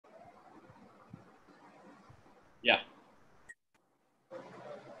Yeah.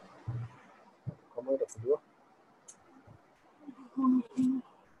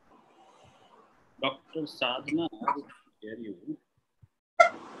 Dr. Sadhana, I will hear you.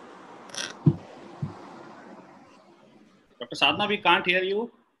 Dr. Sadhana, we can't hear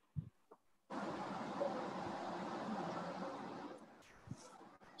you.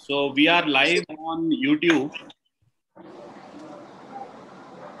 So we are live on YouTube.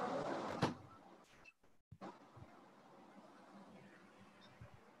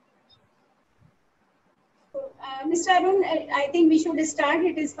 Mr. Arun, I think we should start.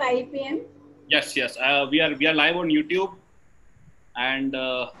 It is 5 p.m. Yes. We are live on YouTube, and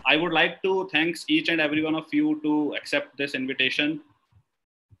I would like to thank each and every one of you to accept this invitation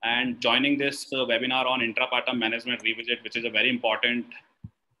and joining this webinar on Intrapartum Management Revisit, which is a very important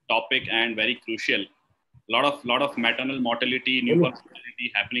topic and very crucial. Lot of maternal mortality, newborn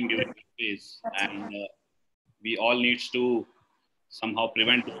mortality happening during this phase, and we all needs to somehow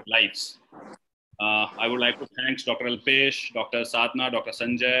prevent those lives. I would like to thank Dr. Alpesh, Dr. Sadhana, Dr.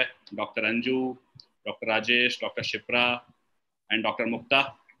 Sanjay, Dr. Anjoo, Dr. Rajesh, Dr. Shipra, and Dr.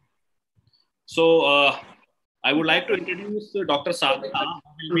 Mukta. So I would like to introduce Dr. Sadhana,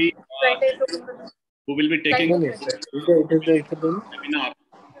 who will be taking the webinar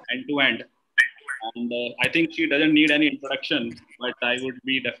end to end. And I think she doesn't need any introduction, but I would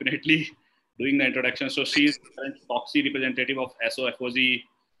be definitely doing the introduction. So she's current FOGSI representative of SAFOG.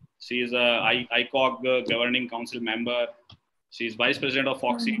 She is a ICOG governing council member. She is vice president of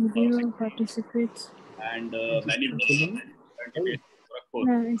FOGSI. Participates. And many more.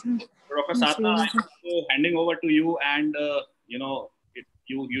 Dr. Sadhana, I'm handing over to you, and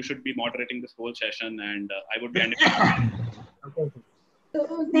you should be moderating this whole session, and I would be handing over.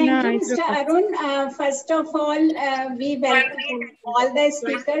 So thank you, Mr. Arun. First of all, we welcome all the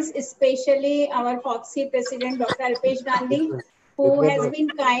speakers, especially our FOGSI president, Dr. Alpesh Gandhi, who has been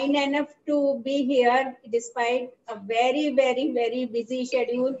kind enough to be here despite a very, very, very busy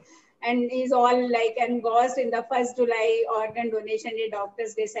schedule, and is all like engrossed in the 1st July Organ Donation Day,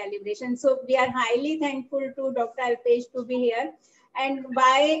 Doctors Day celebration. So we are highly thankful to Dr. Alpesh to be here. And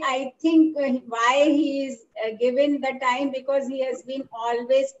why I think why he is given the time, because he has been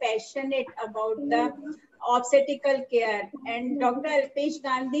always passionate about the obstetrical care. And Dr. Alpesh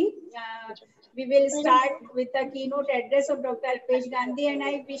Gandhi, we will start with the keynote address of Dr. Alpesh Gandhi, and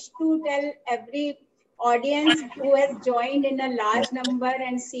I wish to tell every audience who has joined in a large number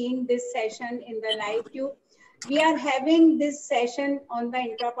and seen this session in the live tube, we are having this session on the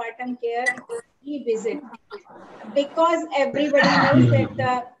intrapartum care revisit, because everybody knows that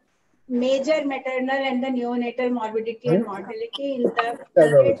the major maternal and the neonatal morbidity and mortality in the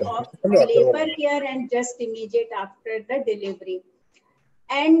period of labor care and just immediate after the delivery.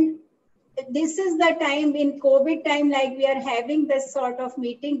 And this is the time in COVID time, like we are having this sort of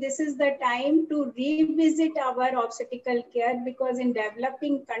meeting, this is the time to revisit our obstetrical care, because in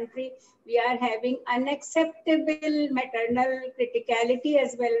developing country, we are having unacceptable maternal criticality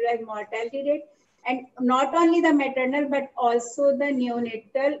as well as mortality rate. And not only the maternal, but also the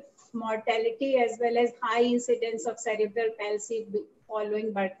neonatal mortality, as well as high incidence of cerebral palsy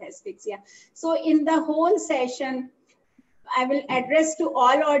following birth asphyxia. So in the whole session, I will address to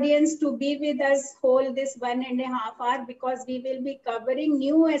all audience to be with us whole this 1.5 hours, because we will be covering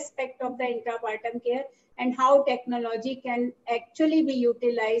new aspect of the intrapartum care and how technology can actually be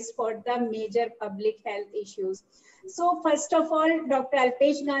utilized for the major public health issues. So first of all, Dr.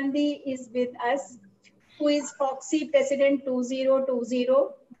 Alpesh Gandhi is with us, who is FOGSI President 2020.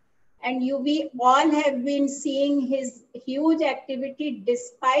 And we all have been seeing his huge activity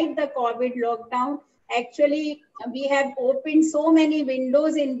despite the COVID lockdown. Actually, we have opened so many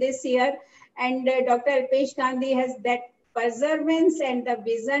windows in this year, and Dr. Alpesh Gandhi has that perseverance and the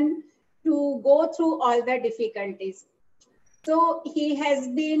vision to go through all the difficulties. So he has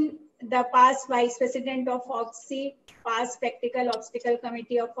been the past vice president of FOGSI, past practical obstetrical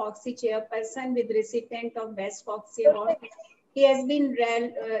committee of FOGSI chairperson with recipient of best FOGSI award. He has been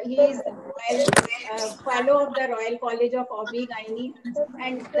he is fellow of the Royal College of OBGYN,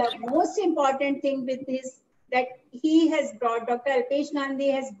 and the most important thing with this that he has brought, Dr. Alpesh Gandhi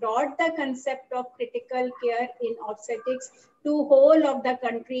has brought the concept of critical care in obstetrics to whole of the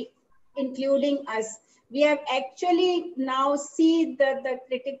country, including us. We have actually now see the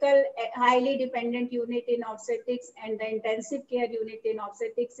critical, highly dependent unit in obstetrics and the intensive care unit in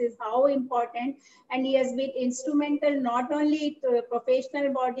obstetrics is how important, and he has been instrumental not only to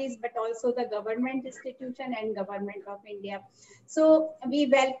professional bodies but also the government institution and government of India. So we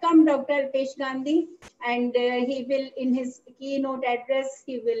welcome Dr. Alpesh Gandhi, and he will, in his keynote address,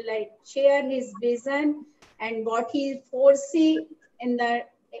 he will share his vision and what he foresee in the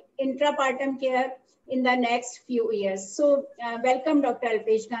intrapartum care in the next few years. So welcome, Dr.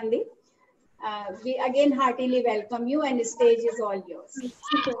 Alpesh Gandhi. We again heartily welcome you, and the stage is all yours.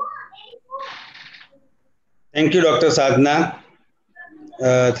 Thank you, Dr. Sadhana.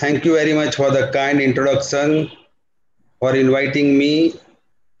 Thank you very much for the kind introduction, for inviting me,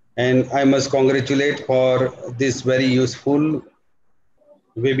 and I must congratulate for this very useful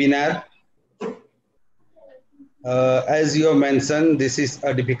webinar. As you have mentioned, this is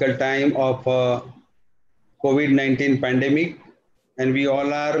a difficult time of COVID-19 pandemic, and we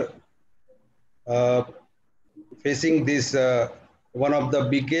all are facing this one of the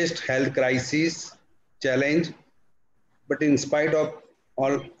biggest health crisis challenge. But in spite of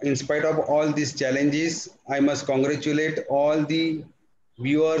all these challenges, I must congratulate all the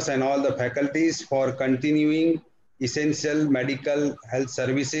viewers and all the faculties for continuing essential medical health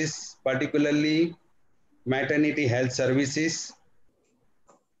services, particularly maternity health services.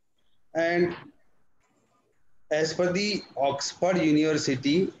 And as per the Oxford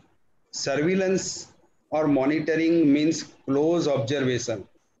University, surveillance or monitoring means close observation,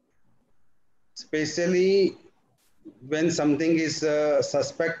 especially when something is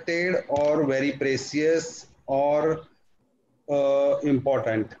suspected or very precious or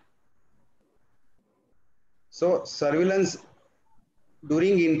important. So surveillance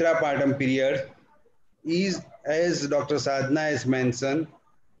during intrapartum period is, as Dr. Sadhana has mentioned,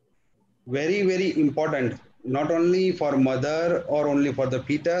 very, very important, not only for mother or only for the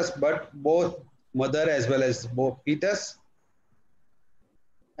fetus, but both mother as well as both fetus.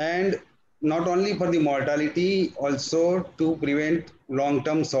 And not only for the mortality, also to prevent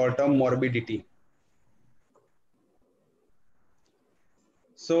long-term, short-term morbidity.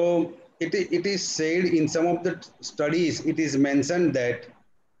 So it is said in some of the studies, it is mentioned that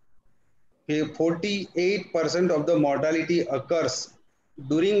 48% of the mortality occurs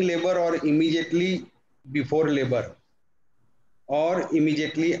during labor or immediately before labor or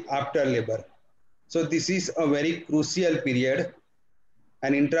immediately after labor. So this is a very crucial period,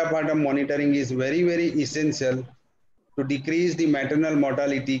 and intrapartum monitoring is very, very essential to decrease the maternal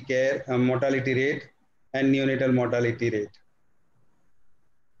mortality mortality rate and neonatal mortality rate.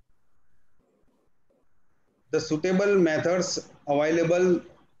 The suitable methods available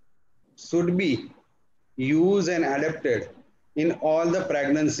should be used and adapted in all the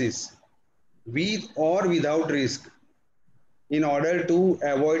pregnancies with or without risk in order to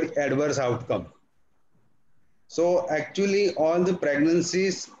avoid adverse outcome. So actually all the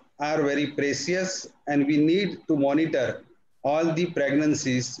pregnancies are very precious, and we need to monitor all the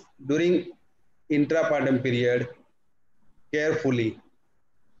pregnancies during intrapartum period carefully.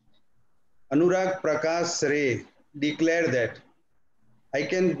 Anurag Prakash Ray declared that I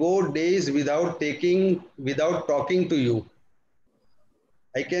can go days without talking to you.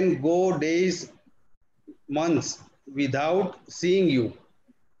 I can go days, months without seeing you,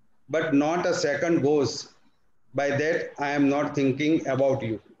 but not a second goes by that I am not thinking about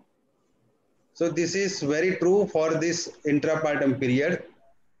you. So this is very true for this intrapartum period.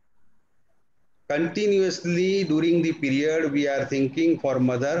 Continuously during the period, we are thinking for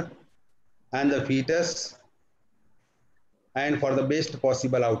mother and the fetus and for the best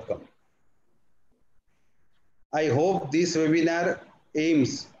possible outcome. I hope this webinar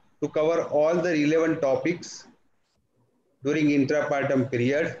aims to cover all the relevant topics during intrapartum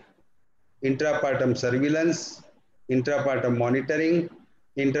period: intrapartum surveillance, intrapartum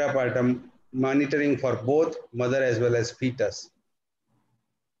monitoring for both mother as well as fetus.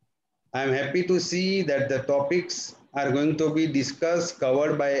 I am happy to see that the topics are going to be discussed,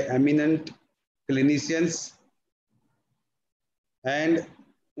 covered by eminent clinicians. And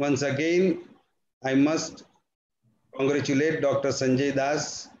once again, I must congratulate Dr. Sanjay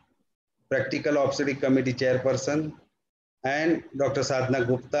Das, Practical Obstetric Committee Chairperson, and Dr. Sadhana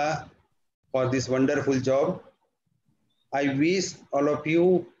Gupta for this wonderful job. I wish all of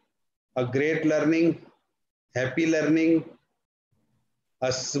you a great learning, happy learning,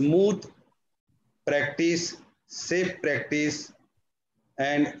 a smooth practice, safe practice,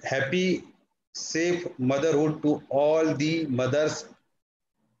 and happy, safe motherhood to all the mothers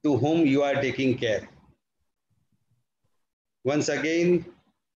to whom you are taking care. Once again,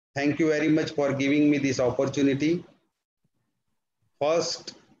 Thank you very much for giving me this opportunity.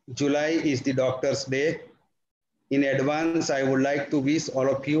 1st July is the Doctor's Day. In advance, I would like to wish all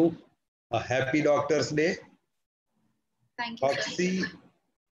of you a happy Doctor's Day. Thank you.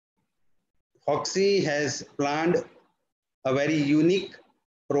 FOGSI has planned a very unique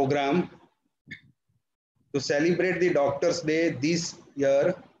program to celebrate the Doctor's Day this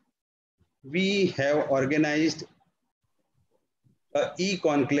year. We have organized a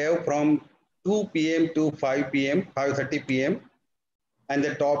e-conclave from 2 p.m. to 5 p.m., 5:30 p.m. And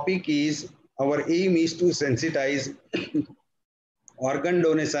the topic is, our aim is to sensitize organ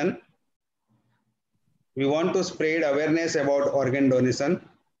donation. We want to spread awareness about organ donation.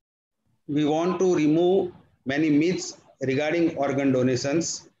 We want to remove many myths regarding organ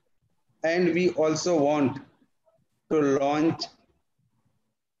donations. And we also want to launch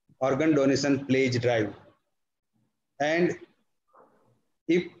organ donation pledge drive. And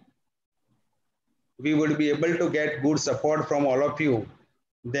if we would be able to get good support from all of you,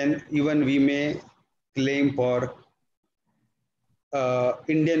 then even we may claim for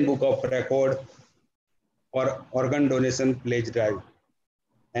Indian Book of Record or organ donation pledge drive.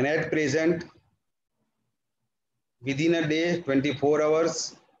 And at present, within a day, 24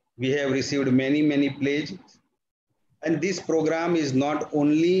 hours, we have received many pledges. And this program is not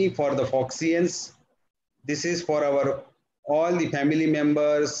only for the FOGSians, this is for our all the family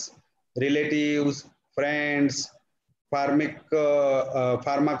members, relatives, friends,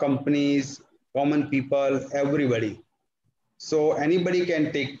 pharma companies, common people, everybody. So anybody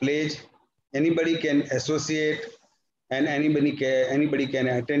can take pledge, anybody can associate, and anybody can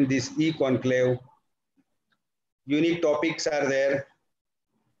attend this e-conclave. Unique topics are there.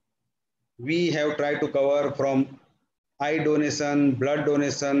 We have tried to cover from eye donation, blood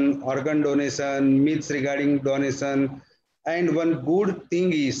donation, organ donation, myths regarding donation. And one good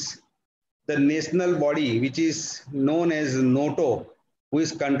thing is the national body, which is known as NOTO, who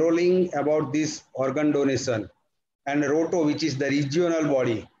is controlling about this organ donation, and ROTO, which is the regional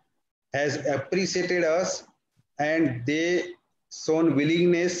body, has appreciated us, and they shown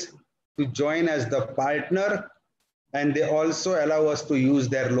willingness to join as the partner, and they also allow us to use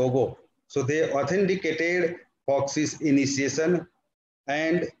their logo. So they authenticated FOGSI's initiation,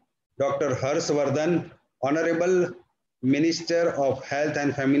 and Dr. Harshvardhan, Honorable Minister of Health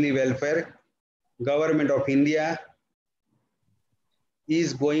and Family Welfare, Government of India,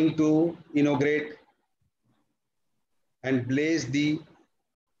 is going to inaugurate and blaze the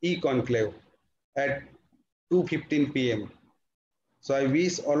e-conclave at 2:15 p.m. So I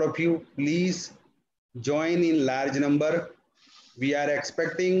wish all of you please join in large number. We are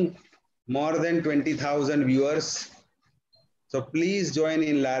expecting more than 20,000 viewers. So please join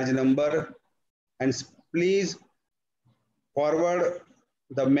in large number, and please forward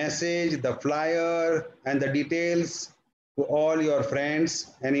the message, the flyer, and the details to all your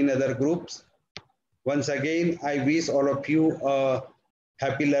friends and in other groups. Once again, I wish all of you a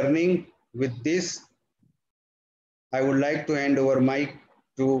happy learning. With this, I would like to hand over mic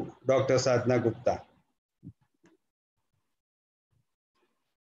to Dr. Sadhana Gupta.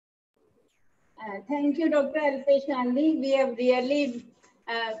 Thank you, Dr. Alpesh Gandhi. We have really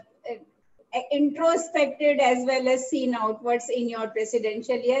introspected as well as seen outwards in your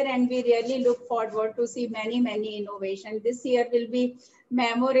presidential year, and we really look forward to see many innovations. This year will be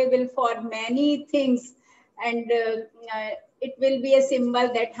memorable for many things, and it will be a symbol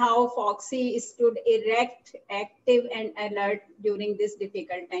that how FOGSI stood erect, active and alert during this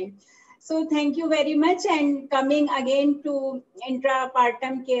difficult time. So thank you very much. And coming again to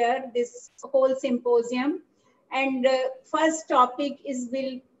intrapartum care, this whole symposium, and first topic is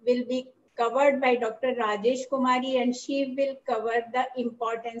will be covered by Dr. Rajesh Kumari, and she will cover the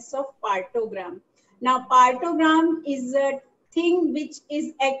importance of partogram. Now, partogram is a thing which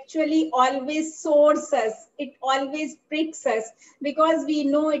is actually always sores us. It always pricks us, because we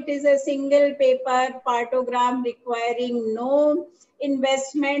know it is a single paper partogram requiring no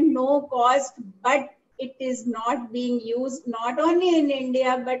investment, no cost, but it is not being used not only in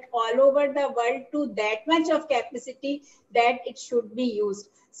India, but all over the world to that much of capacity that it should be used.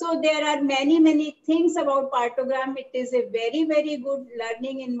 So there are many things about partogram. It is a very good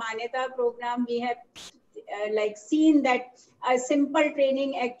learning in Manyata program. We have seen that a simple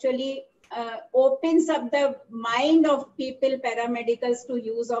training actually opens up the mind of people, paramedicals, to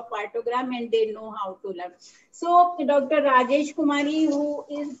use of partogram, and they know how to learn. So Dr. Rajesh Kumari, who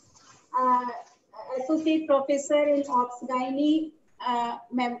is Associate Professor in OBGYN,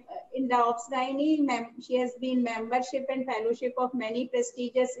 in the OBGYN, she has been membership and fellowship of many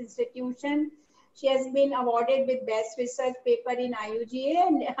prestigious institutions, She has been awarded with Best Research Paper in IUGA,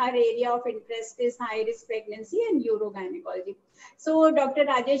 and her area of interest is high-risk pregnancy and urogynecology. So, Dr.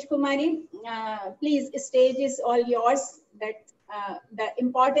 Rajesh Kumari, please, stage is all yours. That the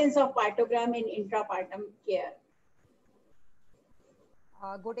importance of partogram in intrapartum care.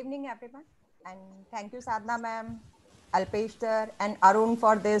 Good evening, everyone, and thank you, Sadhana ma'am, Alpesh sir, and Arun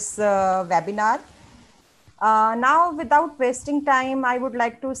for this webinar. Now, without wasting time, I would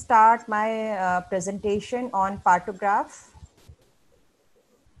like to start my presentation on Partograph.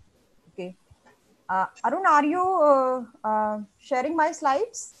 Okay. Arun, are you sharing my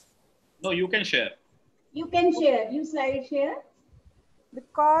slides? No, you can share. You can share. You slide share.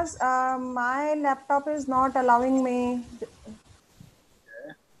 Because my laptop is not allowing me.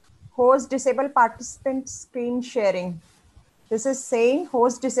 Host disable participant screen sharing. This is saying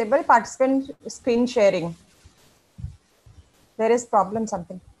host disable participant screen sharing. There is problem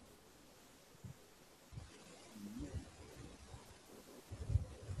something.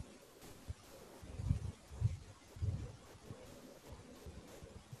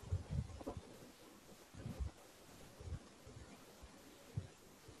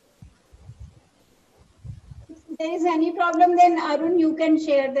 If there is any problem, then Arun, you can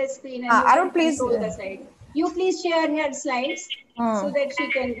share the screen and Arun, please control the slide. You please share her slides so that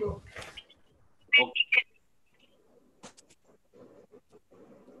she can do. Okay.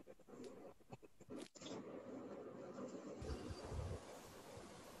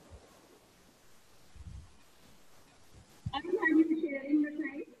 Arun, are you sharing the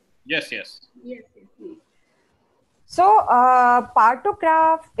slide? Yes, yes. Yes, yes, please. So,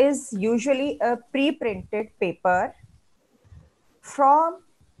 Partograph is usually a pre-printed paper from.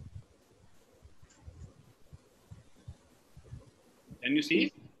 Can you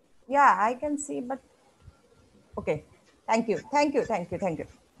see? Yeah, I can see, but okay. Thank you.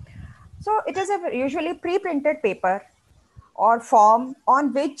 So, it is a usually pre-printed paper or form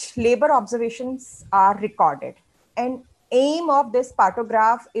on which labor observations are recorded. And aim of this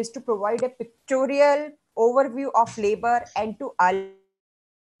Partograph is to provide a pictorial overview of labor and to alert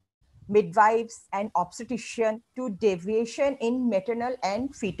midwives and obstetrician to deviation in maternal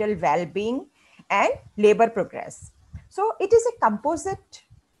and fetal well-being and labor progress. So it is a composite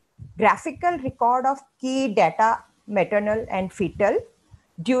graphical record of key data, maternal and fetal,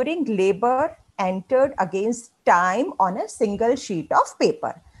 during labor entered against time on a single sheet of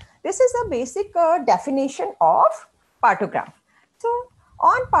paper. This is a basic definition of Partograph. So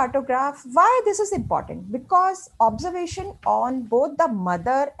on Partograph, why this is important? Because observation on both the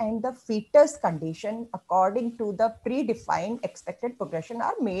mother and the fetus condition according to the predefined expected progression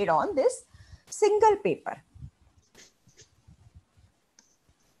are made on this single paper.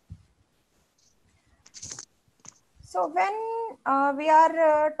 So when we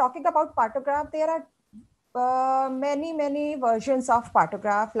are talking about Partograph, there are many versions of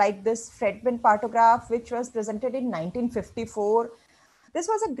Partograph, like this Friedman Partograph, which was presented in 1954. This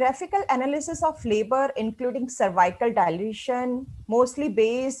was a graphical analysis of labor, including cervical dilation, mostly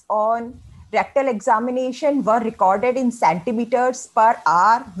based on rectal examination, were recorded in centimeters per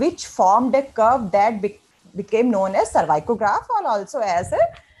hour, which formed a curve that became known as cervicograph or also as a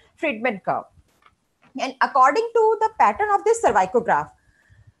Friedman curve. And according to the pattern of this cervicograph,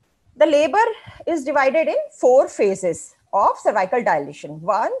 the labor is divided in 4 phases of cervical dilation: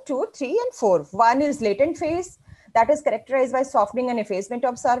 1, 2, 3, and 4. 1 is latent phase, that is characterized by softening and effacement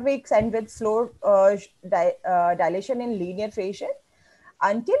of cervix and with slow dilation in linear fashion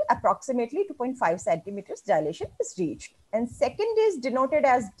until approximately 2.5 centimeters dilation is reached. And second is denoted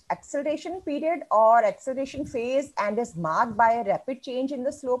as acceleration period or acceleration phase and is marked by a rapid change in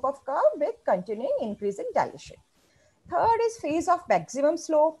the slope of curve with continuing increasing dilation. Third is phase of maximum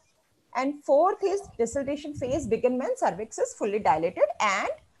slope. And fourth is deceleration phase, begin when cervix is fully dilated and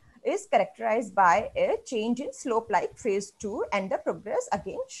is characterized by a change in slope like phase 2 and the progress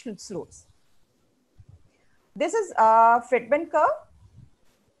again slows. This is a Friedman curve.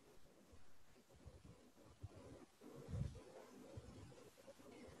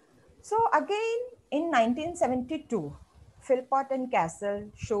 So again in 1972, Philpott and Castle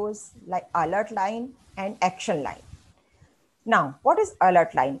shows like alert line and action line. Now, what is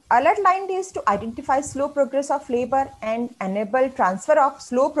alert line? Alert line is to identify slow progress of labor and enable transfer of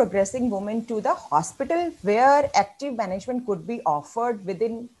slow progressing women to the hospital where active management could be offered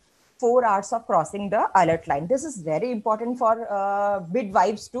within 4 hours of crossing the alert line. This is very important for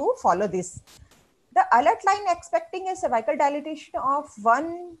midwives to follow this. The alert line expecting a cervical dilatation of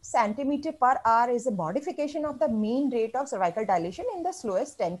 1 centimeter per hour is a modification of the mean rate of cervical dilation in the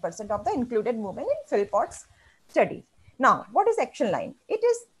slowest 10% of the included women in Philpott's study. Now, what is action line? It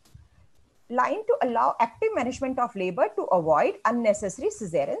is line to allow active management of labor to avoid unnecessary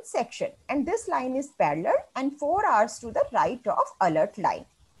cesarean section. And this line is parallel and 4 hours to the right of alert line.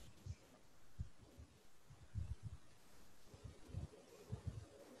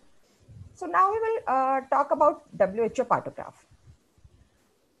 So now we will talk about WHO Partograph.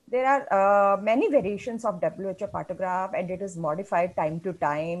 There are many variations of WHO Partograph, and it is modified time to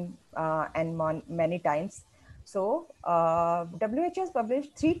time and many times. So WHO has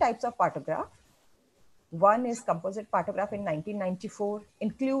published 3 types of Partograph. One is composite Partograph in 1994,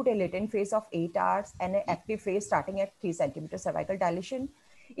 include a latent phase of 8 hours and an active phase starting at 3 centimeter cervical dilation.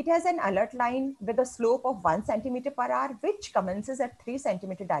 It has an alert line with a slope of 1 centimeter per hour, which commences at 3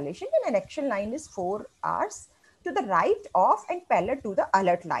 centimeter dilation, and an action line is 4 hours to the right of and parallel to the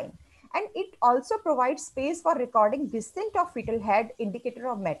alert line. And it also provides space for recording descent of fetal head, indicator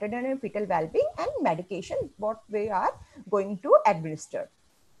of maternal and fetal well-being, and medication, what we are going to administer.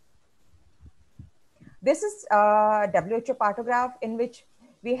 This is WHO Partograph, in which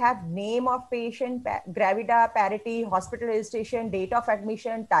we have name of patient, gravida, parity, hospital registration, date of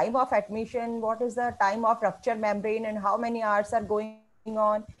admission, time of admission, what is the time of rupture membrane and how many hours are going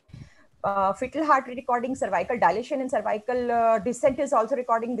on. Fetal heart recording, cervical dilation and cervical descent is also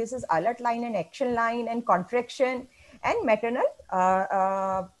recording. This is alert line and action line and contraction, and maternal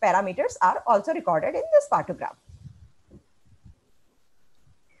parameters are also recorded in this Partograph.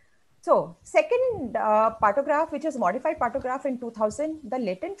 So second Partograph, which is modified Partograph in 2000, the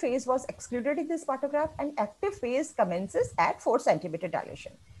latent phase was excluded in this Partograph and active phase commences at 4 centimeter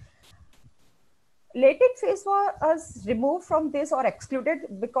dilation. Latent phase was removed from this or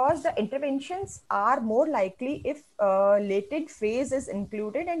excluded because the interventions are more likely if latent phase is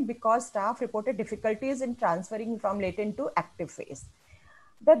included, and because staff reported difficulties in transferring from latent to active phase.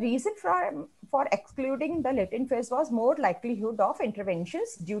 The reason for excluding the latent phase was more likelihood of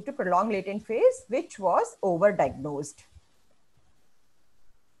interventions due to prolonged latent phase, which was overdiagnosed.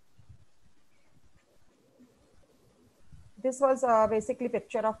 This was basically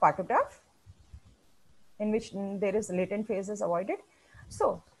picture of Partograph in which there is latent phase is avoided.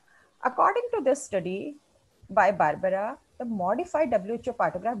 So according to this study by Barbara, the modified WHO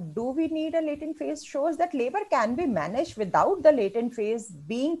Partograph, do we need a latent phase, shows that labor can be managed without the latent phase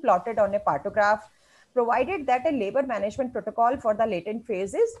being plotted on a Partograph, provided that a labor management protocol for the latent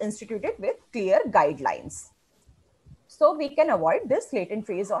phase is instituted with clear guidelines. So we can avoid this latent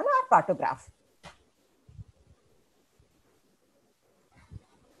phase on our Partograph.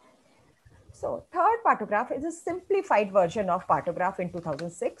 So third Partograph is a simplified version of Partograph in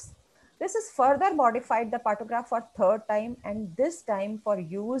 2006. This is further modified the Partograph for third time, and this time for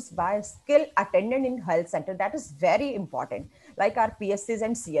use by a skilled attendant in health center. That is very important, like our PSCs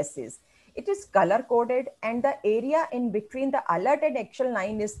and CSCs. It is color coded, and the area in between the alert and action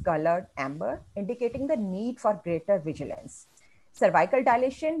line is colored amber, indicating the need for greater vigilance. Cervical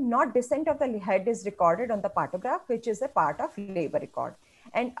dilation, not descent of the head, is recorded on the Partograph, which is a part of labor record.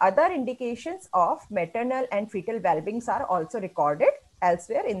 And other indications of maternal and fetal well-being are also recorded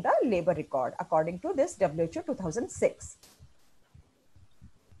elsewhere in the labor record, according to this WHO 2006.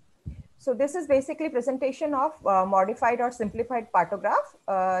 So this is basically presentation of modified or simplified Partograph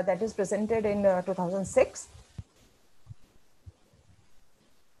that is presented in 2006.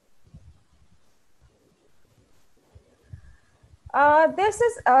 This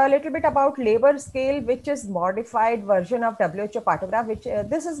is a little bit about labor scale, which is modified version of WHO Partograph, which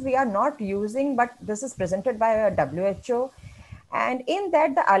this is we are not using, but this is presented by WHO. And in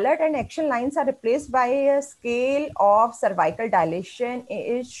that, the alert and action lines are replaced by a scale of cervical dilation.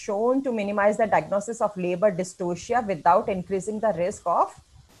 It is shown to minimize the diagnosis of labor dystocia without increasing the risk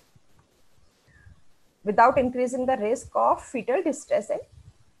of fetal distress.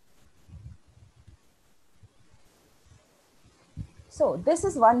 So this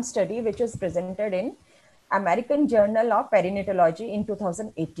is one study which is presented in American Journal of Perinatology in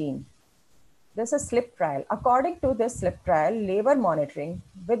 2018. This is SLIP trial. According to this SLIP trial, labor monitoring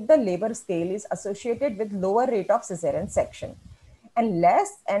with the labor scale is associated with lower rate of cesarean section and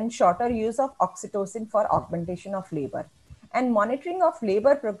less and shorter use of oxytocin for augmentation of labor. And monitoring of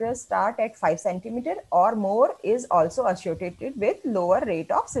labor progress start at 5 centimeter or more is also associated with lower rate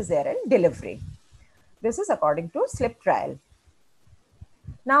of cesarean delivery. This is according to SLIP trial.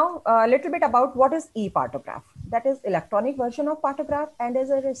 Now, a little bit about what is e-Partograph. That is electronic version of Partograph and is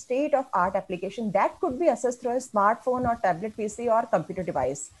a state-of-art application that could be accessed through a smartphone or tablet PC or computer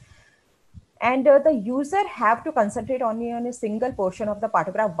device. And the user have to concentrate only on a single portion of the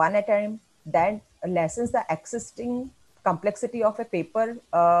Partograph one at a time. That lessens the existing complexity of a paper,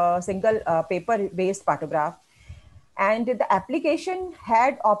 single paper-based Partograph. And the application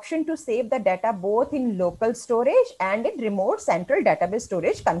had option to save the data both in local storage and in remote central database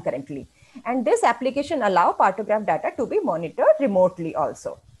storage concurrently. And this application allow Partograph data to be monitored remotely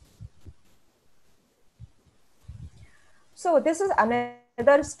also. So this is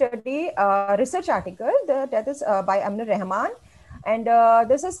another study, research article that is by Amir Rahman. And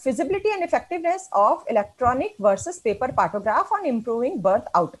this is feasibility and effectiveness of electronic versus paper Partograph on improving birth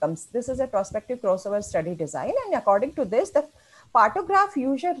outcomes. This is a prospective crossover study design. And according to this, the Partograph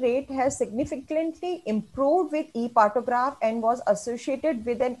user rate has significantly improved with e-Partograph and was associated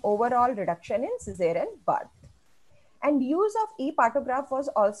with an overall reduction in cesarean birth. And use of e-Partograph was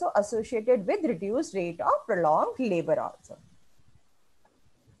also associated with reduced rate of prolonged labor also.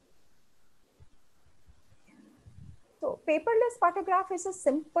 So paperless Partograph is a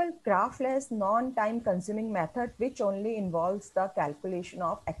simple graphless non-time consuming method which only involves the calculation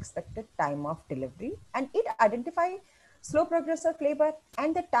of expected time of delivery, and it identifies slow progress of labor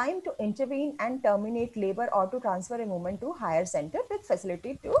and the time to intervene and terminate labor or to transfer a movement to higher center with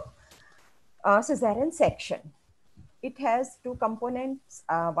facility to cesarean section. It has two components.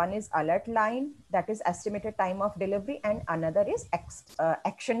 One is alert line, that is estimated time of delivery, and another is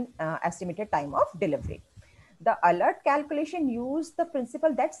action estimated time of delivery. The alert calculation used the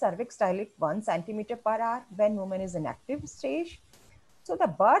principle that cervix dilate 1 centimeter per hour when woman is in active stage. So the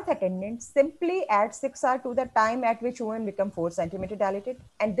birth attendant simply adds 6 hours to the time at which woman become 4 centimeter dilated.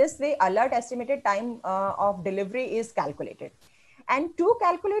 And this way alert estimated time of delivery is calculated. And to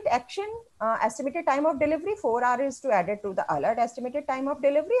calculate action estimated time of delivery, 4 hours is to add it to the alert estimated time of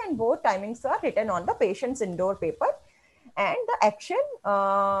delivery, and both timings are written on the patient's indoor paper. And the action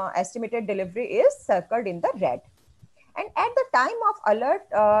estimated delivery is circled in the red. And at the time of alert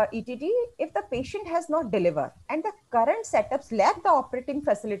ETD, if the patient has not delivered and the current setups lack the operating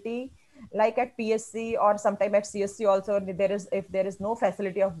facility, like at PSC or sometime at CSC also, if there is no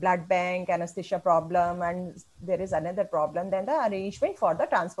facility of blood bank, anesthesia problem, and there is another problem, then the arrangement for the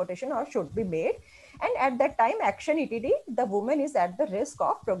transportation or should be made. And at that time, action ETD, the woman is at the risk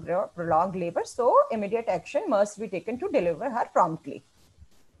of prolonged labor. So immediate action must be taken to deliver her promptly.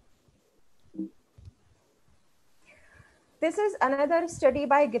 This is another study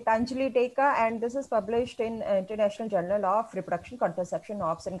by Gitanjali Deka, and this is published in International Journal of Reproduction, Contraception,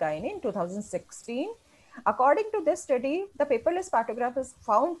 OBGYN in 2016. According to this study, the paperless Partograph is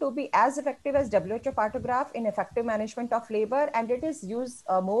found to be as effective as WHO Partograph in effective management of labor, and it is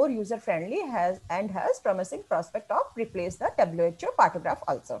more user-friendly and has promising prospect of replace the WHO Partograph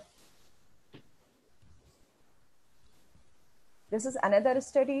also. This is another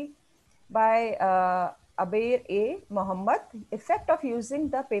study by Abair A. Mohammed, effect of using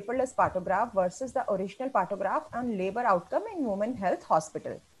the paperless Partograph versus the original Partograph on labor outcome in Women Health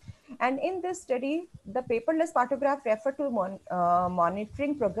Hospital. And in this study, the paperless Partograph referred to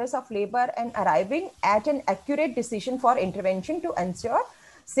monitoring progress of labor and arriving at an accurate decision for intervention to ensure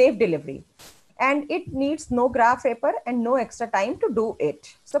safe delivery. And it needs no graph paper and no extra time to do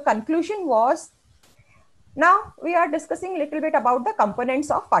it. So conclusion was, now we are discussing a little bit about the components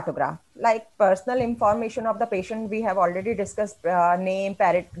of Partograph, like personal information of the patient. We have already discussed name,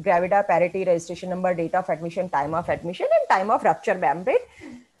 gravida, parity, registration number, date of admission, time of admission, and time of rupture membrane.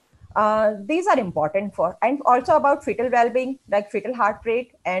 These are important for, and also about fetal well-being, like fetal heart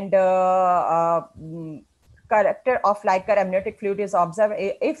rate and character of Liker amniotic fluid is observed.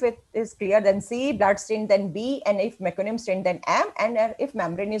 If it is clear, then C, blood stain, then B, and if meconium stain, then M, and if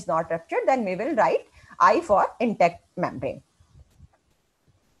membrane is not ruptured, then we will write I for intact membrane.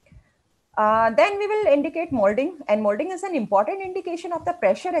 Then we will indicate molding, and molding is an important indication of the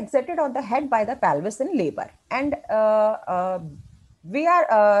pressure exerted on the head by the pelvis in labor. And we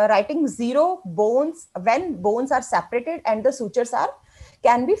are writing 0 bones when bones are separated and the sutures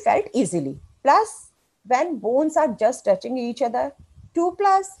can be felt easily. Plus when bones are just touching each other. 2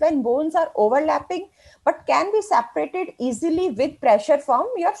 plus when bones are overlapping but can be separated easily with pressure from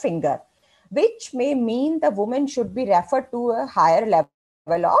your finger, which may mean the woman should be referred to a higher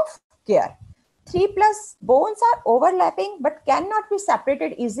level of care. 3 plus bones are overlapping but cannot be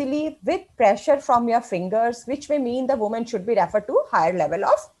separated easily with pressure from your fingers, which may mean the woman should be referred to higher level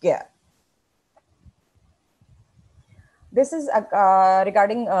of care. This is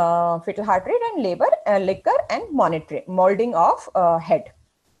regarding fetal heart rate and labor, liquor and monitoring, molding of head.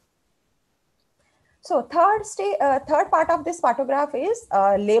 So third part of this Partograph is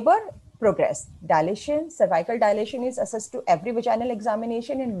labor progress. Dilation, cervical dilation is assessed to every vaginal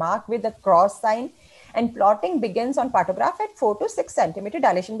examination and marked with a cross sign, and plotting begins on Partograph at 4 to 6 centimeter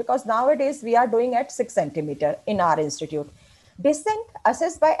dilation, because nowadays we are doing at 6 centimeter in our institute. Descent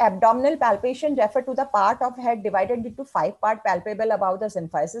assessed by abdominal palpation refer to the part of head divided into 5 parts palpable above the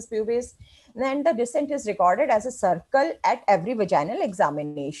symphysis pubis. Then the descent is recorded as a circle at every vaginal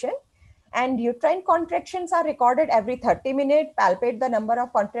examination. And uterine contractions are recorded every 30 minutes. Palpate the number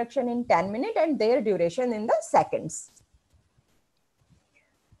of contraction in 10 minutes and their duration in the seconds.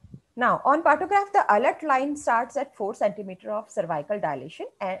 Now, on Partograph, the alert line starts at 4 cm of cervical dilation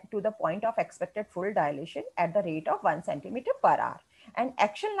and to the point of expected full dilation at the rate of 1 cm per hour. And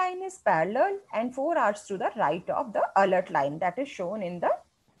action line is parallel and 4 hours to the right of the alert line that is shown in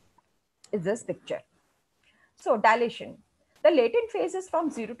this picture. So, dilation. The latent phase is from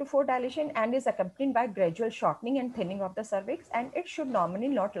 0 to 4 dilation and is accompanied by gradual shortening and thinning of the cervix, and it should normally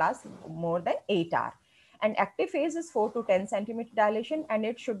not last more than 8 hours. And active phase is 4 to 10 cm dilation, and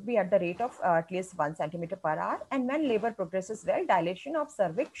it should be at the rate of at least 1 cm per hour. And when labor progresses well, dilation of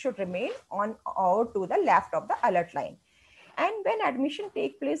cervix should remain on or to the left of the alert line. And when admission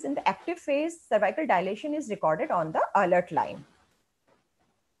takes place in the active phase, cervical dilation is recorded on the alert line.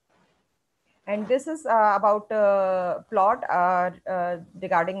 And this is about plot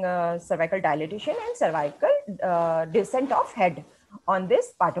regarding cervical dilatation and cervical descent of head on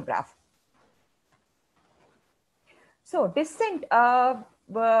this Partograph. So descent,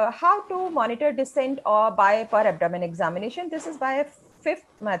 how to monitor descent or by per abdomen examination? This is by a fifth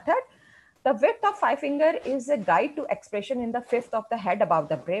method. The width of 5 finger is a guide to expression in the fifth of the head above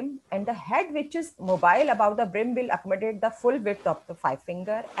the brim, and the head which is mobile above the brim will accommodate the full width of the 5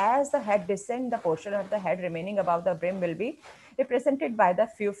 finger. As the head descends, the portion of the head remaining above the brim will be represented by the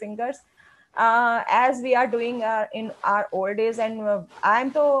few fingers. As we are doing in our old days, and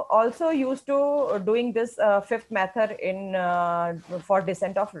I'm also used to doing this fifth method in for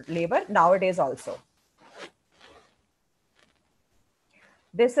descent of labor nowadays also.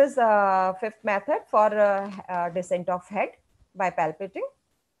 This is fifth method for descent of head by palpating.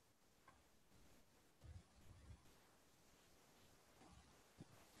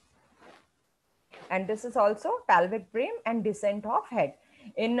 And this is also pelvic brim and descent of head.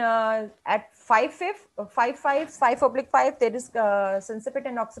 In at 5/5 there is sincipit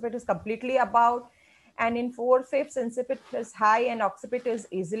and occipit is completely about, and in 4/5 sincipit is high and occipit is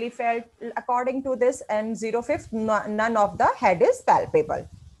easily felt according to this, and 0/5 none of the head is palpable.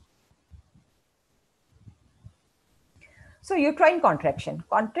 So uterine contraction.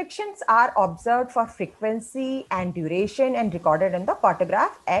 Contractions are observed for frequency and duration and recorded in the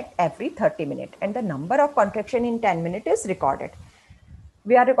Partograph at every 30 minutes, and the number of contraction in 10 minutes is recorded.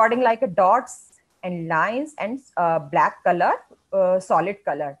 We are recording like a dots and lines and black color, solid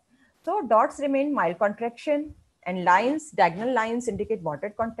color. So dots remain mild contraction, and lines, diagonal lines indicate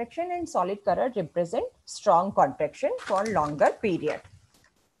moderate contraction, and solid color represent strong contraction for longer period.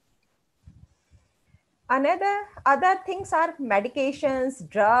 Other things are medications,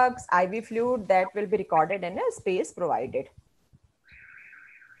 drugs, IV fluid that will be recorded in a space provided.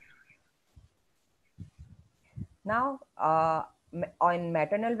 Now, on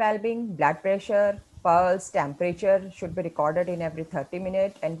maternal well-being, blood pressure, pulse, temperature should be recorded in every 30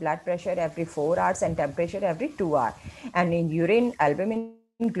 minutes, and blood pressure every 4 hours and temperature every 2 hours. And in urine, albumin,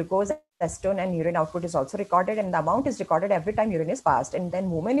 glucose, acetone and urine output is also recorded, and the amount is recorded every time urine is passed. And then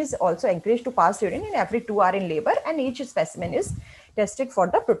woman is also encouraged to pass urine in every 2 hours in labor, and each specimen is tested for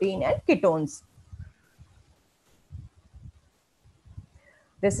the protein and ketones.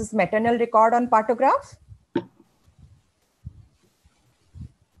 This is maternal record on Partograph.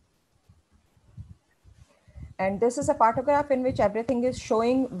 And this is a Partograph in which everything is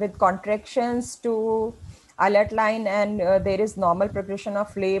showing with contractions to alert line, and there is normal progression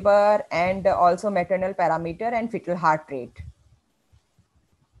of labor and also maternal parameter and fetal heart rate.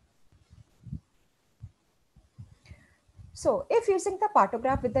 So if using the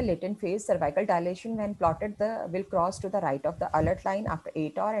Partograph with the latent phase, cervical dilation when plotted will cross to the right of the alert line after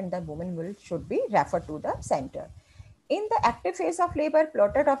 8 hours, and the woman should be referred to the center. In the active phase of labor,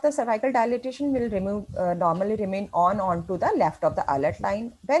 plotted of the cervical dilatation will normally remain onto the left of the alert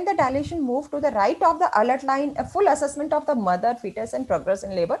line. When the dilation moves to the right of the alert line, a full assessment of the mother, fetus and progress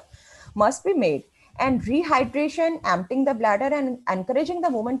in labor must be made. And rehydration, emptying the bladder and encouraging the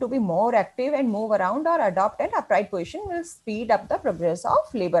woman to be more active and move around or adopt an upright position will speed up the progress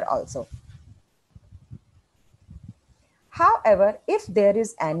of labor also. However, if there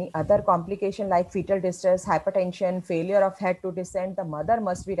is any other complication like fetal distress, hypertension, failure of head to descend, the mother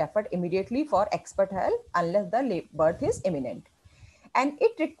must be referred immediately for expert help unless the birth is imminent. And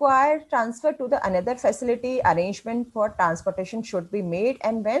it requires transfer to the another facility. Arrangement for transportation should be made.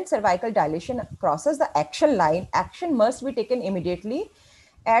 And when cervical dilation crosses the action line, action must be taken immediately.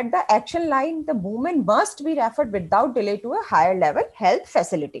 At the action line, the woman must be referred without delay to a higher level health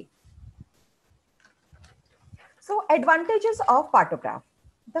facility. So advantages of Partograph.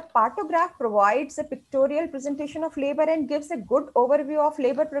 The Partograph provides a pictorial presentation of labor and gives a good overview of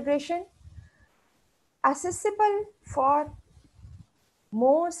labor progression. Accessible for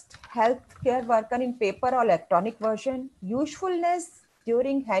most healthcare worker in paper or electronic version. Usefulness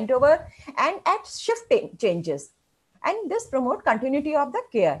during handover and at shift changes. And this promote continuity of the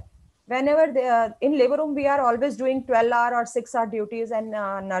care. Whenever they are in labor room, we are always doing 12-hour or 6-hour duties, and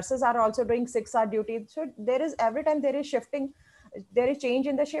nurses are also doing 6-hour duties. So there is every time there is shifting, there is change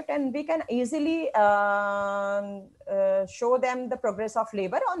in the shift, and we can easily show them the progress of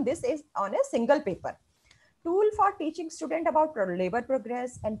labor on this is on a single paper. Tool for teaching student about labor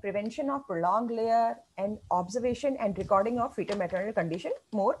progress and prevention of prolonged labor and observation and recording of fetal maternal condition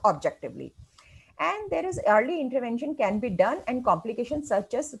more objectively. And there is early intervention can be done and complications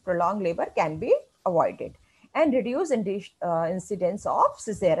such as prolonged labor can be avoided and reduce incidence of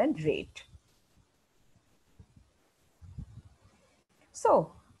cesarean rate.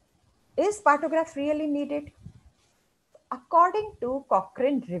 So, is Partograph really needed? According to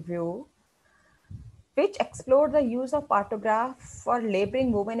Cochrane review, which explored the use of Partograph for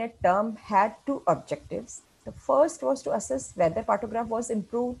laboring women at term, had two objectives. The first was to assess whether Partograph was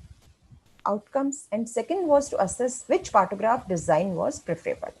improved outcomes, and second was to assess which Partograph design was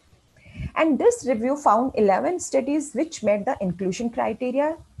preferable. And this review found 11 studies which met the inclusion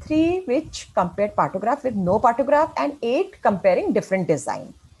criteria, 3 which compared Partograph with no Partograph, and 8 comparing different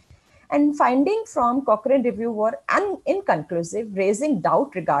design. And findings from Cochrane review were inconclusive, raising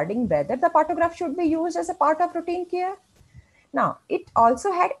doubt regarding whether the Partograph should be used as a part of routine care. Now, it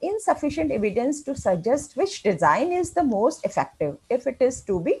also had insufficient evidence to suggest which design is the most effective if it is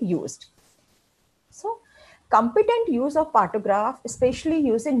to be used. So, competent use of Partograph, especially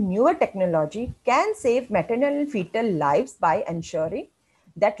using newer technology, can save maternal and fetal lives by ensuring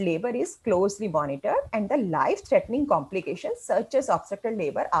that labor is closely monitored and the life-threatening complications such as obstetric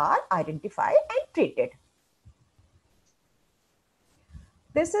labor are identified and treated.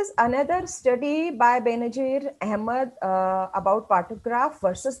 This is another study by Benazir Ahmed about Partograph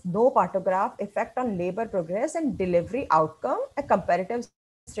versus no Partograph effect on labor progress and delivery outcome, a comparative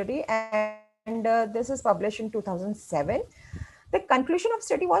study, and this is published in 2007. The conclusion of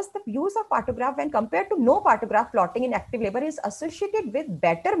study was the use of Partograph when compared to no Partograph plotting in active labor is associated with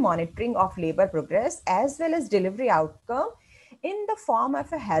better monitoring of labor progress as well as delivery outcome in the form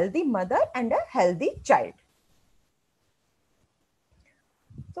of a healthy mother and a healthy child.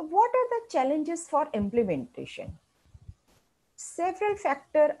 So what are the challenges for implementation? Several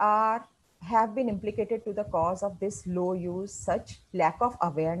factors have been implicated to the cause of this low use, such lack of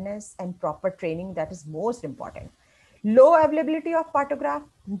awareness and proper training, that is most important. Low availability of Partograph,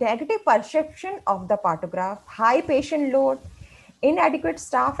 negative perception of the Partograph, high patient load, inadequate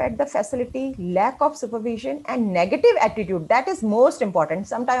staff at the facility, lack of supervision, and negative attitude. That is most important.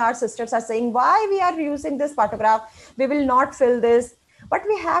 Sometimes our sisters are saying, why we are using this Partograph? We will not fill this. But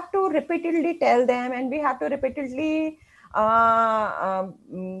we have to repeatedly tell them, and we have to repeatedly awareing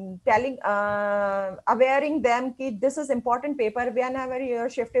them that this is important paper. Whenever your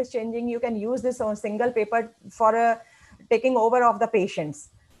shift is changing, you can use this on single paper for taking over of the patients.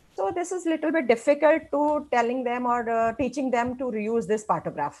 So this is a little bit difficult to telling them or teaching them to reuse this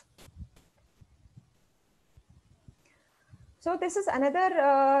Partograph. So this is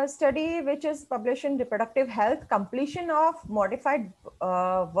another study which is published in Reproductive Health, completion of modified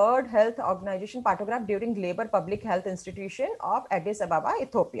World Health Organization Partograph during Labor Public Health Institution of Addis Ababa,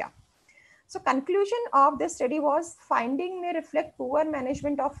 Ethiopia. So conclusion of this study was finding may reflect poor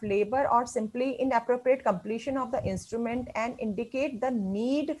management of labor or simply inappropriate completion of the instrument and indicate the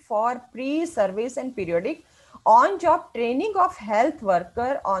need for pre-service and periodic on-job training of health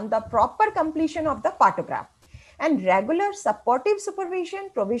worker on the proper completion of the Partograph. And regular supportive supervision,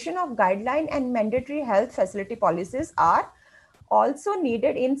 provision of guideline and mandatory health facility policies are also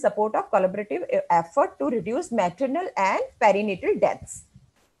needed in support of collaborative effort to reduce maternal and perinatal deaths.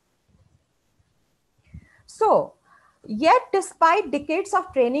 So, yet despite decades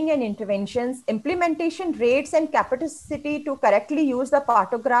of training and interventions, implementation rates and capacity to correctly use the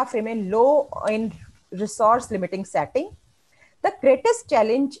Partograph remain low in resource limiting setting. The greatest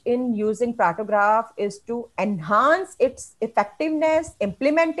challenge in using Partograph is to enhance its effectiveness,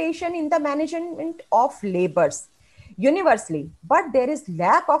 implementation in the management of labors universally, but there is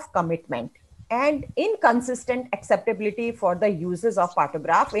lack of commitment and inconsistent acceptability for the uses of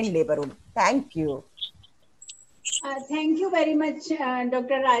Partograph in labor room. Thank you. Thank you very much,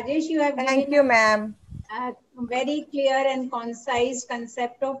 Dr. Rajesh. You have Thank you, ma'am. very clear and concise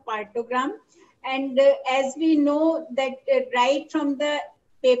concept of partogram. And as we know that right from the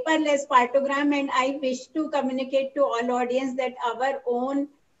paperless partogram, and I wish to communicate to all audience that our own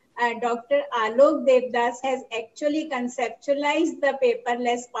Dr. Alok Devdas has actually conceptualized the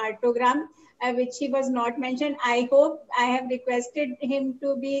paperless partogram, which he was not mentioned. I hope I have requested him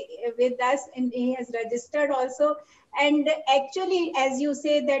to be with us, and he has registered also. And actually, as you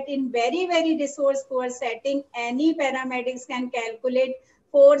say, that in very, very resource poor setting, any paramedics can calculate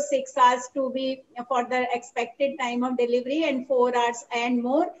 4-6 hours to be for the expected time of delivery and 4 hours and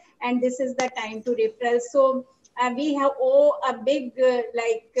more. And this is the time to referral. So we have a big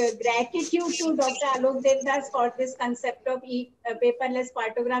gratitude to Dr. Alok Devdas for this concept of paperless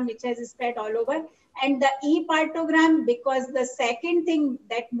partogram, which has spread all over. And the e-partogram, because the second thing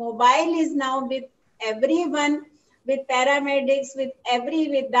that mobile is now with everyone, with paramedics, with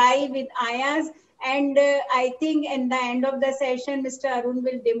DAI, with Ayas. And I think in the end of the session, Mr. Arun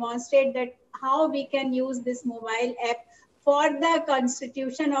will demonstrate that how we can use this mobile app for the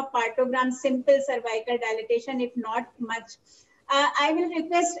constitution of partogram, simple cervical dilatation, if not much. I will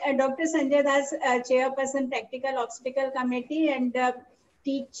request Dr. Sanjay Das, Chairperson, Practical Obstetrical Committee, and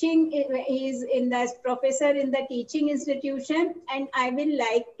teaching, he is in the professor in the teaching institution, and I will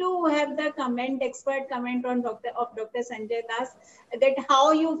like to have the expert comment on Dr. Sanjay Das, that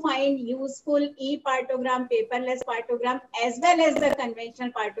how you find useful e-partogram, paperless partogram, as well as the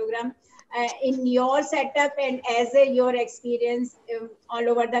conventional partogram in your setup and as your experience all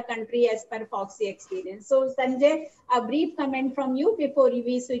over the country as per FOGSI experience. So Sanjay, a brief comment from you before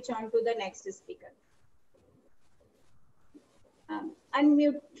we switch on to the next speaker.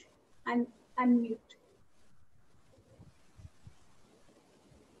 Unmute. Unmute.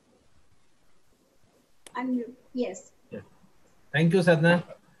 Unmute. Yes. Yeah. Thank you, Sadhana.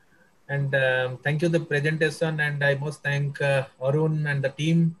 And thank you the presentation. And I must thank Arun and the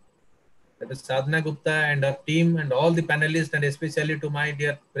team, that is Sadhana Gupta and our team and all the panelists, and especially to my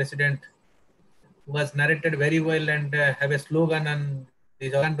dear president, who has narrated very well and have a slogan on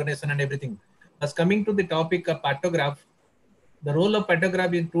the organ donation and everything. As coming to the topic of partograph, the role of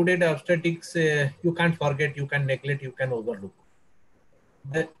partograph in today's obstetrics, you can't forget, you can neglect, you can overlook.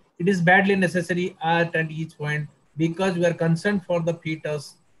 It is badly necessary at each point, because we are concerned for the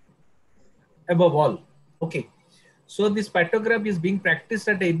fetus above all. Okay, so this partograph is being practiced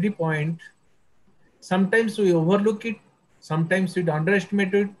at every point. Sometimes we overlook it, sometimes we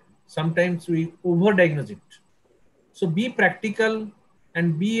underestimate it, sometimes we overdiagnose it. So be practical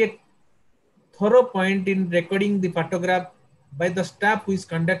and be a thorough point in recording the partograph by the staff who is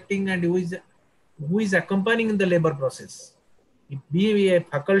conducting and who is accompanying the labor process. It be a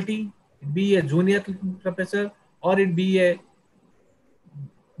faculty, it be a junior professor, or it be a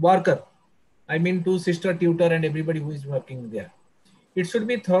worker. I mean, to sister tutor and everybody who is working there. It should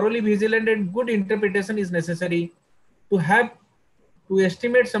be thoroughly vigilant, and good interpretation is necessary to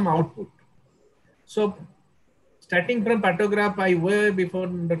estimate some output. So starting from partograph, I were before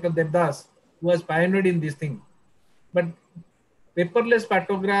Dr. Devdas, who was pioneered in this thing. But paperless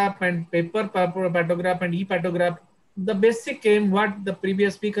partograph and paper partograph and e-partograph, the basic aim, what the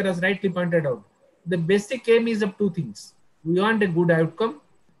previous speaker has rightly pointed out, the basic aim is of two things. We want a good outcome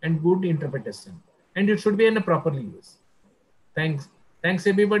and good interpretation, and it should be in a properly used. Thanks. Thanks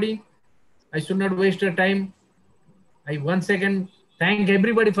everybody. I should not waste your time. I once again thank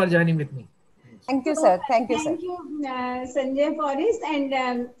everybody for joining with me. Thank you, sir. Thank you, sir. Thank you, Sanjay, for this.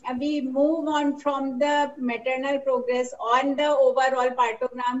 And we move on from the maternal progress on the overall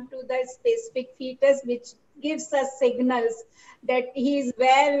partogram to the specific fetus, which gives us signals that he is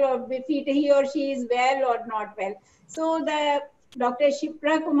well, or he or she is well or not well. So the Dr.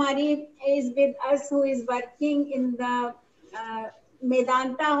 Shipra Kumari is with us, who is working in the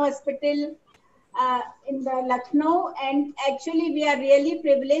Medanta hospital in the Lucknow, and actually we are really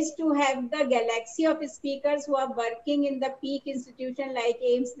privileged to have the galaxy of speakers who are working in the peak institution like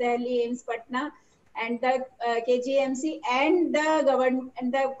AIIMS Delhi, AIIMS Patna, and the KGMC, and the government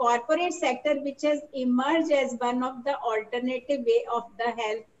and the corporate sector, which has emerged as one of the alternative way of the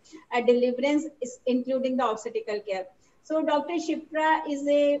health deliverance, including the obstetrical care. So Dr. Shipra is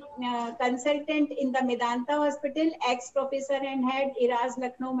a consultant in the Medanta Hospital, ex-professor and head Iraz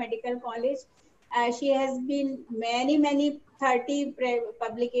Lucknow Medical College. She has been many 30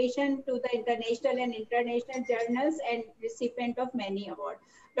 publications to the international and international journals, and recipient of many awards.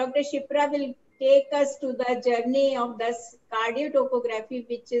 Dr. Shipra will take us to the journey of the cardiotopography,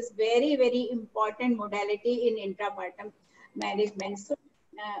 which is very important modality in intrapartum management. So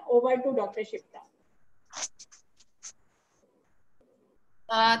over to Dr. Shipra.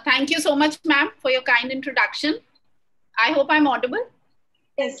 Thank you so much, ma'am, for your kind introduction. I hope I'm audible.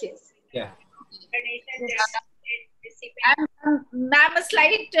 Yes, yes. Yeah. Ma'am, a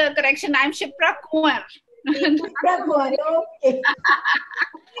slight correction. I'm Shipra Kumar. Shipra Kumar, okay.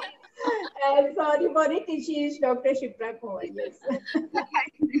 Sorry for it. She is Dr. Shipra Kumar, yes.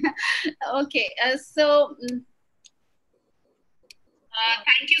 Okay,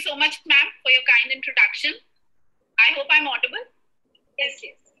 thank you so much, ma'am, for your kind introduction. I hope I'm audible. Yes,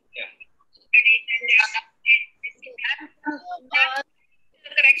 yes. Yeah.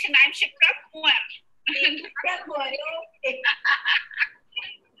 Correction, I'm Shipra Kumar. Shipra Kumar, okay.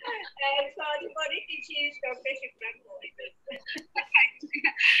 Sorry for it. She is Dr. Shipra Kumar.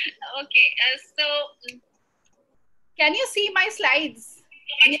 Okay, can you see my slides?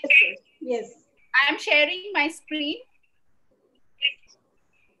 Yes, yes. I'm sharing my screen.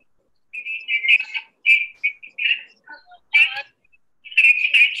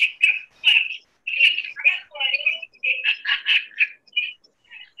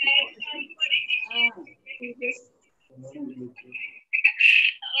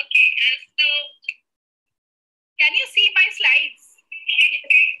 Can you see my slides?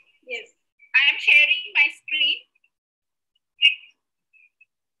 Yes. I am sharing my screen.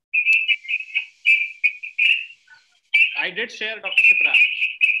 I did share, Dr. Shipra.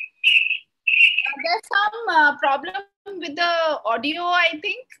 There's some problem with the audio, I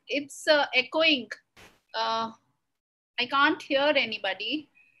think. It's echoing. I can't hear anybody.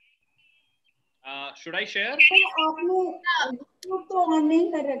 Should I share? आपने YouTube तो on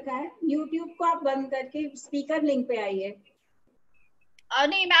नहीं कर रखा है. YouTube को आप बंद करके स्पीकर लिंक पे आइए.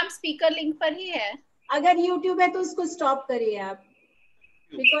 नहीं मैम, स्पीकर लिंक पर ही है. अगर YouTube है तो उसको स्टॉप करिए आप.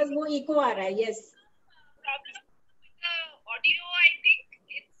 Because वो इको आ रहा है. Yes. Audio, I think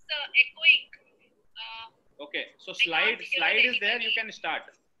it's echoing. Okay, so slide is there. You can start.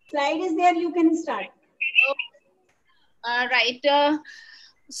 Slide is there. You can start. Right.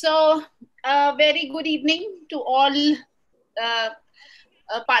 So, very good evening to all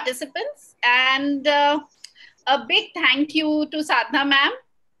participants, and a big thank you to Sadhana ma'am,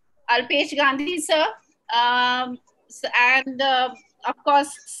 Alpesh Gandhi sir, and of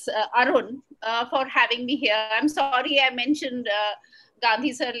course Arun for having me here. I'm sorry I mentioned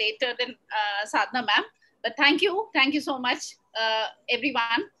Gandhi sir later than Sadhana ma'am, but thank you so much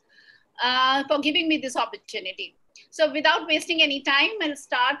everyone for giving me this opportunity. So without wasting any time, I'll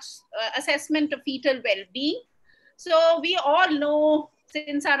start assessment of fetal well-being. So we all know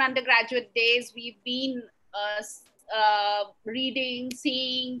since our undergraduate days, we've been reading,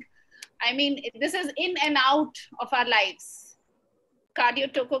 seeing, I mean, this is in and out of our lives.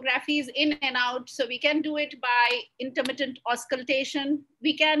 Cardiotocography is in and out. So we can do it by intermittent auscultation.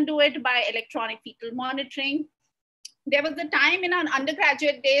 We can do it by electronic fetal monitoring. There was a time in our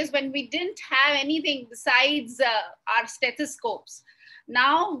undergraduate days when we didn't have anything besides our stethoscopes.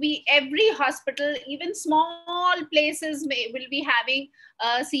 Now every hospital, even small places will be having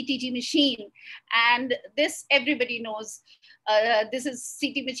a CTG machine. And this everybody knows. This is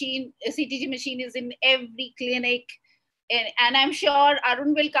CTG machine is in every clinic. And I'm sure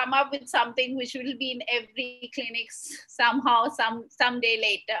Arun will come up with something which will be in every clinic somehow, someday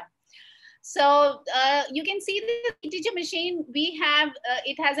later. So you can see the CTG machine, we have,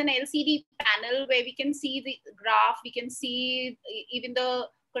 it has an LCD panel where we can see the graph, we can see even the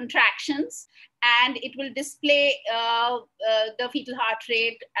contractions, and it will display the fetal heart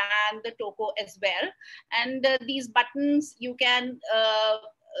rate and the toco as well. And these buttons you can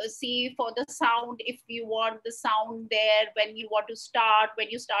see for the sound, if you want the sound there, when you want to start,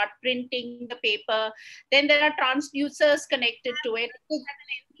 when you start printing the paper. Then there are transducers connected to it.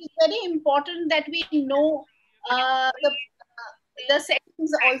 It's very important that we know the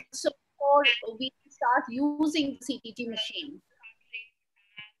settings also before we start using the CTG machine.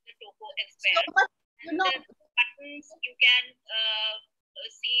 So, you know, buttons you can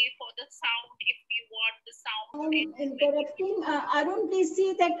see for the sound, if you want the sound. Interrupting, Arun, please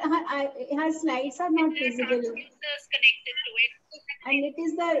see that her slides are not visible. Connected to it. And it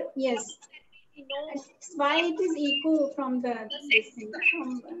is the, yes. That's why it is echo from the Shipra.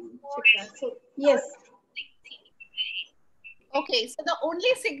 So, yes. Okay, so the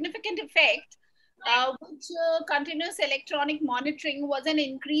only significant effect which continuous electronic monitoring was an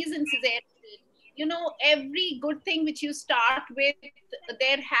increase in cesarean rate. You know, every good thing which you start with,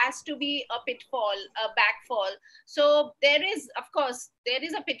 there has to be a pitfall, a backfall. So there is, of course, there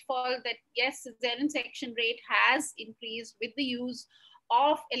is a pitfall that yes, cesarean section rate has increased with the use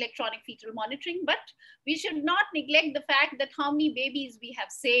of electronic fetal monitoring, but we should not neglect the fact that how many babies we have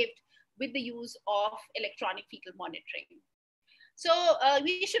saved with the use of electronic fetal monitoring. So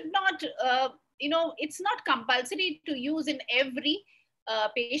we should not, it's not compulsory to use in every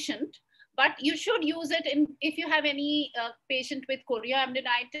patient, but you should use it in if you have any patient with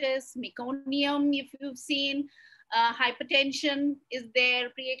chorioamnionitis, meconium, if you've seen, hypertension is there,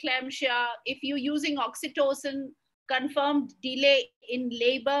 preeclampsia, if you're using oxytocin, confirmed delay in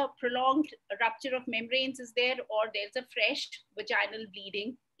labor, prolonged rupture of membranes is there, or there's a fresh vaginal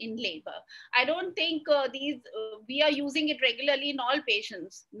bleeding in labor. I don't think we are using it regularly in all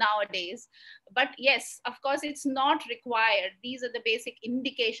patients nowadays, but yes, of course, it's not required. These are the basic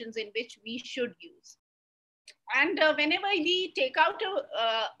indications in which we should use. And whenever we take out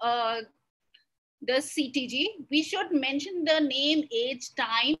the CTG, we should mention the name, age,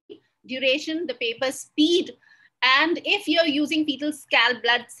 time, duration, the paper speed, and if you're using fetal scalp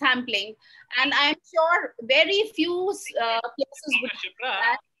blood sampling. And I'm sure very few places would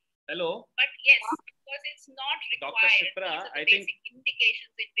Shipra, hello. But yes, because it's not required. Dr. Shipra, I think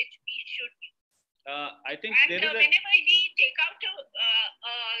indications in which we should use. I think and there is whenever we take out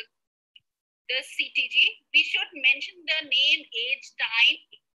the CTG, we should mention the name, age, time,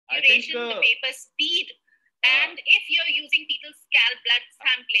 duration, the paper speed, and if you're using fetal scalp blood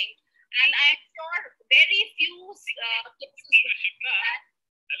sampling. And I'm sure very few places would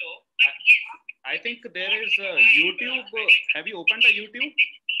hello. I think there is YouTube. Have you opened the YouTube?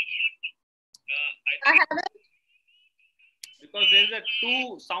 I haven't. Because there is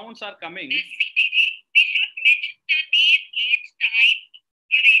two sounds are coming. We should mention the name, age, time,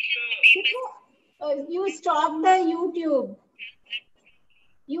 duration. You stop the YouTube.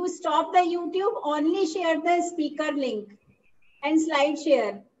 You stop the YouTube. Only share the speaker link and slide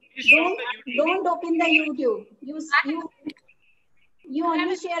share. Don't open the YouTube. You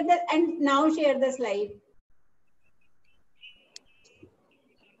only share the and now share the slide.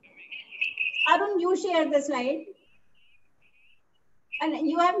 Arun, you share the slide. And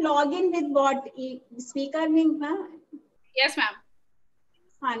you have login with what? Speaker link, huh? Yes,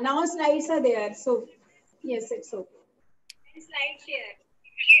 ma'am. Now slides are there. So, yes, it's okay. And slide share.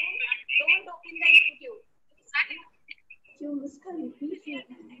 Don't open the YouTube.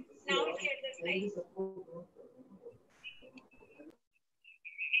 Now share the slide.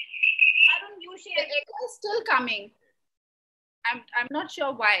 Arun, you share. It is still coming. I'm not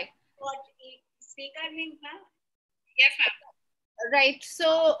sure why. What speaker link, huh? Yes, ma'am. Right.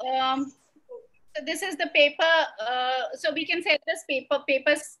 So, so this is the paper. So we can set this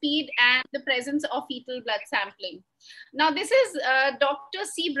paper speed and the presence of fetal blood sampling. Now this is Dr.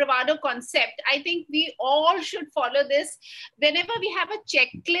 C. Bravado concept. I think we all should follow this whenever we have a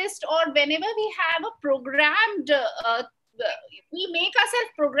checklist or whenever we have a programmed. We make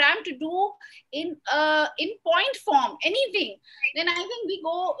ourselves programmed to do in point form anything. Then I think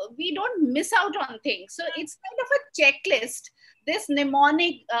we don't miss out on things. So it's kind of a checklist. This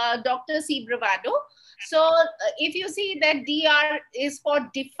mnemonic, Dr. C. Bravado. So if you see that DR is for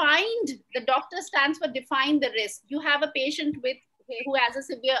defined, the doctor stands for define the risk. You have a patient who has a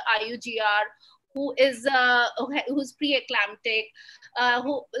severe IUGR, who is who's preeclamptic,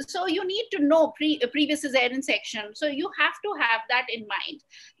 so you need to know previous cesarean section. So you have to have that in mind.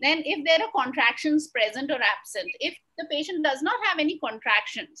 Then if there are contractions present or absent, if the patient does not have any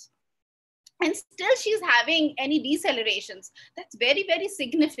contractions, and still she's having any decelerations, that's very, very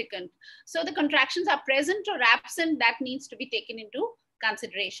significant. So the contractions are present or absent, that needs to be taken into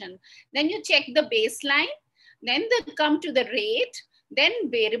consideration. Then you check the baseline, then they come to the rate, then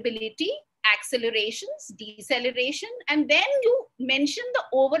variability, accelerations, deceleration, and then you mention the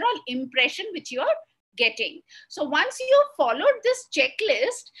overall impression which you're getting. So once you followed this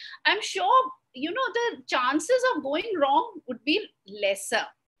checklist, I'm sure, the chances of going wrong would be lesser.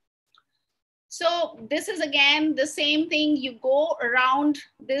 So this is again the same thing. You go around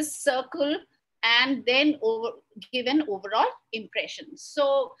this circle and then give an overall impression.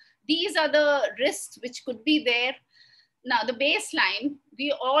 So these are the risks which could be there. Now the baseline,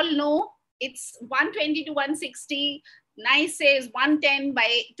 we all know it's 120 to 160. NICE says 110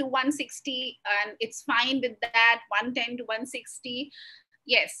 to 160, and it's fine with that, 110 to 160.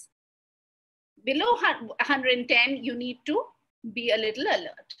 Yes. Below 110, you need to be a little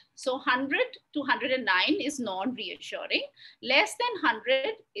alert. So 100 to 109 is non-reassuring. Less than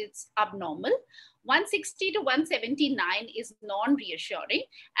 100 is abnormal. 160 to 179 is non-reassuring.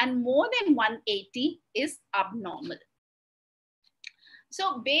 And more than 180 is abnormal.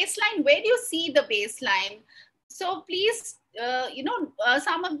 So baseline, where do you see the baseline? So please,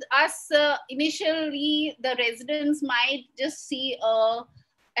 some of us initially, the residents might just see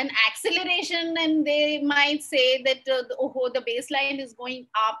an acceleration and they might say that, the baseline is going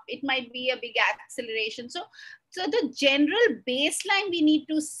up. It might be a big acceleration. So So the general baseline we need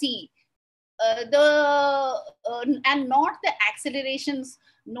to see, and not the accelerations,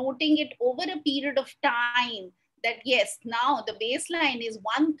 noting it over a period of time that yes, now the baseline is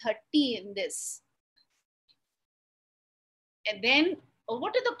 130 in this. And then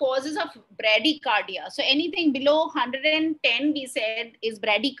what are the causes of bradycardia? So anything below 110, we said, is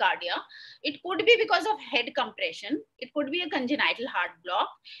bradycardia. It could be because of head compression. It could be a congenital heart block.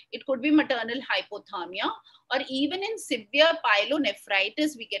 It could be maternal hypothermia, or even in severe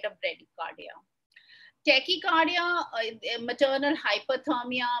pyelonephritis, we get a bradycardia. Tachycardia, maternal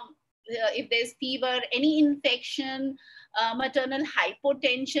hypothermia, if there's fever, any infection, maternal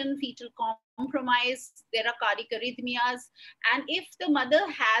hypotension, fetal compromise, there are cardiac arrhythmias. And if the mother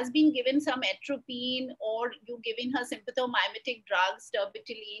has been given some atropine or you giving her sympathomimetic drugs,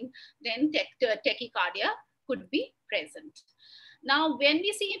 terbutaline, then tachycardia could be present. Now, when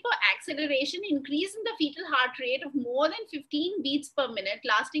we see for acceleration, increase in the fetal heart rate of more than 15 beats per minute,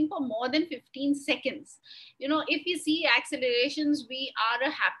 lasting for more than 15 seconds. You know, if we see accelerations, we are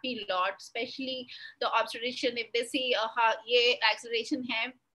a happy lot, especially the obstetrician. If they see a acceleration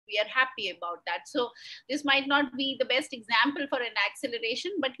hai, we are happy about that. So this might not be the best example for an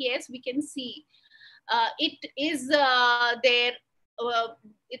acceleration, but yes, we can see it is there.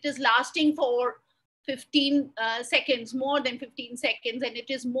 It is lasting for 15 seconds, more than 15 seconds, and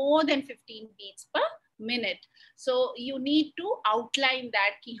it is more than 15 beats per minute. So you need to outline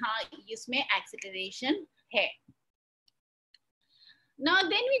that ki haan, isme acceleration hai. Now,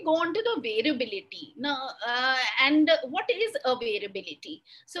 then we go on to the variability. Now, and what is a variability?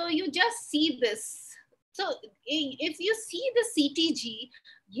 So you just see this. So if you see the CTG,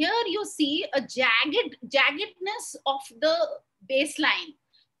 here you see a jaggedness of the baseline.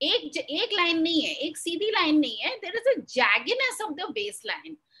 एक line नहीं है, एक सीधी line नहीं है. There is a jaggedness of the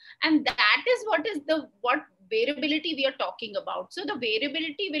baseline, and that is what variability we are talking about. So the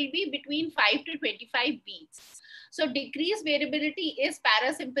variability will be between 5 to 25 beats. So decreased variability is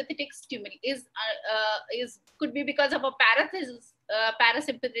parasympathetic stimulation, could be because of a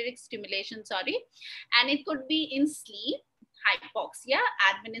parasympathetic stimulation, sorry, and it could be in sleep, hypoxia,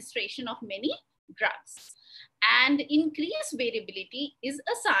 administration of many drugs. And increased variability is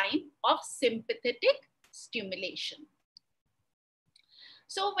a sign of sympathetic stimulation.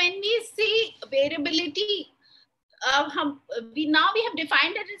 So when we see variability, we have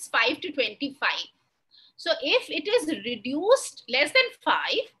defined that it's 5 to 25. So if it is reduced less than 5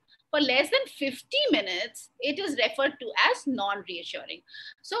 for less than 50 minutes, it is referred to as non-reassuring.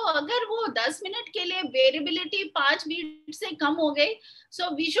 So अगर वो 10 minute के लिए variability 5 beats से कम हो गई,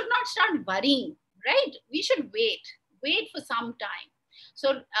 so we should not start worrying. Right? We should wait for some time.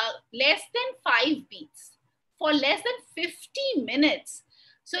 So less than 5 beats for less than 50 minutes.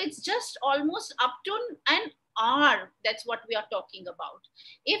 So it's just almost up to an hour. That's what we are talking about.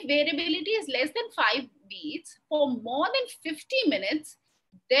 If variability is less than 5 beats for more than 50 minutes,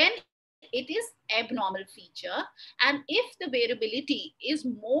 then it is abnormal feature. And if the variability is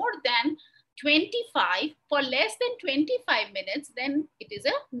more than 25 for less than 25 minutes, then it is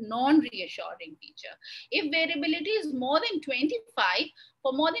a non-reassuring feature. If variability is more than 25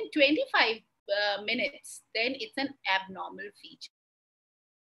 for more than 25 minutes, then it's an abnormal feature.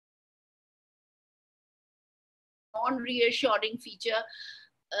 Non-reassuring feature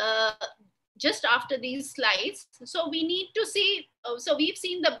just after these slides. So we need to see, so we've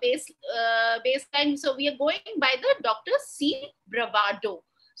seen the baseline. So we are going by the Dr. C. Bravado.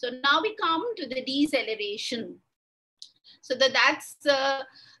 So now we come to the deceleration. So that's the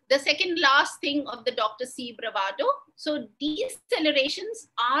second last thing of the Dr. C. Bravado. So decelerations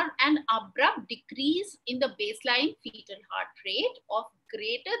are an abrupt decrease in the baseline fetal heart rate of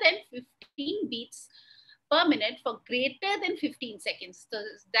greater than 15 beats per minute for greater than 15 seconds. So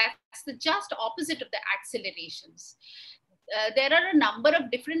that's the just opposite of the accelerations. There are a number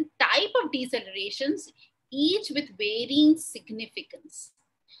of different types of decelerations, each with varying significance.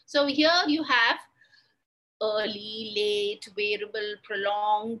 So here you have early, late, variable,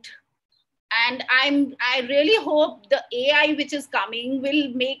 prolonged. And I really hope the AI which is coming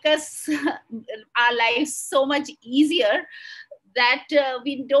will make us our lives so much easier that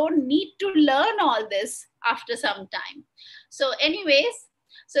we don't need to learn all this after some time. So anyways,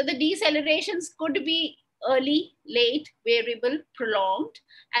 so the decelerations could be early, late, variable, prolonged.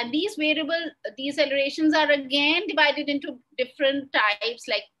 And these variable decelerations are again divided into different types,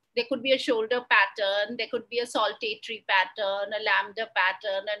 like there could be a shoulder pattern, there could be a saltatory pattern, a lambda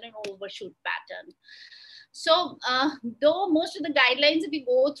pattern, and an overshoot pattern. So though most of the guidelines, if we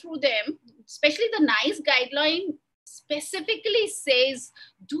go through them, especially the NICE guideline, specifically says,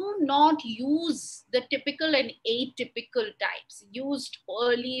 do not use the typical and atypical types, used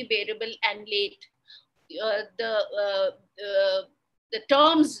early, variable, and late. The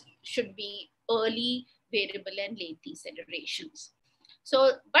terms should be early, variable, and late decelerations.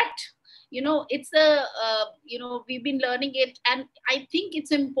 So, but, it's we've been learning it, and I think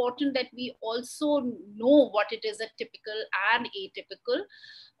it's important that we also know what it is, a typical and atypical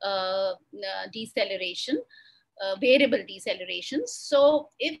deceleration, variable decelerations. So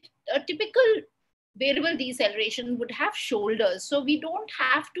if a typical variable deceleration would have shoulders, so we don't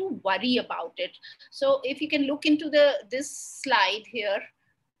have to worry about it. So if you can look into this slide here,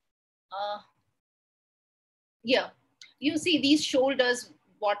 yeah, you see these shoulders,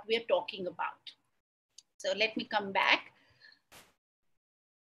 what we're talking about. So let me come back.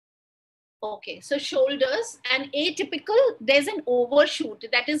 Okay, so shoulders and atypical, there's an overshoot,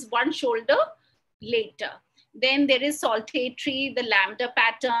 that is one shoulder later. Then there is saltatory, the lambda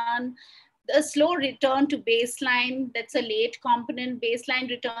pattern, the slow return to baseline, that's a late component. Baseline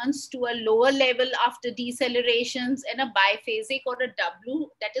returns to a lower level after decelerations, and a biphasic or a W,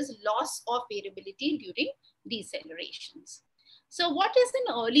 that is loss of variability during decelerations. So what is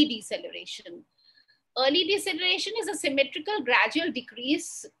an early deceleration? Early deceleration is a symmetrical gradual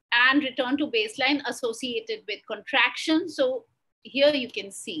decrease and return to baseline associated with contraction. So here you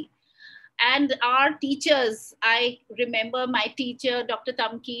can see. And our teachers, I remember my teacher, Dr.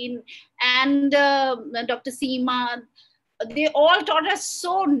 Tamkeen, and Dr. Seema, they all taught us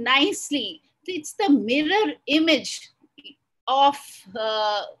so nicely. It's the mirror image of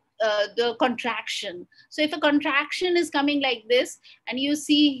the contraction. So if a contraction is coming like this, and you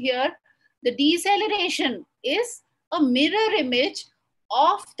see here, the deceleration is a mirror image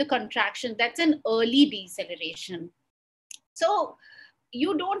of the contraction. That's an early deceleration. So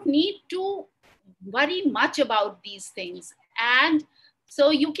you don't need to worry much about these things. And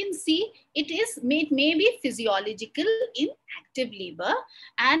so you can see it may be physiological in active labor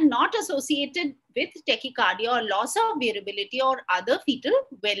and not associated with tachycardia or loss of variability or other fetal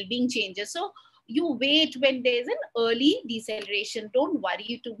well-being changes. So you wait when there's an early deceleration. Don't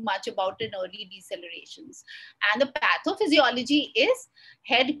worry too much about an early decelerations. And the pathophysiology is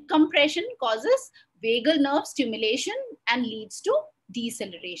head compression causes vagal nerve stimulation and leads to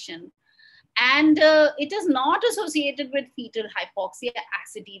deceleration. And it is not associated with fetal hypoxia,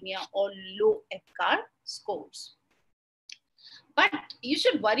 acidemia, or low FCAR scores. But you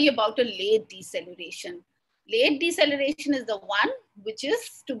should worry about a late deceleration. Late deceleration is the one which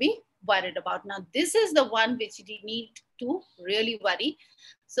is to be worried about. Now, this is the one which you need to really worry.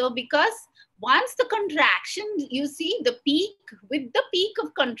 So because once the contraction, you see the peak, with the peak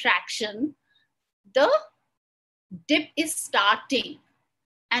of contraction, the dip is starting.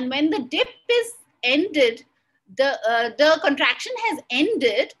 And when the dip is ended, the contraction has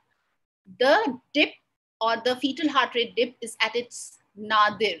ended, the dip or the fetal heart rate dip is at its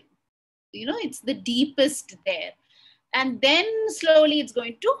nadir. It's the deepest there. And then slowly it's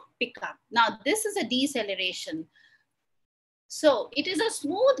going to pick up. Now, this is a deceleration. So it is a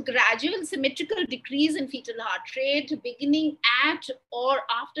smooth, gradual, symmetrical decrease in fetal heart rate, beginning at or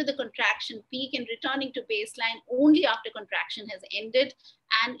after the contraction peak and returning to baseline only after contraction has ended.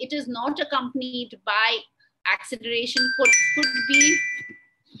 And it is not accompanied by acceleration, could be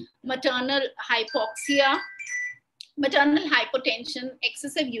maternal hypoxia, maternal hypotension,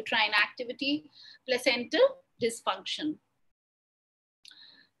 excessive uterine activity, placental dysfunction.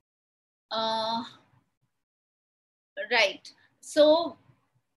 Right. So,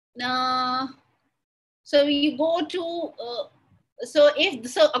 so you go to, so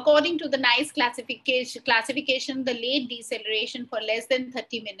according to the NICE classification, the late deceleration for less than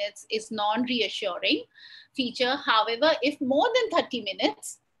 30 minutes is non-reassuring feature. However, if more than 30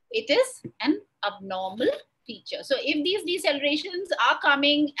 minutes, it is an abnormal feature. So if these decelerations are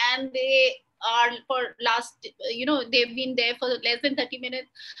coming and they are for they've been there for less than 30 minutes,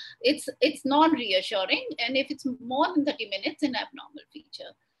 it's non-reassuring. And if it's more than 30 minutes, an abnormal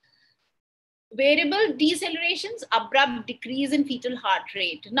feature. Variable decelerations, abrupt decrease in fetal heart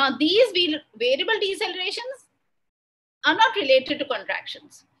rate. Now, these variable decelerations are not related to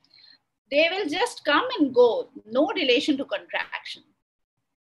contractions. They will just come and go, no relation to contraction.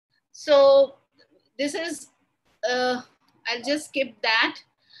 So this is, I'll just skip that.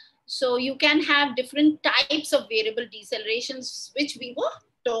 So you can have different types of variable decelerations, which we were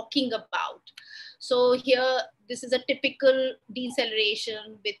talking about. So here, this is a typical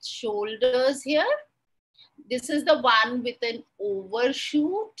deceleration with shoulders here. This is the one with an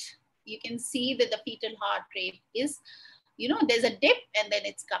overshoot. You can see that the fetal heart rate is, there's a dip and then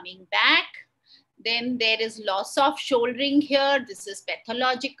it's coming back. Then there is loss of shouldering here. This is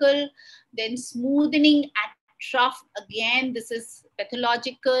pathological. Then smoothening at trough. Again, this is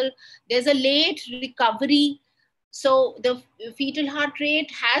pathological. There's a late recovery. So the fetal heart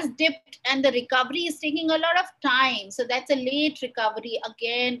rate has dipped and the recovery is taking a lot of time. So that's a late recovery.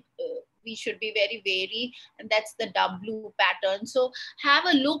 Again, we should be very wary, and that's the W pattern. So have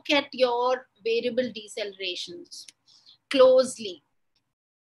a look at your variable decelerations closely.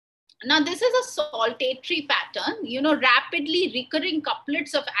 Now, this is a saltatory pattern, you know, rapidly recurring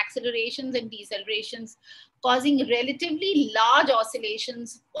couplets of accelerations and decelerations causing relatively large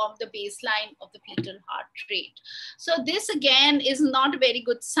oscillations of the baseline of the fetal heart rate. So this again is not a very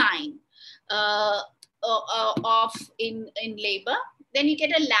good sign in labor. Then you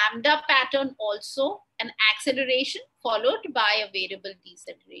get a lambda pattern also, an acceleration followed by a variable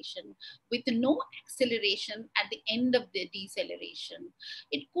deceleration with no acceleration at the end of the deceleration.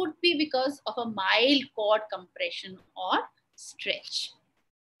 It could be because of a mild cord compression or stretch.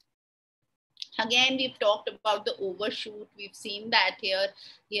 Again, we've talked about the overshoot. We've seen that here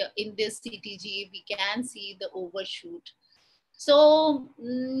in this CTG, we can see the overshoot. So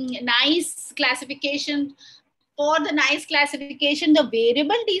nice classification. For the nice classification, the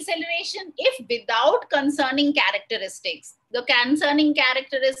variable deceleration, if without concerning characteristics, the concerning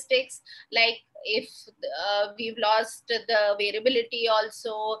characteristics, like if we've lost the variability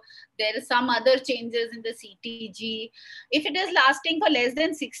also, there are some other changes in the CTG. If it is lasting for less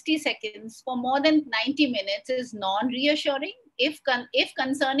than 60 seconds, for more than 90 minutes is non-reassuring. If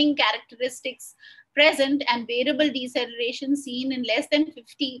concerning characteristics present and variable deceleration seen in less than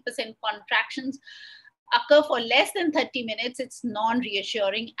 50% contractions occur for less than 30 minutes, it's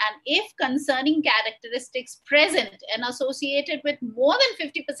non-reassuring. And if concerning characteristics present and associated with more than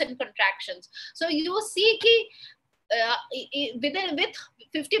 50% contractions, so you see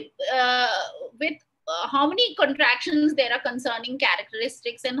how many contractions there are concerning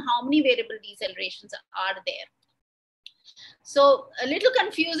characteristics and how many variable decelerations are there. So a little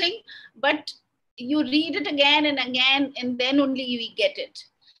confusing, but you read it again and again, and then only we get it.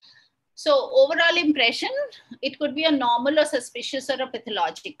 So overall impression, it could be a normal or suspicious or a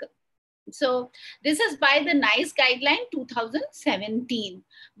pathological. So this is by the NICE guideline 2017.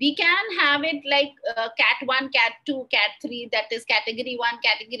 We can have it like Cat 1, Cat 2, Cat 3, that is category 1,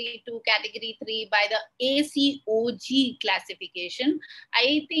 category 2, category 3 by the ACOG classification.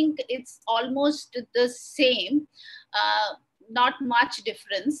 I think it's almost the same, not much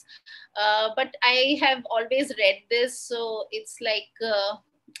difference, but I have always read this, so it's like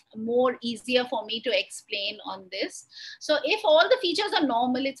more easier for me to explain on this. So if all the features are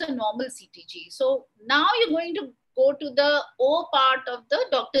normal, it's a normal CTG. So now you're going to go to the O part of the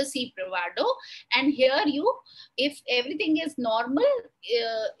Dr. C. Pravado, and here if everything is normal,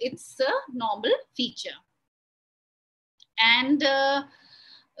 it's a normal feature. And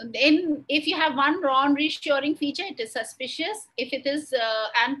then if you have one non-reassuring feature, it is suspicious. If it is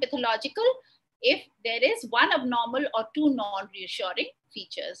and pathological, if there is one abnormal or two non-reassuring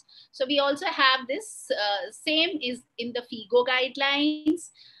features. So we also have this same is in the FIGO guidelines,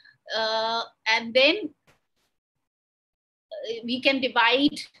 and then we can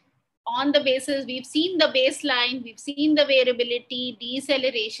divide on the basis, we've seen the baseline, we've seen the variability,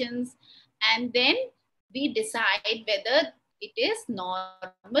 decelerations, and then we decide whether it is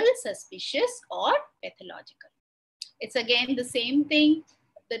normal, suspicious, or pathological. It's again the same thing.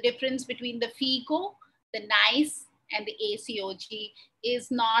 The difference between the FIGO, the NICE, and the ACOG is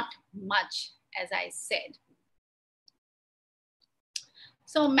not much, as I said.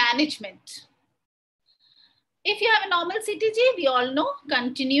 So management. If you have a normal CTG, we all know,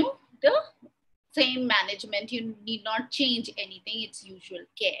 continue the same management. You need not change anything, it's usual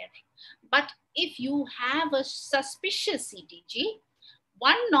care. But if you have a suspicious CTG,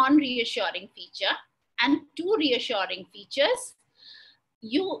 one non-reassuring feature and two reassuring features,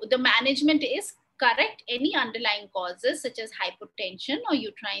 the management is correct any underlying causes such as hypotension or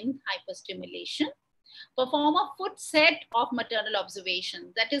uterine hyperstimulation. Perform a foot set of maternal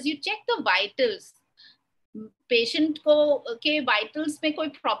observation. That is, you check the vitals. Patient को के vitals में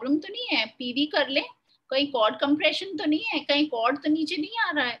कोई problem तो नहीं है, PV कर ले, कोई cord compression तो नहीं है, कहीं cord तो नीचे नहीं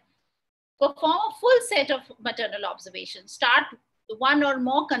आ रहा है. Perform a full set of maternal observation. Start one or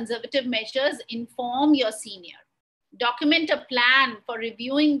more conservative measures. Inform your senior. Document a plan for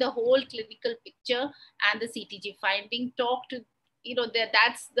reviewing the whole clinical picture and the CTG finding. Talk to,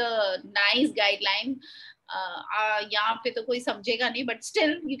 that's the NICE guideline. यहाँ पे तो कोई समझेगा नहीं, but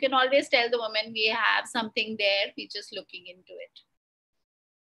still you can always tell the woman we have something there, we're just looking into it.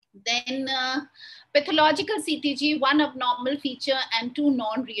 Then pathological CTG, one abnormal feature and two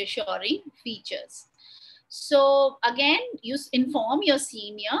non-reassuring features. So again, you inform your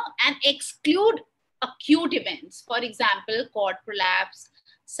senior and exclude acute events. For example, cord prolapse,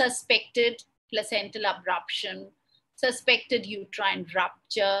 suspected placental abruption, suspected uterine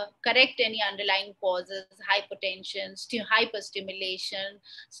rupture, correct any underlying causes, hypertension, hyperstimulation,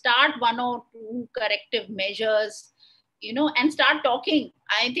 start 1 or 2 corrective measures, you know, and start talking.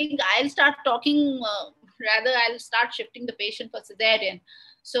 I think I'll start talking, rather I'll start shifting the patient for cesarean.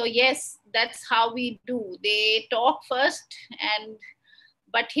 So yes, that's how we do. They talk first,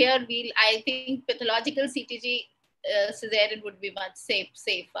 but here I think pathological CTG cesarean would be much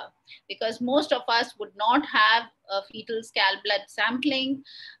safer, because most of us would not have a fetal scalp blood sampling,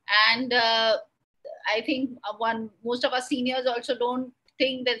 and I think most of our seniors also don't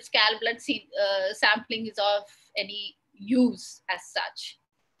think that scalp blood sampling is of any use as such.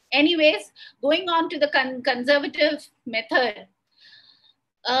 Anyways, going on to the conservative method.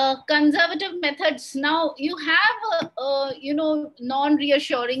 Conservative methods. Now you have you know,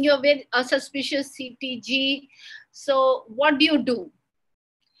 non-reassuring, you're with a suspicious CTG. So what do?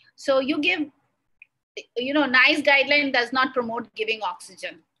 So you give, you know, NICE guideline does not promote giving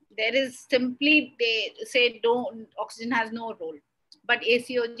oxygen. There is simply, they say oxygen has no role. But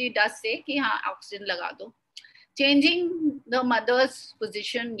ACOG does say ki haan, oxygen laga do. Changing the mother's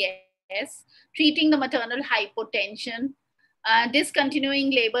position, yes. Treating the maternal hypotension.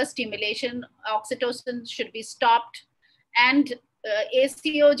 Discontinuing labor stimulation, oxytocin should be stopped. And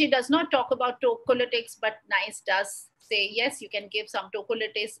ACOG does not talk about tocolytics, but NICE does say, yes, you can give some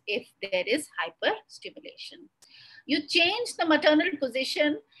tocolytics if there is hyperstimulation. You change the maternal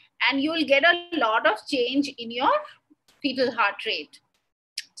position and you'll get a lot of change in your fetal heart rate.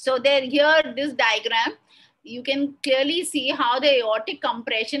 So there, here, this diagram, you can clearly see how the aortic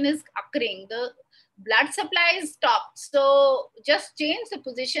compression is occurring. The blood supply is stopped. So just change the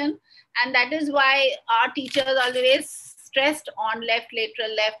position. And that is why our teachers always stressed on left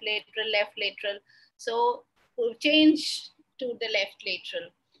lateral, left lateral, left lateral. So change to the left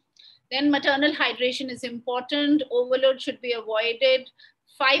lateral. Then maternal hydration is important. Overload should be avoided.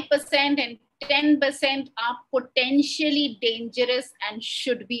 5% and 10% are potentially dangerous and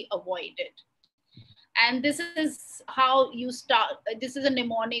should be avoided. And this is how you start. This is a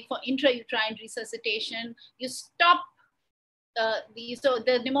mnemonic for intrauterine resuscitation. You stop, so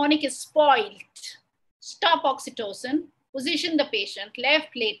the mnemonic is spoiled. Stop oxytocin, position the patient, left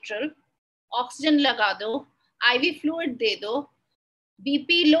lateral, oxygen laga do, IV fluid de do,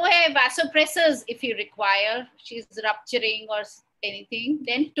 BP low hai, vasopressors if you require, she's rupturing or anything,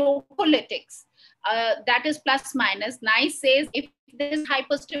 then tocolytics. That is plus minus. NICE says if there is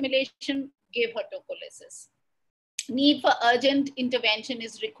hyperstimulation, give her tocolysis. Need for urgent intervention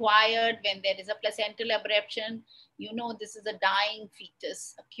is required when there is a placental abruption. You know, this is a dying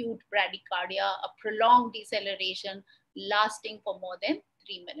fetus, acute bradycardia, a prolonged deceleration lasting for more than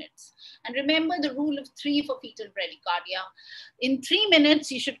 3 minutes. And remember the rule of 3 for fetal bradycardia. In 3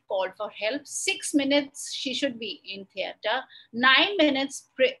 minutes, you should call for help. 6 minutes, she should be in theater. 9 minutes,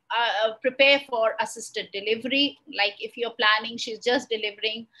 prepare for assisted delivery. Like if you're planning, she's just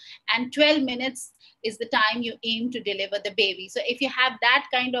delivering. And 12 minutes is the time you aim to deliver the baby. So if you have that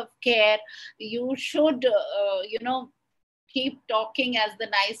kind of care, you should, you know, keep talking, as the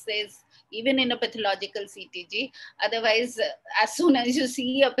NICE says, even in a pathological CTG. Otherwise, as soon as you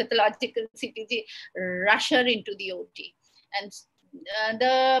see a pathological CTG, rush her into the OT. And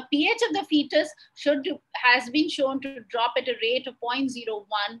the pH of the fetus has been shown to drop at a rate of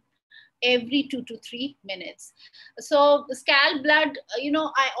 0.01 every 2 to 3 minutes. So scalp blood, you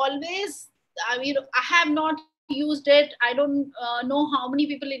know, I have not used it. I don't know how many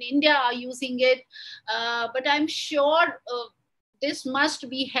people in India are using it, but I'm sure this must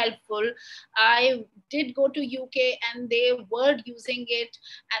be helpful. I did go to UK and they were using it,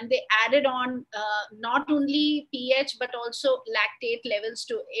 and they added on not only pH but also lactate levels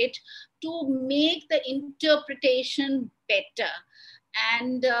to it to make the interpretation better.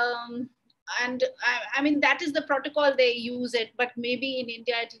 And I mean, that is the protocol they use it, but maybe in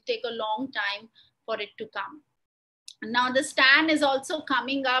India it will take a long time for it to come. Now the STAN is also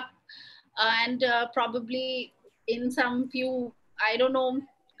coming up, and probably in some few, I don't know.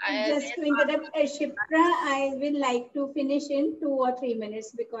 Just to interrupt, Shipra, I will like to finish in 2 or 3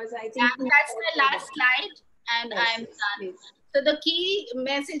 minutes, because I think that's my last slide, and yes, I'm done. Please. So the key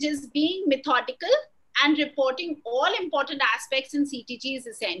message is being methodical and reporting all important aspects in CTG is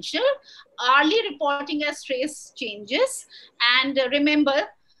essential. Early reporting as trace changes, and remember,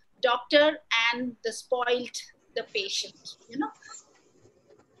 doctor and the spoiled the patient, you know.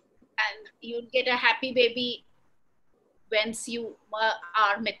 and you'll get a happy baby once you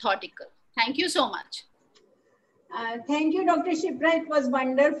are methodical. Thank you so much. Thank you, Dr. Shipra. It was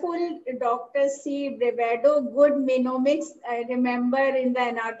wonderful. Dr. C. Brevado, good mnemonics. I remember in the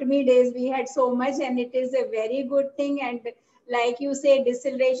anatomy days, we had so much, and it is a very good thing. And like you say,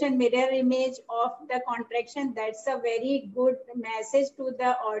 deceleration, mirror image of the contraction, that's a very good message to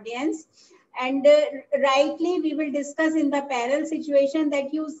the audience. And rightly, we will discuss in the parallel situation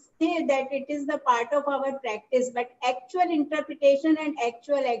that you say that it is the part of our practice, but actual interpretation and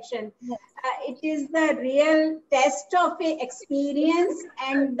actual action, it is the real test of a experience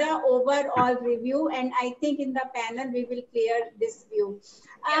and the overall review. And I think in the panel, we will clear this view.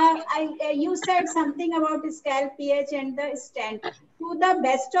 You said something about scalp pH and the stent. To the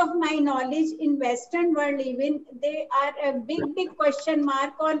best of my knowledge, in Western world even, they are a big question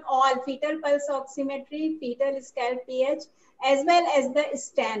mark on all fetal pulse oximetry, fetal scalp pH, as well as the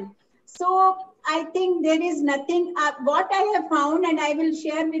stent. So I think there is nothing, what I have found, and I will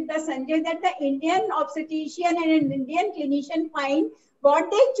share with the Sanjay, that the Indian obstetrician and an Indian clinician find what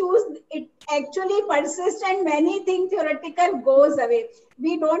they choose, it actually persists, and many things theoretical goes away.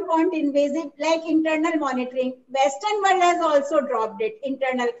 We don't want invasive, like internal monitoring. Western world has also dropped it,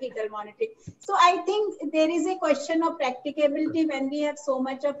 internal fetal monitoring. So I think there is a question of practicability when we have so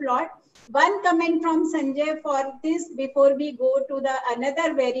much of lot. One comment from Sanjay for this before we go to the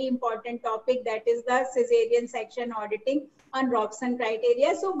another very important topic, that is the cesarean section auditing on ROBSON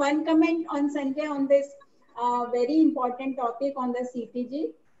criteria. So one comment on Sanjay on this very important topic on the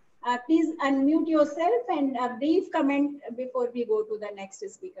CTG. Please unmute yourself and a brief comment before we go to the next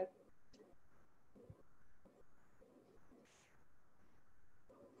speaker.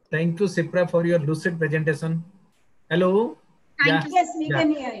 Thank you, Shipra, for your lucid presentation. Hello. Yes, we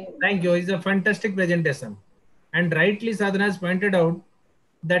can hear you. Thank you. It's a fantastic presentation. And rightly, Sadhana has pointed out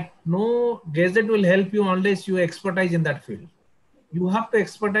that no gadget will help you unless you expertise in that field. You have to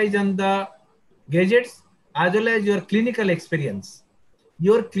expertise on the gadgets as well as your clinical experience.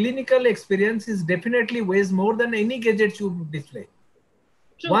 Your clinical experience is definitely weighs more than any gadget you display.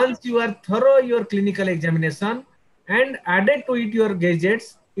 True. Once you are thorough your clinical examination and added to it your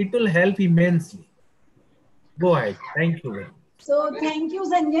gadgets, it will help immensely. Go ahead. Thank you. So thank you,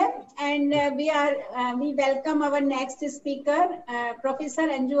 Sanjay. And we welcome our next speaker, Professor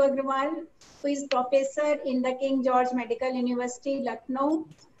Anjoo Agarwal, who is professor in the King George Medical University, Lucknow.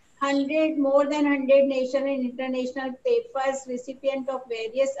 More than 100 national and international papers, recipient of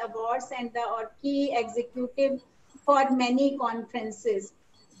various awards, and the key executive for many conferences.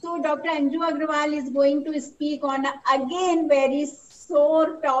 So Dr. Anjoo Agarwal is going to speak on again very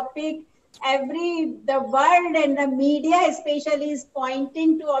sore topic. The world and the media especially is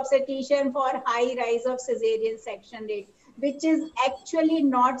pointing to obstetrician for high rise of cesarean section rate, which is actually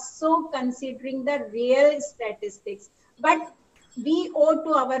not so considering the real statistics. But we owe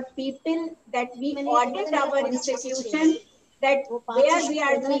to our people that we audit our institution, that where we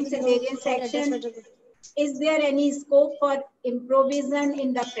are doing cesarean section, is there any scope for improvisation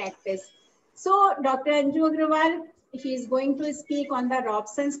in the practice? So Dr. Anjoo Agarwal, he is going to speak on the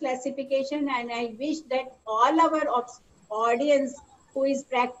ROBSON's classification, and I wish that all our audience who is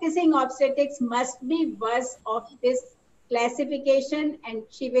practicing obstetrics must be versed of this classification, and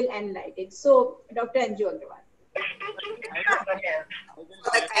she will enlighten it. So Dr. Anjoo Agarwal. For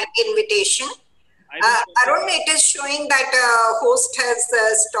the kind invitation. Arun, it is showing that host has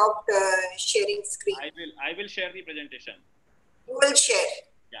stopped sharing screen. I will share the presentation. You will share?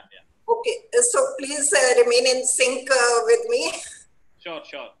 Yeah. Okay, so please remain in sync with me. Sure.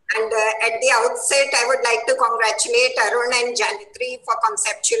 And at the outset, I would like to congratulate Arun and Janitri for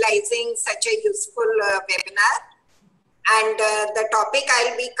conceptualizing such a useful webinar. And the topic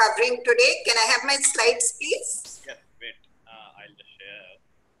I'll be covering today, can I have my slides, please? Yes, wait, I'll just share.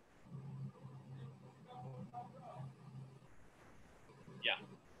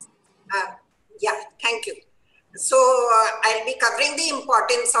 Yeah, thank you. So I'll be covering the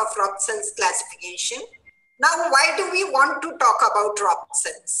importance of ROBSON's classification. Now, why do we want to talk about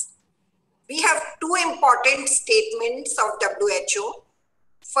ROBSONs? We have two important statements of WHO.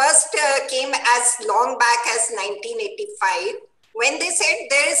 First came as long back as 1985, when they said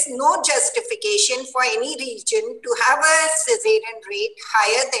there is no justification for any region to have a cesarean rate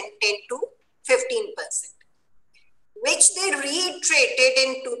higher than 10 to 15%, which they reiterated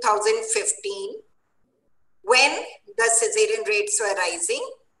in 2015 when the cesarean rates were rising.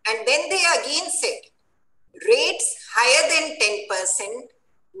 And then they again said rates higher than 10%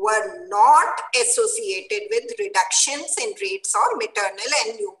 were not associated with reductions in rates of maternal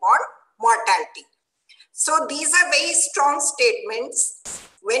and newborn mortality. So these are very strong statements.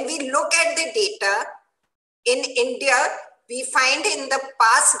 When we look at the data, in India, we find in the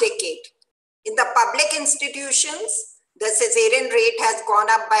past decade, in the public institutions, the cesarean rate has gone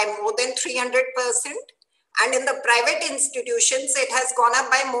up by more than 300%. And in the private institutions, it has gone up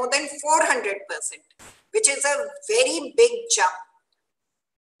by more than 400%, which is a very big jump.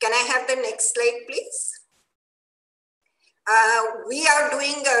 Can I have the next slide, please? We are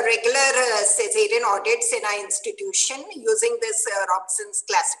doing regular cesarean audits in our institution using this ROBSON's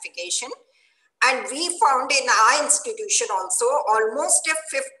classification. And we found in our institution also almost a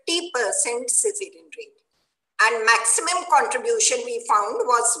 50% cesarean rate. And maximum contribution we found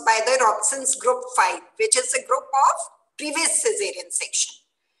was by the ROBSON's group 5, which is a group of previous cesarean section.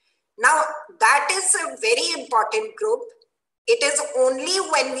 Now, that is a very important group. It is only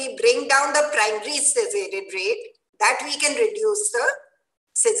when we bring down the primary cesarean rate that we can reduce the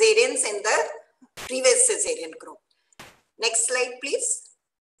cesareans in the previous cesarean group. Next slide, please.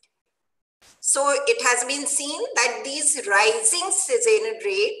 So it has been seen that these rising cesarean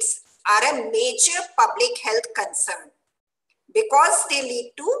rates are a major public health concern because they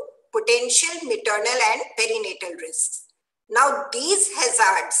lead to potential maternal and perinatal risks. Now these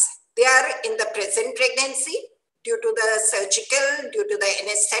hazards, they are in the present pregnancy due to the surgical, due to the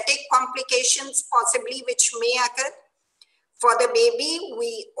anesthetic complications possibly which may occur. For the baby,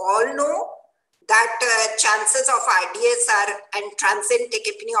 we all know that chances of RDS and transient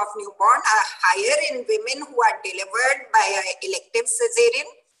tachypnea of newborn are higher in women who are delivered by an elective cesarean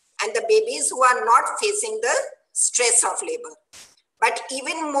and the babies who are not facing the stress of labor. But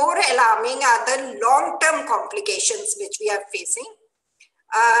even more alarming are the long-term complications which we are facing.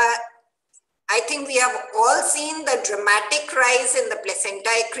 I think we have all seen the dramatic rise in the placenta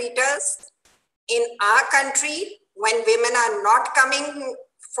accretas in our country when women are not coming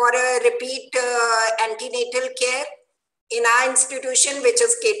for a repeat antenatal care. In our institution, which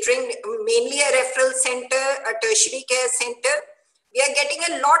is catering mainly a referral center, a tertiary care center, we are getting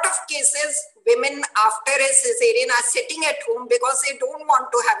a lot of cases, women after a cesarean are sitting at home because they don't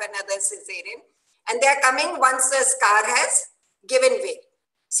want to have another cesarean. And they are coming once the scar has given way.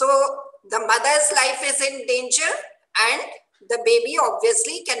 So the mother's life is in danger and the baby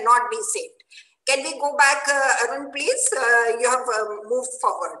obviously cannot be saved. Can we go back, Arun, please? You have moved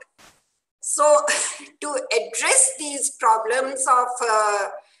forward. So to address these problems of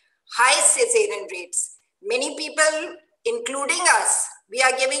high cesarean rates, many people, including us, we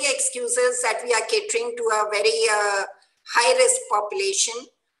are giving excuses that we are catering to a very high-risk population.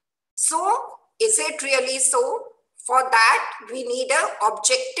 So is it really so? For that, we need an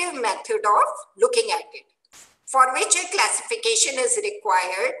objective method of looking at it, for which a classification is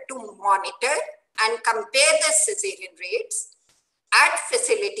required to monitor and compare the cesarean rates at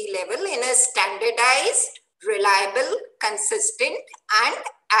facility level in a standardized, reliable, consistent, and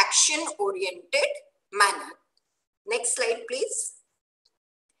action-oriented manner. Next slide, please.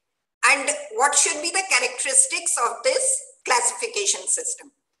 And what should be the characteristics of this classification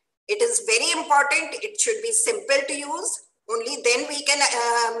system? It is very important. It should be simple to use. Only then we can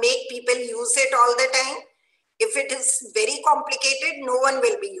make people use it all the time. If it is very complicated, no one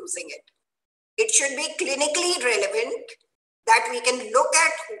will be using it. It should be clinically relevant, that we can look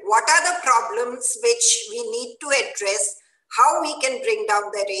at what are the problems which we need to address, how we can bring down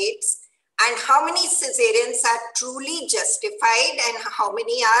the rates, and how many cesareans are truly justified and how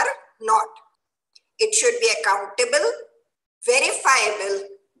many are not. It should be accountable, verifiable,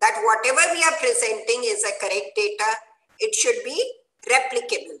 that whatever we are presenting is a correct data. It should be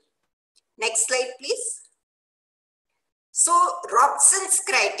replicable. Next slide, please. So ROBSON's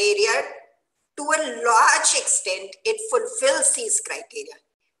criteria, to a large extent, it fulfills these criteria.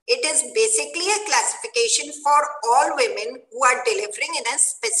 It is basically a classification for all women who are delivering in a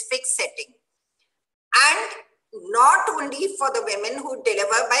specific setting. And not only for the women who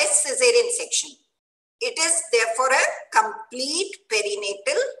deliver by cesarean section. It is therefore a complete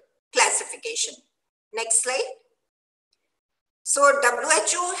perinatal classification. Next slide. So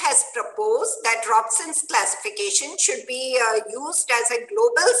WHO has proposed that ROBSON's classification should be used as a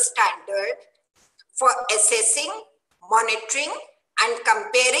global standard for assessing, monitoring, and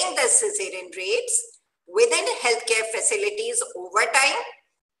comparing the cesarean rates within healthcare facilities over time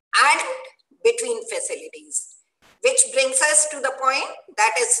and between facilities. Which brings us to the point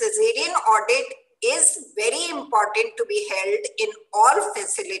that a cesarean audit is very important to be held in all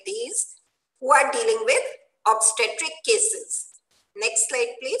facilities who are dealing with obstetric cases. Next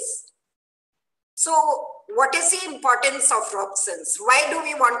slide, please. So what is the importance of ROBSONs? Why do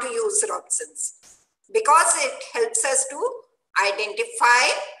we want to use ROBSONs? Because it helps us to identify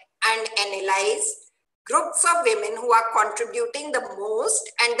and analyze groups of women who are contributing the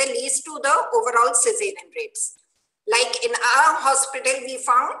most and the least to the overall cesarean rates. Like in our hospital, we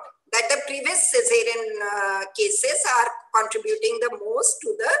found that the previous cesarean cases are contributing the most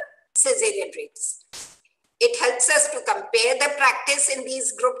to the cesarean rates. It helps us to compare the practice in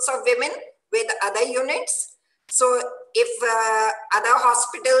these groups of women with other units. So if other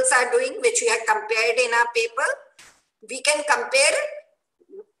hospitals are doing, which we have compared in our paper, we can compare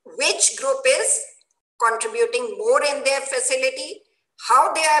which group is contributing more in their facility,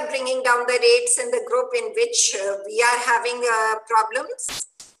 how they are bringing down the rates in the group in which we are having problems.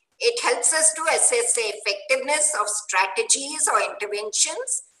 It helps us to assess the effectiveness of strategies or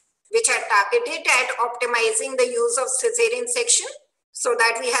interventions which are targeted at optimizing the use of cesarean section, so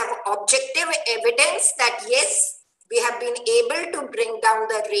that we have objective evidence that yes, we have been able to bring down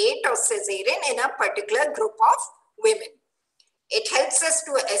the rate of cesarean in a particular group of women. It helps us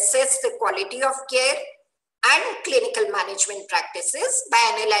to assess the quality of care and clinical management practices by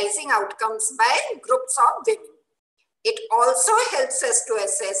analyzing outcomes by groups of women. It also helps us to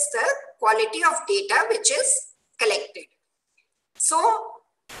assess the quality of data which is collected. So,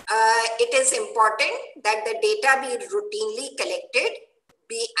 it is important that the data be routinely collected,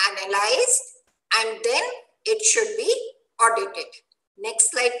 be analyzed, and then it should be audited. Next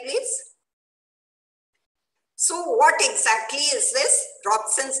slide, please. So what exactly is this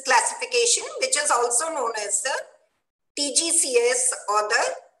ROBSON's classification, which is also known as the TGCS or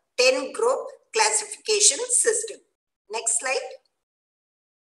the 10 group classification system? Next slide.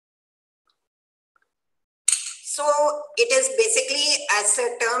 So it is basically, as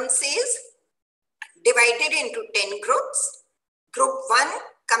the term says, divided into 10 groups. Group 1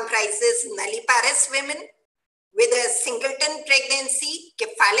 comprises nulliparous women with a singleton pregnancy,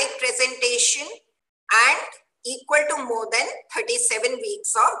 cephalic presentation, and equal to more than 37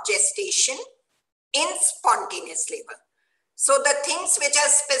 weeks of gestation in spontaneous labor. So the things which are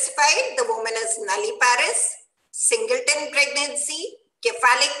specified, the woman is nulliparous, singleton pregnancy,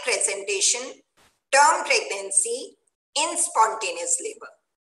 cephalic presentation, term pregnancy in spontaneous labor.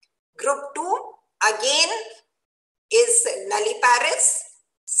 Group 2 again is nulliparous,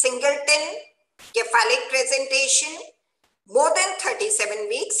 singleton, cephalic presentation, more than 37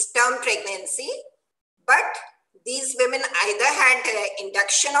 weeks term pregnancy, but these women either had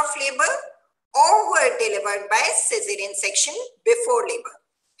induction of labor or were delivered by cesarean section before labor.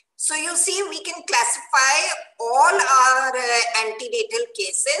 So you see, we can classify all our antenatal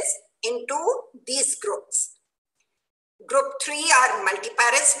cases into these groups. Group 3 are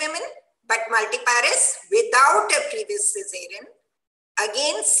multiparous women, but multiparous without a previous cesarean.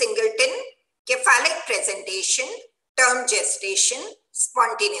 Again, singleton, cephalic presentation, term gestation,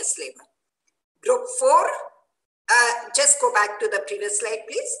 spontaneous labor. Group 4, just go back to the previous slide,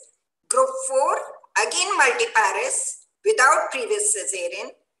 please. Group 4, again multiparous without previous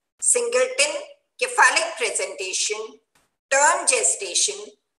cesarean, singleton, cephalic presentation, term gestation,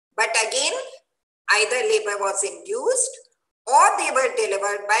 but again, either labor was induced or they were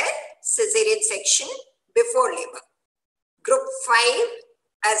delivered by cesarean section before labor. Group 5,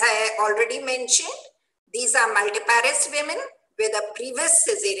 as I already mentioned, these are multiparous women with a previous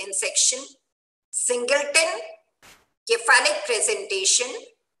cesarean section, singleton, cephalic presentation,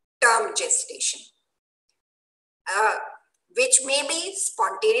 term gestation, which may be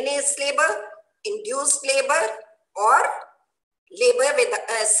spontaneous labor, induced labor, or labor with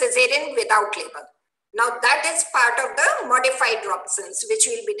cesarean without labor. Now that is part of the modified ROBSONs, which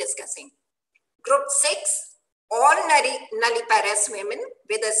we'll be discussing. Group 6, all nulliparous women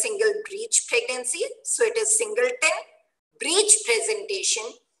with a single breech pregnancy. So it is singleton, breech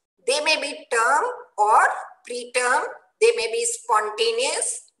presentation. They may be term or preterm. They may be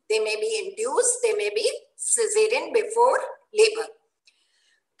spontaneous. They may be induced. They may be cesarean before labor.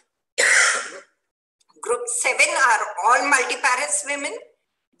 Group 7 are all multiparous women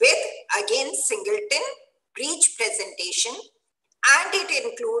with, again, singleton, breech presentation, and it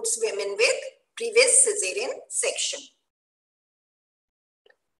includes women with previous cesarean section.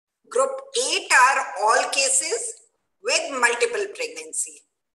 Group 8 are all cases with multiple pregnancy.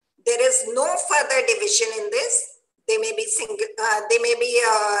 There is no further division in this. They may be cephalic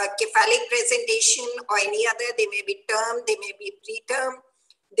presentation or any other. They may be term. They may be preterm.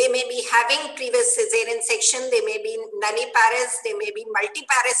 They may be having previous cesarean section. They may be nulliparous. They may be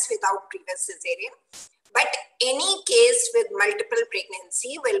multiparous without previous cesarean. But any case with multiple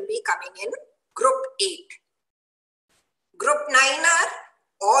pregnancy will be coming in Group 8. Group 9 are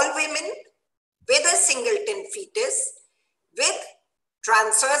all women with a singleton fetus with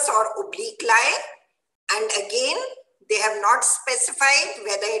transverse or oblique lie, and again They have not specified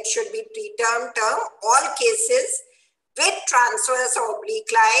whether it should be preterm, term. All cases with transverse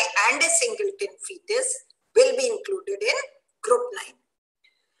obliqui and a singleton fetus will be included in group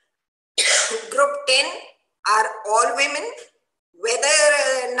 9. Group 10 are all women, whether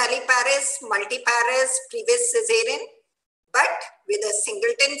nulliparous, multiparous, previous cesarean, but with a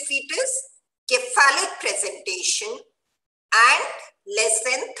singleton fetus, cephalic presentation, and less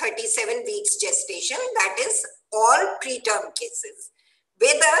than 37 weeks gestation, that is all preterm cases,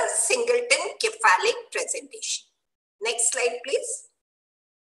 with a singleton cephalic presentation. Next slide, please.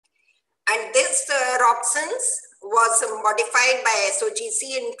 And this ROBSONs was modified by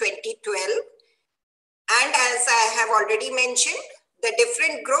SOGC in 2012. And as I have already mentioned, the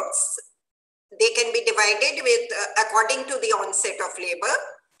different groups, they can be divided with according to the onset of labor,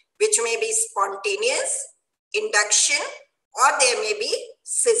 which may be spontaneous, induction, or there may be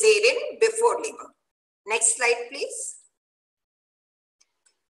cesarean before labor. Next slide, please.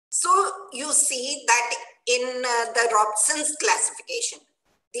 So you see that in the ROBSON's classification,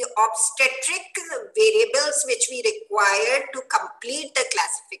 the obstetric variables which we require to complete the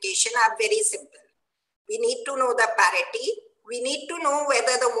classification are very simple. We need to know the parity. We need to know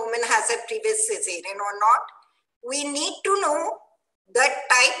whether the woman has a previous cesarean or not. We need to know the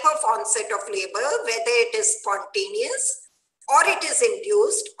type of onset of labor, whether it is spontaneous or it is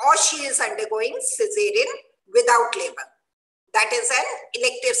induced or she is undergoing cesarean without labor. That is an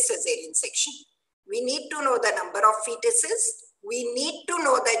elective cesarean section. We need to know the number of fetuses. We need to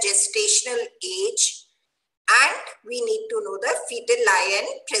know the gestational age, and we need to know the fetal lie and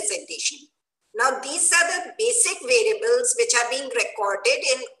presentation. Now, these are the basic variables which are being recorded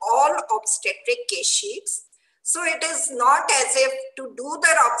in all obstetric case sheets. So it is not as if to do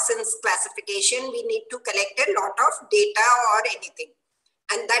the ROBSON's classification, we need to collect a lot of data or anything.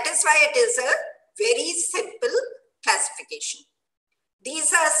 And that is why it is a very simple classification.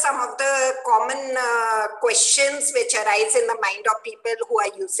 These are some of the common questions which arise in the mind of people who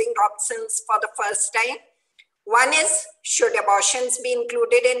are using ROBSONs for the first time. One is, should abortions be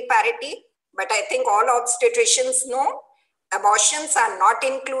included in parity? But I think all obstetricians know abortions are not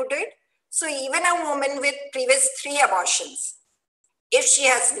included. So even a woman with previous 3 abortions, if she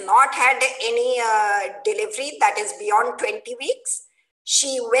has not had any delivery that is beyond 20 weeks,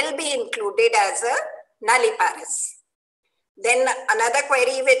 she will be included as a nulliparous. Then another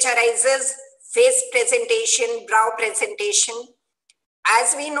query which arises, face presentation, brow presentation.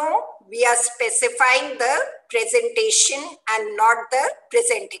 As we know, we are specifying the presentation and not the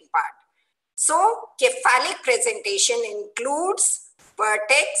presenting part. So cephalic presentation includes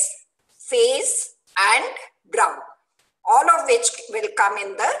vertex, face, and brow, all of which will come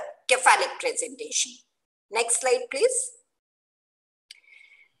in the cephalic presentation. Next slide, please.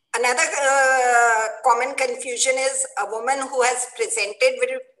 Another common confusion is a woman who has presented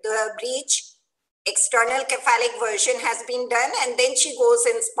with the breech, external cephalic version has been done, and then she goes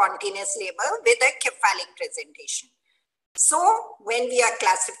in spontaneous labor with a cephalic presentation. So when we are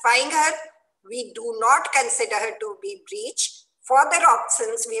classifying her, we do not consider her to be breech. For the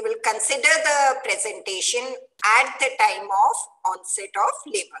ROBSONs, we will consider the presentation at the time of onset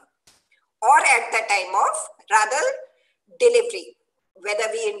of labor or at the time of rather delivery.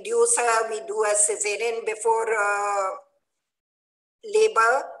 Whether we induce her, we do a cesarean before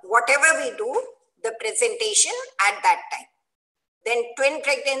labor, whatever we do, the presentation at that time. Then twin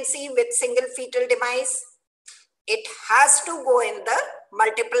pregnancy with single fetal demise, it has to go in the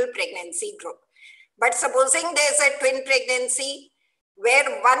multiple pregnancy group. But supposing there's a twin pregnancy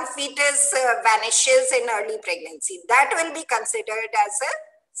where one fetus vanishes in early pregnancy, that will be considered as a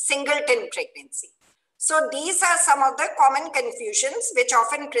singleton pregnancy. So these are some of the common confusions which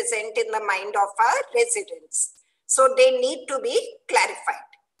often present in the mind of our residents. So they need to be clarified.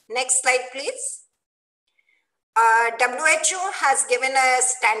 Next slide, please. WHO has given a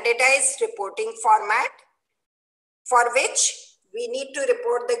standardized reporting format for which we need to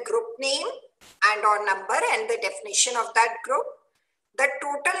report the group name and or number and the definition of that group, the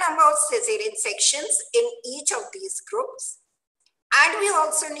total number of cesarean sections in each of these groups, and we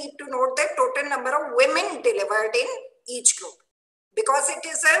also need to note the total number of women delivered in each group, because it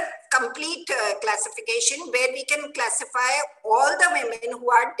is a complete classification where we can classify all the women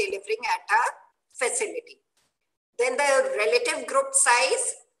who are delivering at our facility. Then the relative group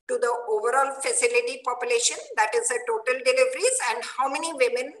size to the overall facility population, that is the total deliveries, and how many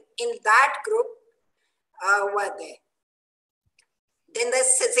women in that group were there. Then the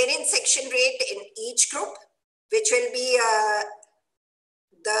cesarean section rate in each group, which will be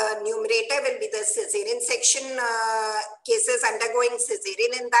the numerator will be the cesarean section cases undergoing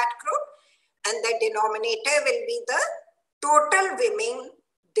cesarean in that group, and the denominator will be the total women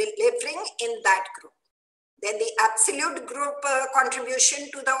delivering in that group. Then the absolute group contribution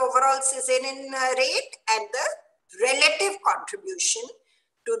to the overall cesarean rate and the relative contribution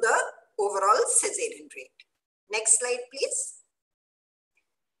to the overall cesarean rate. Next slide, please.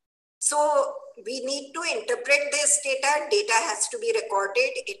 So we need to interpret this data. Data has to be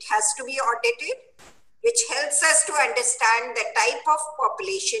recorded. It has to be audited, which helps us to understand the type of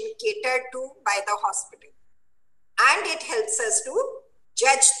population catered to by the hospital. And it helps us to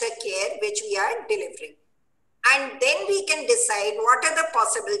judge the care which we are delivering. And then we can decide what are the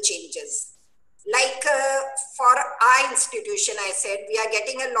possible changes. Like for our institution, I said, we are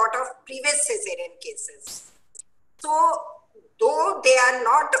getting a lot of previous cesarean cases. So though they are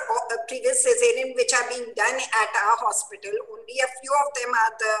not previous cesarean which are being done at our hospital, only a few of them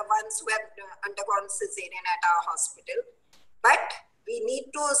are the ones who have undergone cesarean at our hospital. But we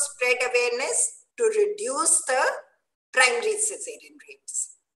need to spread awareness to reduce the primary cesarean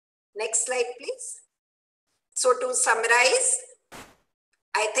rates. Next slide, please. So to summarize,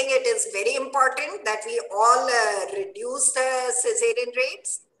 I think it is very important that we all reduce the cesarean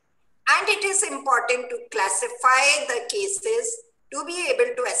rates. And it is important to classify the cases to be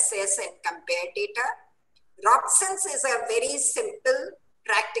able to assess and compare data. ROBSONs is a very simple,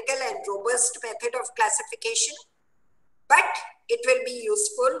 practical and robust method of classification, but it will be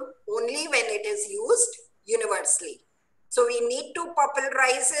useful only when it is used universally. So we need to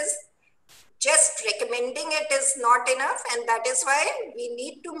popularize it. Just recommending it is not enough, and that is why we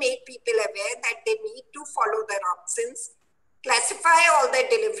need to make people aware that they need to follow the ROBSONs, classify all the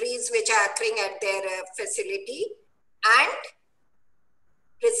deliveries which are occurring at their facility, and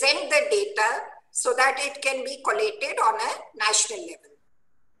present the data so that it can be collated on a national level.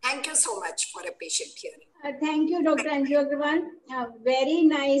 Thank you so much for a patient hearing. Thank you, Dr. Anjoo Agarwal. Very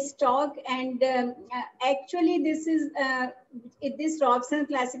nice talk. And actually, this is this ROBSON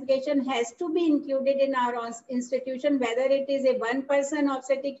classification has to be included in our institution, whether it is a one-person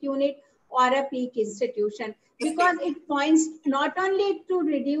obstetric unit or a peak institution, because it points not only to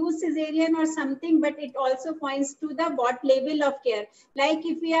reduce cesarean or something, but it also points to the what level of care. Like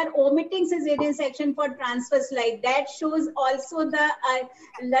if we are omitting cesarean section for transfers, like that shows also the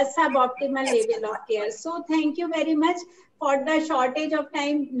suboptimal level of care. So thank you very much. For the shortage of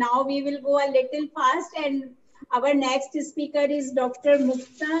time, now we will go a little fast, and our next speaker is Dr.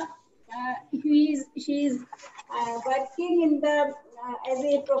 Mukta. She is working in the as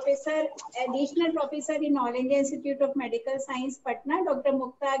a professor, additional professor in All India Institute of Medical Science, Patna, Dr.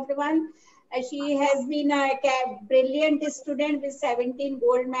 Mukta Agarwal. She has been a brilliant student with 17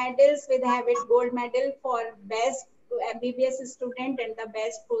 gold medals, with Harvard gold medal for best MBBS student and the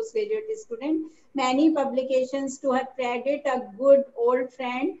best postgraduate student. Many publications to her credit, a good old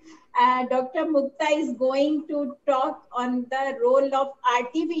friend. Dr. Mukta is going to talk on the role of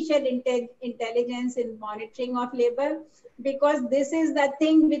artificial intelligence in monitoring of labor, because this is the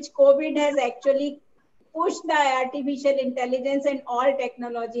thing which COVID has actually pushed the artificial intelligence and all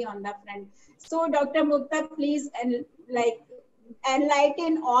technology on the front. So Dr. Mukta, please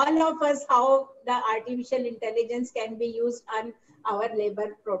enlighten all of us how the artificial intelligence can be used on our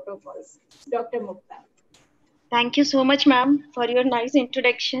labor protocols. Dr. Mukta. Thank you so much, ma'am, for your nice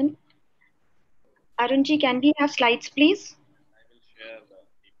introduction. Arunji, can we have slides, please? I will share the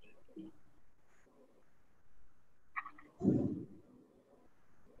people.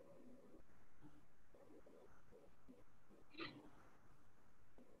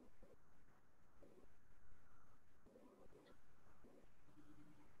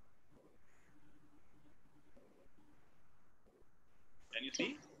 Can you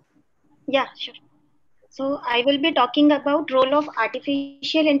see? Yeah, sure. So I will be talking about role of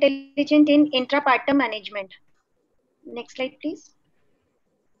artificial intelligence in intrapartum management. Next slide, please.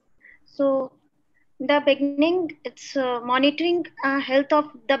 So the beginning, it's monitoring health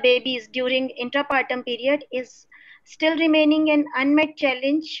of the babies during intrapartum period is still remaining an unmet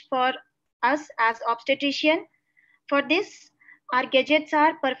challenge for us as obstetrician. For this, our gadgets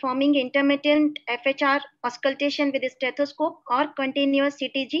are performing intermittent FHR auscultation with a stethoscope or continuous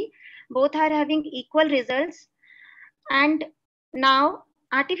CTG. Both are having equal results. And now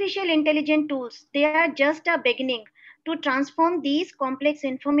artificial intelligence tools, they are just a beginning to transform these complex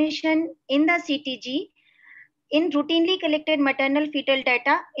information in the CTG in routinely collected maternal fetal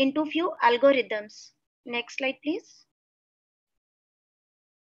data into few algorithms. Next slide, please.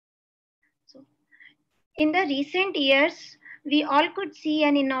 So, in the recent years, we all could see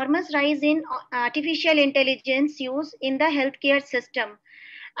an enormous rise in artificial intelligence use in the healthcare system.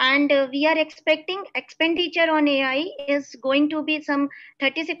 And we are expecting expenditure on AI is going to be some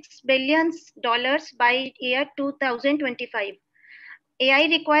 $36 billion by year 2025. AI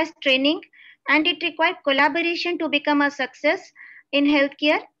requires training and it requires collaboration to become a success in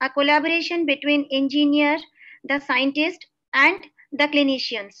healthcare, a collaboration between engineer, the scientist, and the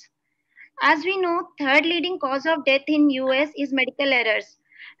clinicians. As we know, third leading cause of death in US is medical errors,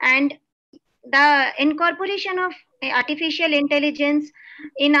 and the incorporation of artificial intelligence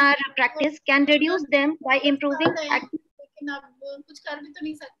in our practice can reduce them by improving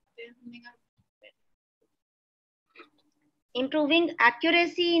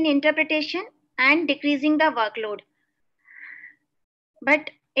accuracy in interpretation and decreasing the workload.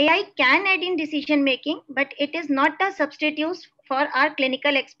 But AI can aid in decision making, but it is not a substitute for our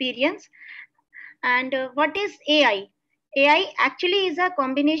clinical experience. And what is AI? AI actually is a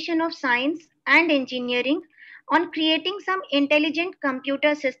combination of science and engineering on creating some intelligent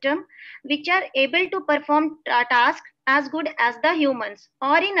computer system which are able to perform tasks as good as the humans.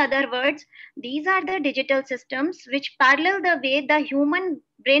 Or in other words, these are the digital systems which parallel the way the human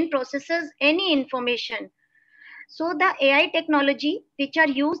brain processes any information. So the AI technology which are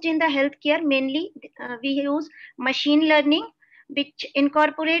used in the healthcare, mainly we use machine learning, which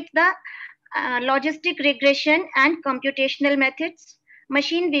incorporates the logistic regression and computational methods,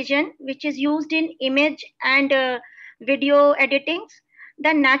 machine vision, which is used in image and video editings,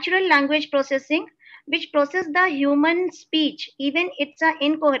 the natural language processing, which process the human speech, even it's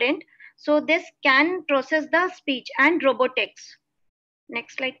incoherent. So this can process the speech, and robotics.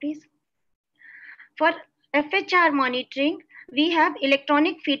 Next slide, please. For FHR monitoring, we have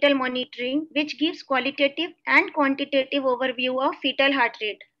electronic fetal monitoring, which gives qualitative and quantitative overview of fetal heart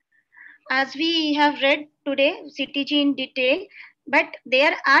rate. As we have read today, CTG in detail, but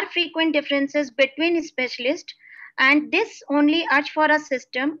there are frequent differences between specialists, and this only urge for a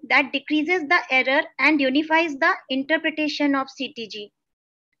system that decreases the error and unifies the interpretation of CTG.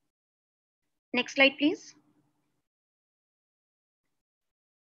 Next slide, please.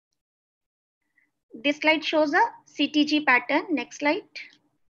 This slide shows a CTG pattern. Next slide.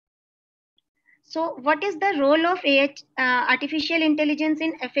 So what is the role of artificial intelligence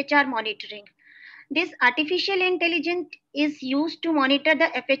in FHR monitoring? This artificial intelligence is used to monitor the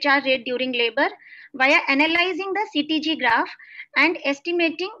FHR rate during labor via analyzing the CTG graph and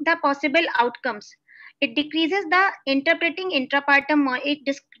estimating the possible outcomes. It decreases the interpreting intrapartum, it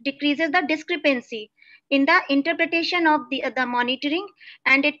decreases the discrepancy in the interpretation of the monitoring,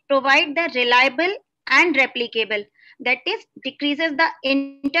 and it provides the reliable and replicable. That is, decreases the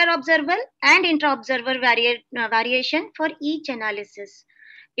inter-observer and intra-observer variation for each analysis.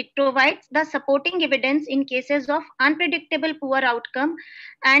 It provides the supporting evidence in cases of unpredictable poor outcome,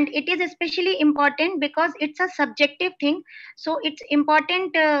 and it is especially important because it's a subjective thing. So it's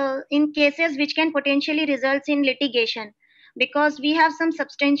important in cases which can potentially result in litigation, because we have some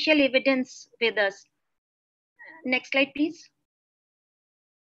substantial evidence with us. Next slide, please.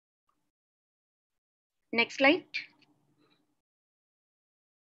 Next slide.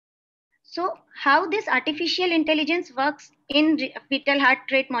 So how this artificial intelligence works in fetal heart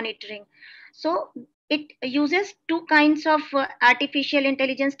rate monitoring? So it uses two kinds of artificial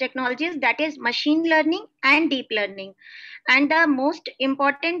intelligence technologies, that is machine learning and deep learning. And the most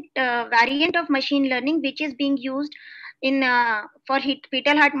important variant of machine learning which is being used in for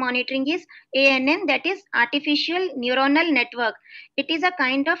fetal heart monitoring is ANN, that is artificial neuronal network. It is a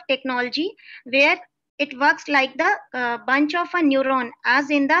kind of technology where it works like the bunch of a neuron as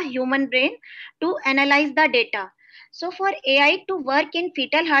in the human brain to analyze the data. So for AI to work in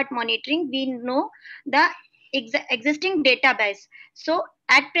fetal heart monitoring, we know the existing database. So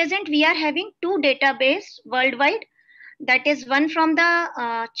at present, we are having two databases worldwide. That is one from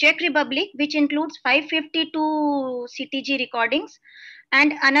the Czech Republic, which includes 552 CTG recordings,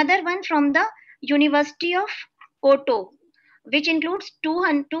 and another one from the University of Porto, which includes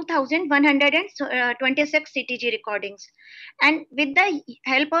 2,126 CTG recordings. And with the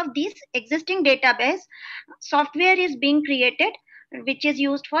help of these existing database, software is being created, which is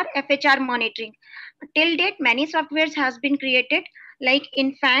used for FHR monitoring. Till date, many softwares has been created, like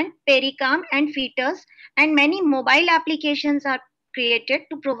infant, pericam, and fetus, and many mobile applications are created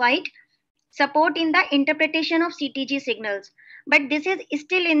to provide support in the interpretation of CTG signals. But this is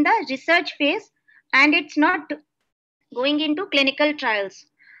still in the research phase, and it's not going into clinical trials.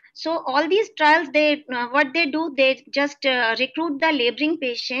 So all these trials, what they do, they just recruit the laboring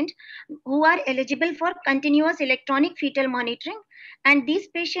patient who are eligible for continuous electronic fetal monitoring, and these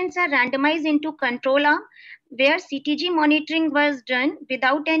patients are randomized into control arm where CTG monitoring was done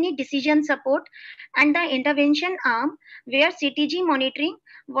without any decision support, and the intervention arm where CTG monitoring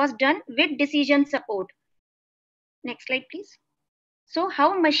was done with decision support. Next slide, please. So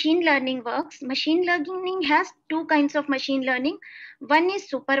how machine learning works? Machine learning has two kinds of machine learning. One is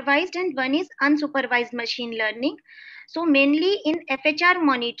supervised and one is unsupervised machine learning. So mainly in FHR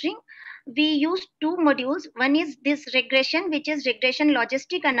monitoring, we use two modules. One is this regression, which is regression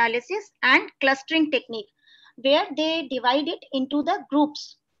logistic analysis, and clustering technique, where they divide it into the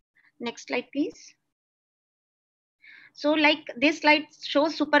groups. Next slide, please. So like this slide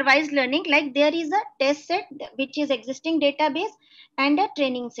shows supervised learning, like there is a test set which is existing database and a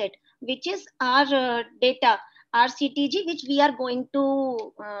training set, which is our data, our CTG, which we are going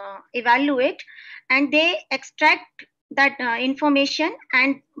to evaluate, and they extract that information,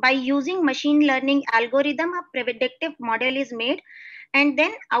 and by using machine learning algorithm, a predictive model is made, and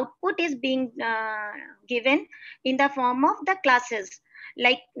then output is being given in the form of the classes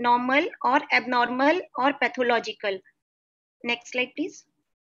like normal or abnormal or pathological. Next slide, please.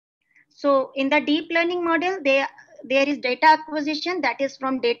 So in the deep learning model, there is data acquisition, that is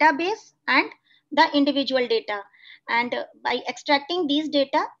from database and the individual data. And by extracting these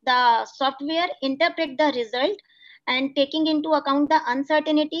data, the software interpret the result, and taking into account the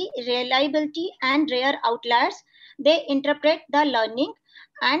uncertainty, reliability, and rare outliers, they interpret the learning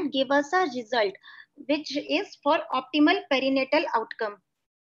and give us a result, which is for optimal perinatal outcome.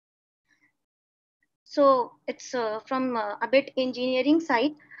 So it's from a bit engineering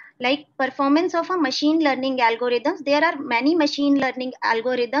side, like performance of a machine learning algorithms. There are many machine learning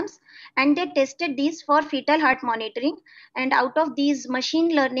algorithms, and they tested these for fetal heart monitoring. And out of these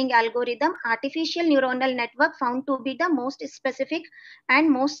machine learning algorithm, artificial neuronal network found to be the most specific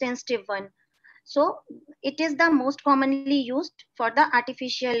and most sensitive one. So it is the most commonly used for the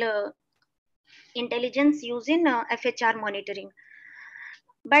artificial intelligence used in FHR monitoring.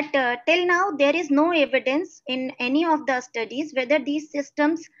 But till now, there is no evidence in any of the studies whether these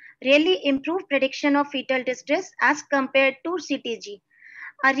systems really improve prediction of fetal distress as compared to CTG.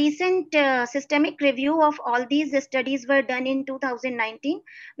 A recent systemic review of all these studies were done in 2019,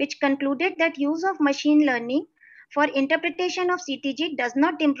 which concluded that use of machine learning for interpretation of CTG does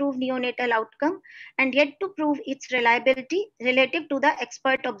not improve neonatal outcome, and yet to prove its reliability relative to the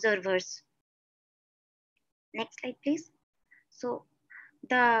expert observers. Next slide, please. So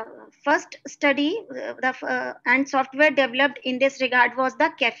the first study and software developed in this regard was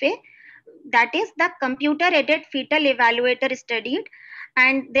the CAFE, that is the computer aided fetal evaluator studied,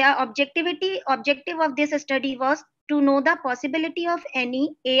 and the objective of this study was to know the possibility of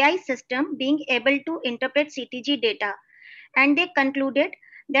any AI system being able to interpret CTG data, and they concluded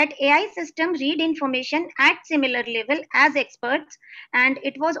that AI system read information at similar level as experts, and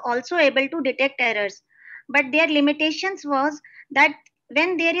it was also able to detect errors. But their limitations was that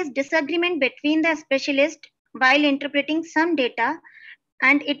when there is disagreement between the specialist while interpreting some data,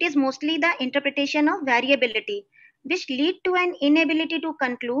 and it is mostly the interpretation of variability, which lead to an inability to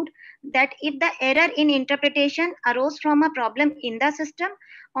conclude that if the error in interpretation arose from a problem in the system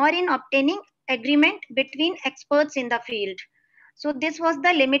or in obtaining agreement between experts in the field. So this was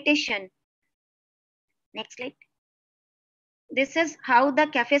the limitation. Next slide. This is how the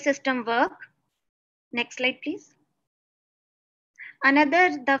CAFE system work. Next slide, please.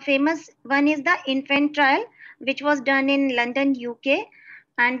 Another, the famous one is the infant trial, which was done in London, UK,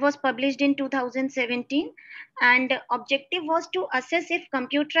 and was published in 2017. And objective was to assess if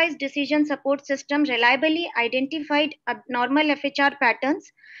computerized decision support system reliably identified abnormal FHR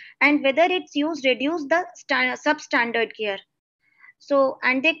patterns and whether its use reduced the substandard care. So,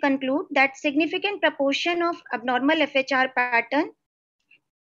 and they conclude that significant proportion of abnormal FHR pattern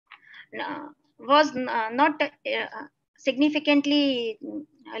was not significantly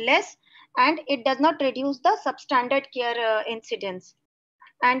less, and it does not reduce the substandard care incidence.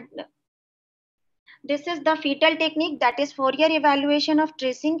 And this is the fetal technique, that is Fourier evaluation of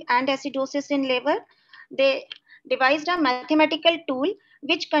tracing and acidosis in liver. They devised a mathematical tool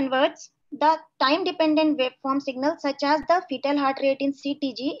which converts the time-dependent waveform signals such as the fetal heart rate in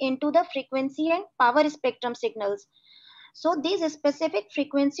CTG into the frequency and power spectrum signals. So these specific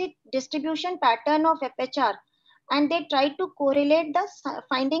frequency distribution pattern of FHR, and they try to correlate the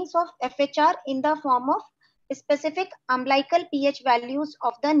findings of FHR in the form of specific umbilical pH values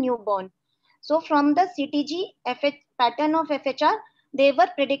of the newborn. So from the CTG pattern of FHR, they were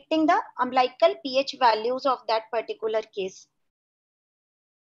predicting the umbilical pH values of that particular case.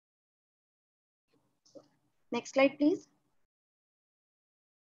 Next slide, please.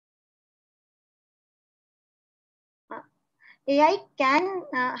 AI can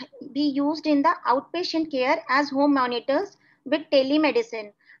be used in the outpatient care as home monitors with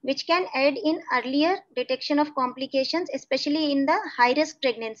telemedicine. which can aid in earlier detection of complications, especially in the high-risk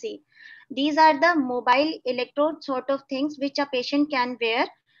pregnancy. These are the mobile electrode sort of things which a patient can wear,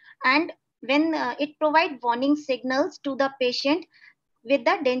 and when it provides warning signals to the patient with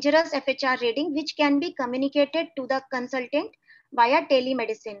the dangerous FHR reading, which can be communicated to the consultant via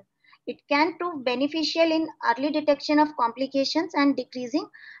telemedicine. It can prove beneficial in early detection of complications and decreasing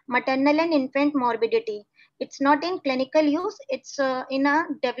maternal and infant morbidity. It's not in clinical use, it's in a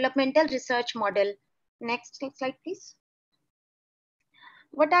developmental research model. Next slide, please.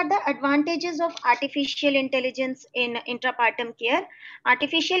 What are the advantages of artificial intelligence in intrapartum care?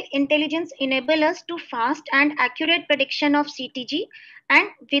 Artificial intelligence enables us to fast and accurate prediction of CTG and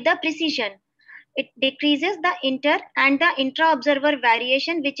with a precision. It decreases the inter and the intra-observer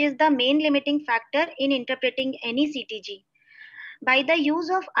variation, which is the main limiting factor in interpreting any CTG. By the use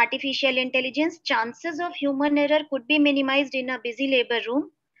of artificial intelligence, chances of human error could be minimized in a busy labor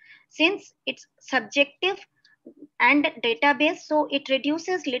room. Since it's subjective and database, so it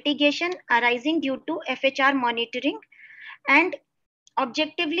reduces litigation arising due to FHR monitoring, and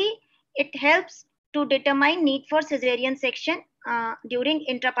objectively it helps to determine need for cesarean section during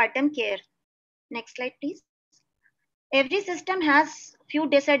intrapartum care. Next slide, please. Every system has few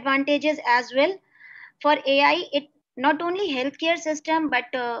disadvantages as well. For AI, it not only healthcare system, but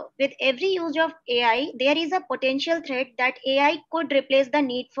with every use of AI, there is a potential threat that AI could replace the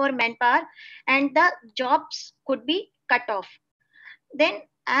need for manpower and the jobs could be cut off. Then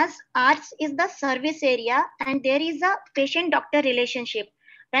as ours is the service area and there is a patient-doctor relationship,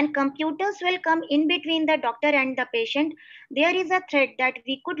 when computers will come in between the doctor and the patient, there is a threat that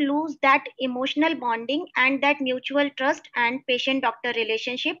we could lose that emotional bonding and that mutual trust and patient-doctor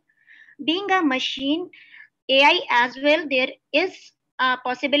relationship. Being a machine, AI as well, there is a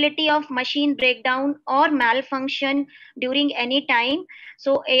possibility of machine breakdown or malfunction during any time.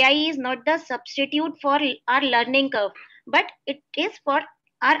 So AI is not the substitute for our learning curve, but it is for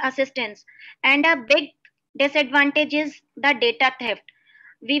our assistance. And a big disadvantage is the data theft.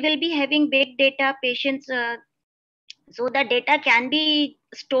 We will be having big data patients, so the data can be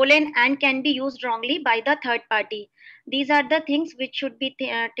stolen and can be used wrongly by the third party. These are the things which should be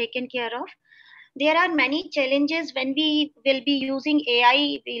taken care of. There are many challenges when we will be using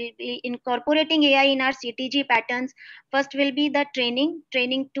AI, we'll be incorporating AI in our CTG patterns. First will be the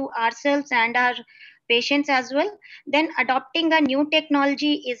training to ourselves and our patients as well. Then adopting a new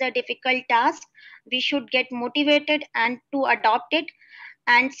technology is a difficult task. We should get motivated and to adopt it.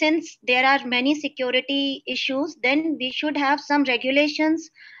 And since there are many security issues, then we should have some regulations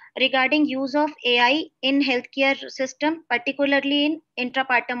regarding use of AI in healthcare system, particularly in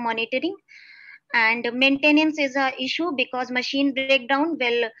intrapartum monitoring. And maintenance is an issue because machine breakdown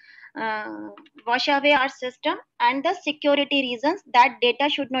will wash away our system, and the security reasons that data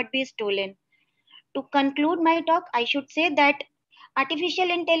should not be stolen. To conclude my talk, I should say that artificial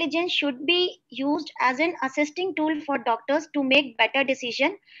intelligence should be used as an assisting tool for doctors to make better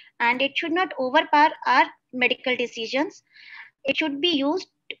decisions, and it should not overpower our medical decisions. It should be used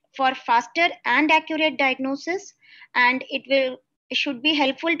for faster and accurate diagnosis, and it should be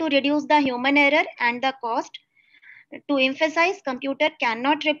helpful to reduce the human error and the cost. To emphasize, computer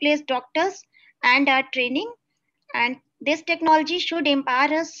cannot replace doctors and our training, and this technology should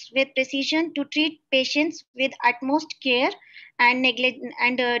empower us with precision to treat patients with utmost care and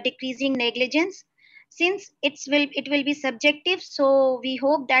decreasing negligence. Since it will be subjective, so we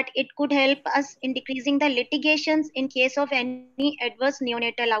hope that it could help us in decreasing the litigations in case of any adverse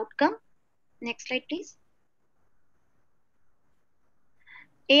neonatal outcome. Next slide, please.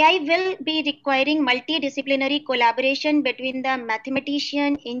 AI will be requiring multidisciplinary collaboration between the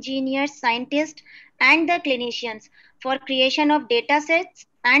mathematician, engineers, scientists, and the clinicians for creation of data sets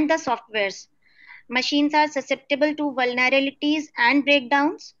and the softwares. Machines are susceptible to vulnerabilities and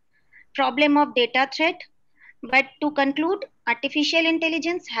breakdowns, problem of data threat. But to conclude, artificial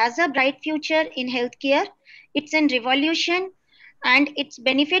intelligence has a bright future in healthcare. It's a revolution, and its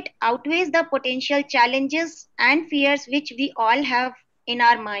benefit outweighs the potential challenges and fears which we all have in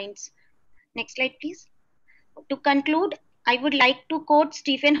our minds. Next slide, please. To conclude, I would like to quote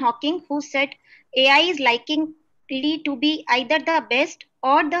Stephen Hawking, who said, AI is likely to be either the best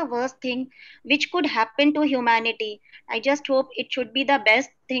or the worst thing which could happen to humanity. I just hope it should be the best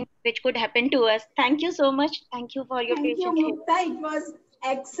thing which could happen to us. Thank you so much. Thank you for your patience. Thank you, Mukta. It was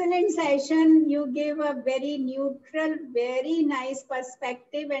excellent session. You gave a very neutral, very nice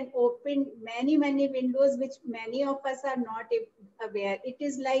perspective and opened many windows which many of us are not aware. It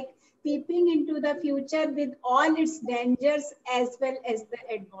is like peeping into the future with all its dangers as well as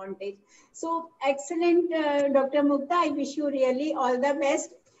the advantage. So excellent, Dr. Mukta. I wish you really all the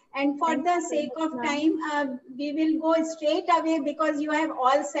best. And for the sake of time, we will go straight away because you have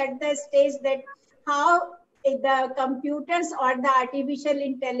all set the stage that how the computers or the artificial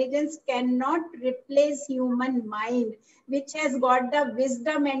intelligence cannot replace human mind, which has got the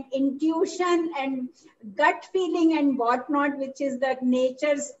wisdom and intuition and gut feeling and whatnot, which is the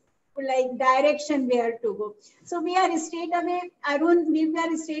nature's like direction where to go. So we are straight away, Arun, we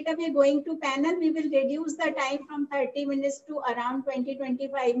are straight away going to panel. We will reduce the time from 30 minutes to around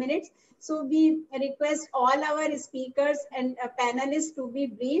 20-25 minutes. So we request all our speakers and panelists to be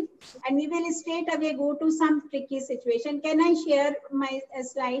brief, and we will straight away go to some tricky situation. Can I share my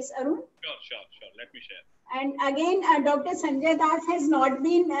slides, Arun? Sure. Let me share. And again, Dr. Sanjay Das has not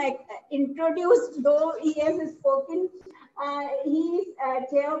been introduced, though he has spoken. He is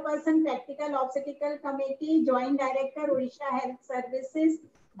Chairperson, Practical Obstetrical Committee, Joint Director, Odisha Health Services,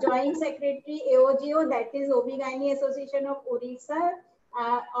 Joint Secretary, AOGO, that is OBGYN Association of Odisha,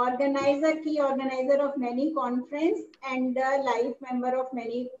 key organizer of many conferences, and life member of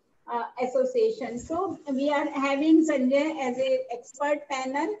many associations. So we are having Sanjay as an expert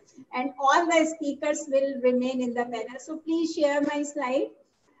panel, and all the speakers will remain in the panel. So please share my slide.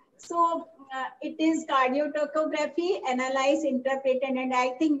 So it is cardiotocography, analyze, interpret, and I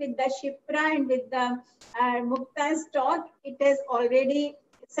think with the Shipra and with the Mukta's talk, it has already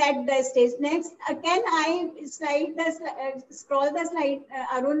set the stage. Next, can I scroll the slide,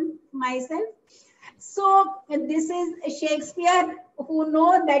 Arun, myself? So this is Shakespeare, who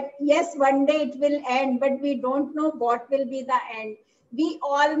know that yes, one day it will end, but we don't know what will be the end. We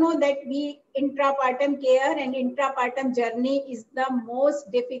all know that intrapartum care and intrapartum journey is the most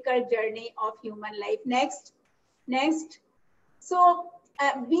difficult journey of human life. Next. So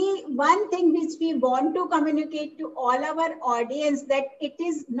one thing which we want to communicate to all our audience, that it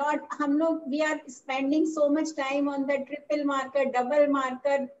is not, we are spending so much time on the triple marker, double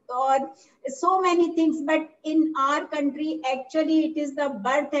marker, or so many things, but in our country, actually it is the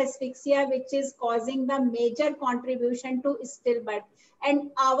birth asphyxia which is causing the major contribution to stillbirth.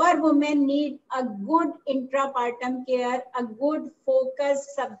 And our women need a good intrapartum care, a good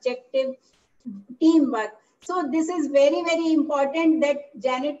focused, subjective teamwork. So this is very, very important that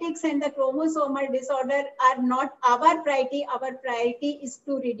genetics and the chromosomal disorder are not our priority. Our priority is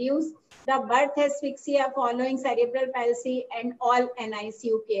to reduce the birth asphyxia following cerebral palsy and all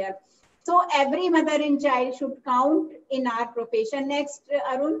NICU care. So every mother and child should count in our profession. Next,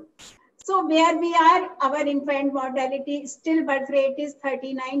 Arun. So where we are, our infant mortality, still birth rate is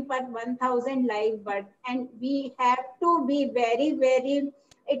 39 per 1,000 live birth. And we have to be very, very,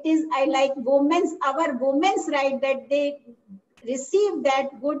 it is, our women's right that they receive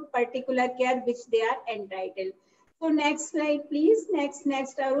that good particular care which they are entitled. So next slide, please.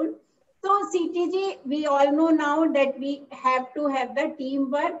 Next, Arun. So CTG, we all know now that we have to have the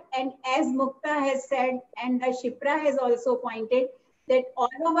teamwork. And as Mukta has said, and the Shipra has also pointed, that all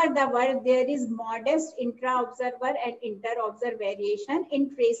over the world, there is modest intra-observer and inter-observer variation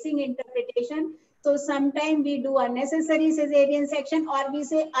in tracing interpretation. So sometimes we do unnecessary cesarean section, or we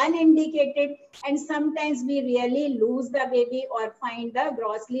say unинdicated, and sometimes we really lose the baby or find the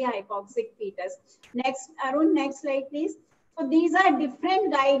grossly hypoxic fetus. Next, Arun, next slide, please. So these are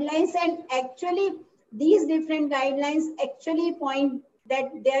different guidelines, and actually these different guidelines actually point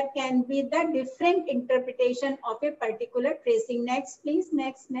that there can be the different interpretation of a particular tracing. Next, please.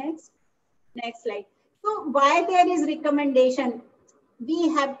 Next slide. So why there is recommendation? We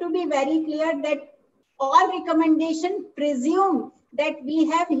have to be very clear that all recommendation presume that we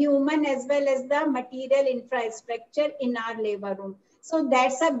have human as well as the material infrastructure in our labor room. So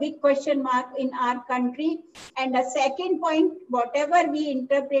that's a big question mark in our country. And the second point, whatever we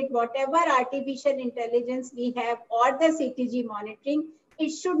interpret, whatever artificial intelligence we have or the CTG monitoring, it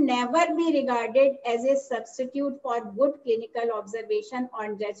should never be regarded as a substitute for good clinical observation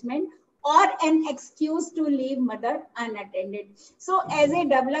or judgment or an excuse to leave mother unattended. So as a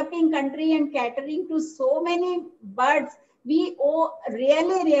developing country and catering to so many births, we owe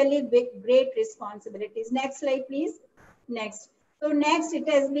really big, great responsibilities. Next slide, please. Next. So next, it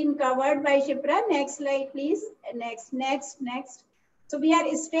has been covered by Shipra. Next slide, please. Next. So we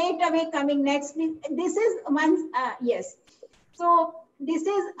are straight away coming next. This is one, yes. So this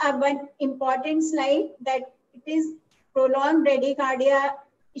is one important slide that it is prolonged bradycardia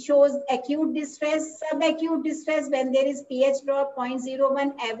shows acute distress, subacute distress when there is pH drop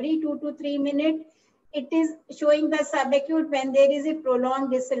 0.01 every 2 to 3 minutes. It is showing the subacute when there is a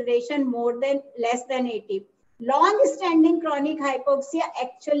prolonged deceleration less than 80. Long-standing chronic hypoxia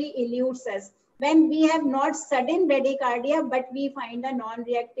actually eludes us when we have not sudden bradycardia, but we find a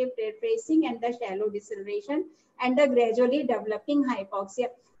non-reactive tracing and the shallow deceleration and the gradually developing hypoxia.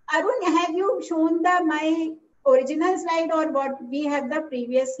 Arun, have you shown my original slide or what we have the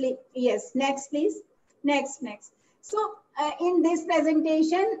previously? Yes, next please. Next. So in this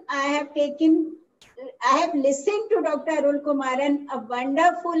presentation, I have listened to Dr. Arul Kumaran, a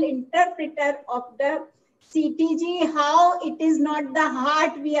wonderful interpreter of the CTG, how it is not the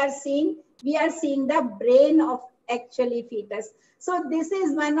heart we are seeing the brain of actually fetus. So this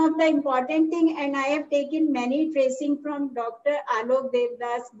is one of the important thing, and I have taken many tracing from Dr. Alok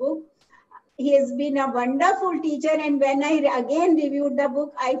Devdas' book. He has been a wonderful teacher, and when I again reviewed the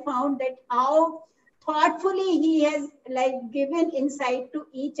book, I found that how thoughtfully he has given insight to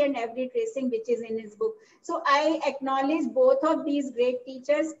each and every tracing which is in his book. So I acknowledge both of these great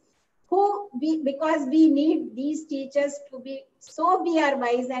teachers because we need these teachers to be, so we are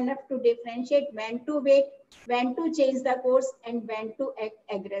wise enough to differentiate when to wait, when to change the course, and when to act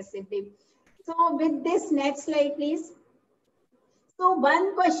aggressively. So with this, next slide, please. So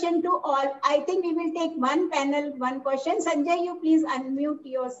one question to all. I think we will take one panel, one question. Sanjay, you please unmute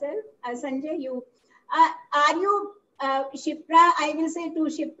yourself. Sanjay, you are you Shipra? I will say to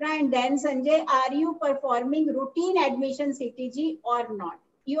Shipra and then Sanjay, are you performing routine admission CTG or not?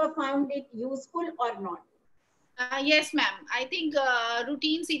 You have found it useful or not? Yes, ma'am. I think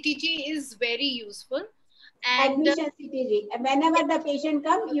routine CTG is very useful. And admission CTG. Whenever the patient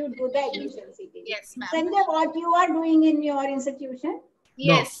comes, you do the admission CTG. Yes, ma'am. Sanjay, what you are doing in your institution?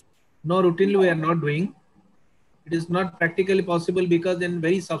 Yes. No, routinely we are not doing. It is not practically possible because in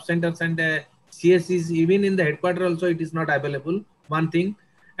very sub-centers and CSCs, even in the headquarters also, it is not available. One thing.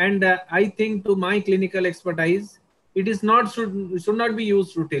 And I think to my clinical expertise, it is not should not be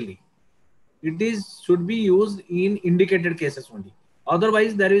used routinely. It should be used in indicated cases only.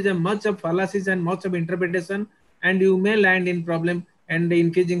 Otherwise, there is a much of fallacies and much of interpretation, and you may land in problem and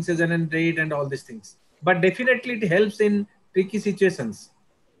increasing cesarean rate and all these things. But definitely it helps in tricky situations.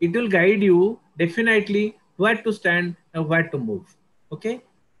 It will guide you definitely where to stand and where to move. Okay.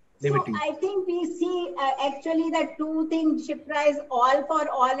 So I think we see actually the two things. Shipra is all for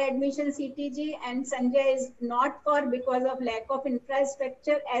all admission CTG and Sanjay is not for because of lack of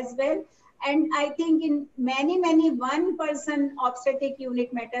infrastructure as well. And I think in many one-person obstetric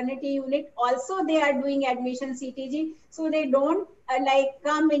unit, maternity unit, also they are doing admission CTG. So they don't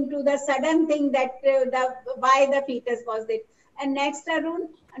come into the sudden thing that why the fetus was it. And next Arun,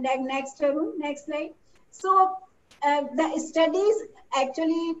 next slide. So the studies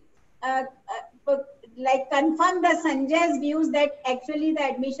actually confirm the Sanjay's views that actually the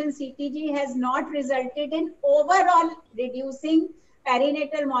admission CTG has not resulted in overall reducing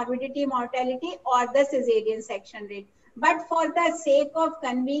perinatal morbidity, mortality or the cesarean section rate. But for the sake of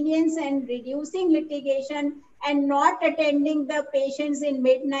convenience and reducing litigation and not attending the patients in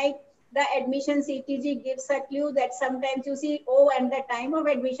midnight, the admission CTG gives a clue that sometimes you see, oh, and the time of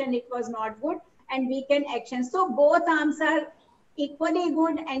admission, it was not good and we can action. So both arms are equally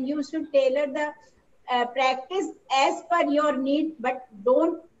good and you should tailor the practice as per your need, but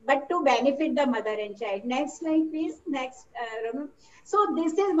to benefit the mother and child. Next slide, please. Next, Raman. So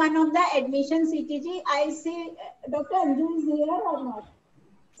this is one of the admission CTG. I see Dr. Anjoo is here or not?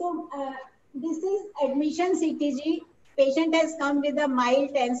 So this is admission CTG. Patient has come with a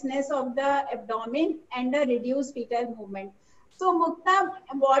mild tenseness of the abdomen and a reduced fetal movement. So Mukta,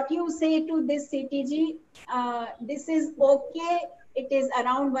 what you say to this CTG, this is okay, it is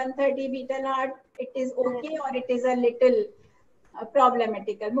around 130 fetal heart, it is okay or it is a little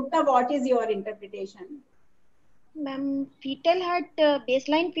problematical. Mukta, what is your interpretation? Ma'am, fetal heart,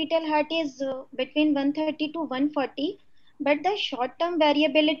 baseline fetal heart is between 130 to 140, but the short-term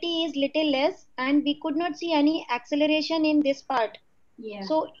variability is little less and we could not see any acceleration in this part. Yeah.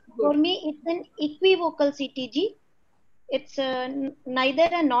 So for me, it's an equivocal CTG. It's neither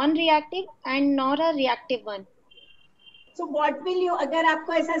a non-reactive and nor a reactive one. So what will you, अगर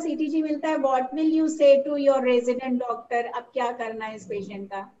आपको ऐसा CTG मिलता है, what will you say to your resident doctor? अब क्या करना है इस patient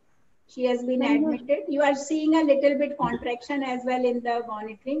का? She has been admitted. You are seeing a little bit contraction as well in the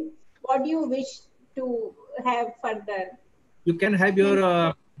monitoring. What do you wish to have further? You can have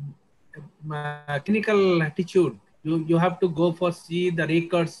your clinical attitude. You have to go for see the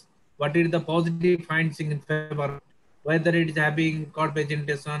records. What is the positive findings in favor? Whether it is having cord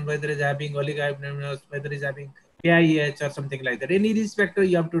presentation, whether it is having oligohydramnios, whether it is having PIH or something like that. Any risk factor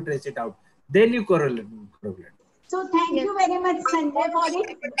you have to trace it out. Then you correlate. So thank you very much, Sanjay, for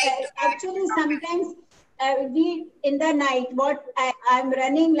it. Actually, sometimes we in the night, what I'm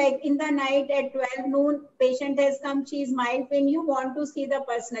running like in the night at 12 noon, patient has come, she is mild pain, you want to see the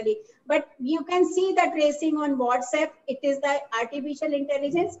personally. But you can see the tracing on WhatsApp, it is the artificial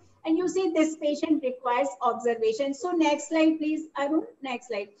intelligence, and you see this patient requires observation. So next slide, please, Arun, next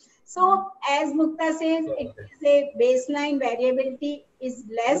slide. So as Mukta says, it is a baseline variability is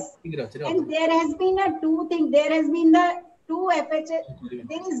less. And there has been a two thing, there has been the two FHS,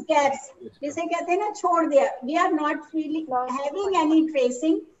 there is gaps. जिसे कहते हैं ना छोड़ दिया. We are not really having any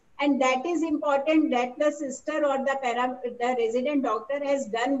tracing, and that is important that the sister or the resident doctor has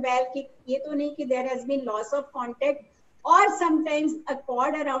done well. कि ये तो नहीं कि there has been loss of contact, or sometimes a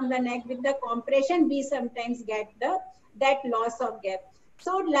cord around the neck with the compression, we sometimes get that loss of gap.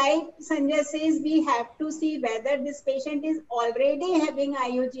 So like Sanjay says, we have to see whether this patient is already having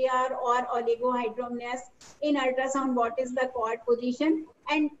IUGR or oligohydramnios. In ultrasound, what is the cord position?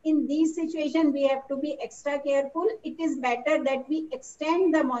 And in these situations, we have to be extra careful. It is better that we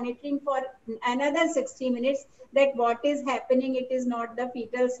extend the monitoring for another 60 minutes, that what is happening, it is not the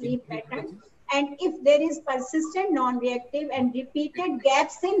fetal sleep pattern. And if there is persistent, non-reactive and repeated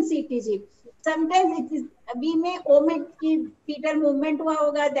gaps in CTG, sometimes it is, we may omit ki fetal movement hua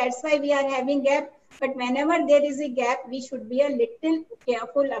hoga, that's why we are having gap. But whenever there is a gap, we should be a little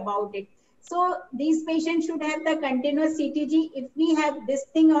careful about it. So these patients should have the continuous CTG. If we have this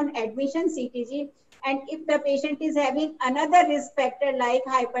thing on admission CTG, and if the patient is having another risk factor like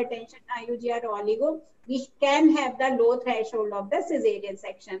hypertension, IUGR or oligo, we can have the low threshold of the cesarean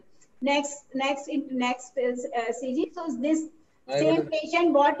section. Next is CG. So this same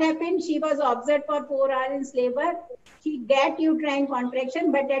patient, what happened? She was observed for 4 hours in labor. She get uterine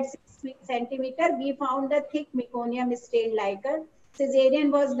contraction, but at 6 centimeter, we found the thick meconium stain liquor.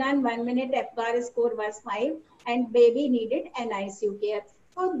 Cesarean was done, 1 minute, FGAR score was 5, and baby needed an ICU care.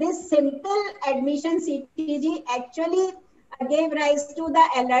 So this simple admission CTG actually gave rise to the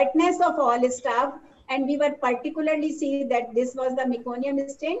alertness of all staff. And we were particularly see that this was the meconium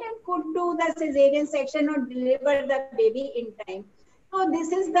stain and could do the cesarean section or deliver the baby in time. So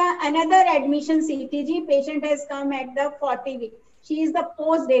this is the another admission CTG. Patient has come at the 40 week. She is the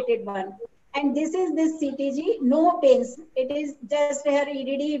post-dated one. And this is this CTG, no pains. It is just her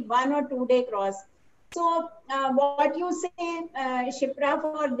EDD 1 or 2 day cross. So what you say, Shipra,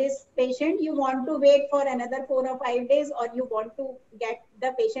 for this patient, you want to wait for another 4 or 5 days, or you want to get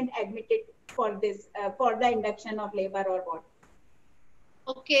the patient admitted for this, for the induction of labor or what?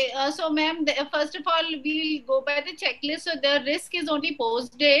 Okay, so ma'am, first of all, we'll go by the checklist. So the risk is only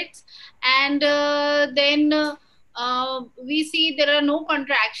post dates, and then we see there are no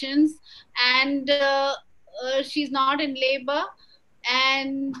contractions, and she's not in labor,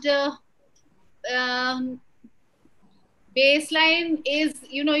 and baseline is,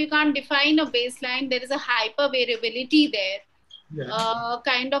 you know, you can't define a baseline. There is a hyper variability there. Yeah.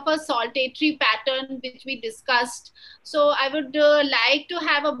 Kind of a saltatory pattern which we discussed. So I would like to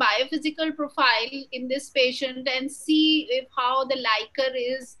have a biophysical profile in this patient and see if how the liquor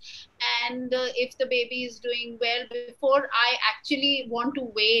is, and if the baby is doing well, before I actually want to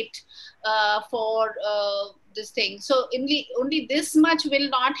wait for this thing. So only this much will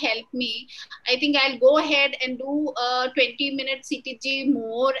not help me. I think I'll go ahead and do a 20-minute CTG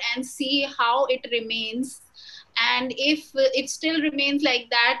more and see how it remains. And if it still remains like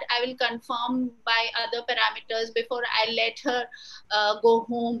that, I will confirm by other parameters before I let her go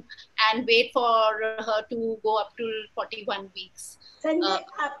home and wait for her to go up to 41 weeks. Sanjay,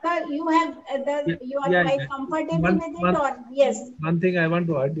 you have you are quite comfortable with it, or yes? One thing I want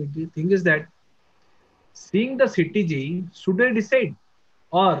to add, the thing is that seeing the CTG, should I decide,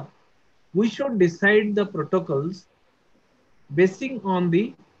 or we should decide the protocols basing on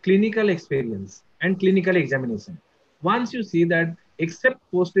the clinical experience and clinical examination. Once you see that except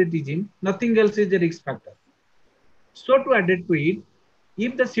post-CTG, nothing else is a risk factor. So to add it to it,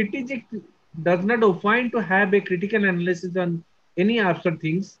 if the CTG does not opine to have a critical analysis on any after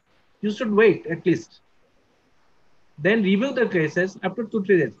things, you should wait at least. Then review the cases after 2-3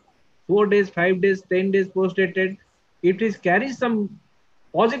 days, 4 days, 5 days, 10 days post-dated. If it carries some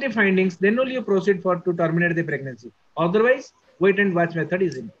positive findings, then only you proceed to terminate the pregnancy. Otherwise, wait and watch method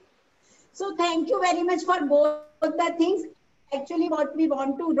is in. So thank you very much for both the things. Actually, what we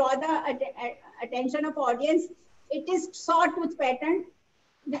want to draw the attention of audience, it is sawtooth pattern,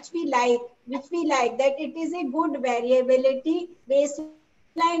 which we like, that it is a good variability.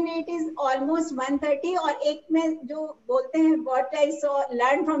 Baseline rate is almost 130, or ek mein jo bolte hain, what I saw,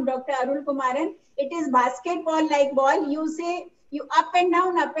 learned from Dr. Arul Kumaran, it is basketball like ball. You say you up and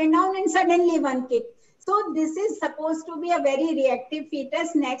down, and suddenly one kick. So this is supposed to be a very reactive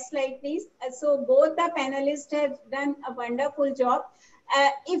fetus. Next slide, please. So both the panelists have done a wonderful job.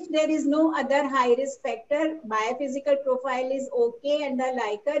 If there is no other high risk factor, biophysical profile is okay and the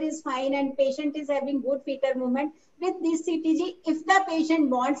liquor is fine and patient is having good fetal movement, with this CTG, if the patient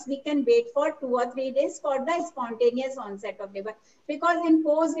wants, we can wait for 2 or 3 days for the spontaneous onset of labor. Because in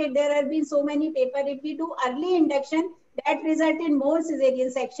post-date, there have been so many papers. If we do early induction, that result in more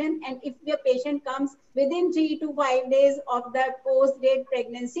cesarean section. And if the patient comes within 3 to 5 days of the post-date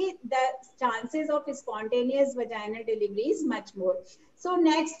pregnancy, the chances of spontaneous vaginal delivery is much more. So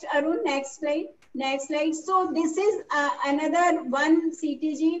next, Arun, next slide. Next slide. So this is another one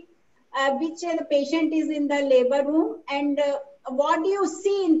CTG, which the patient is in the labor room. And what do you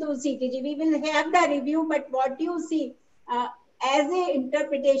see into CTG? We will have the review, but what do you see as a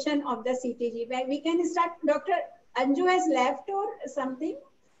interpretation of the CTG? Where we can start, Dr. Anjoo has left or something.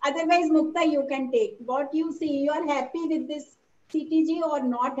 Otherwise, Mukta, you can take. What you see, you are happy with this CTG or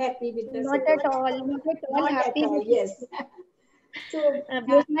not happy with this? Not at all. Not at all Not happy. At all, yes. So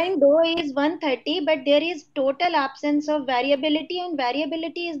baseline dose is 130, but there is total absence of variability, and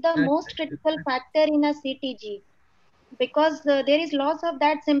variability is the most critical factor in a CTG because there is loss of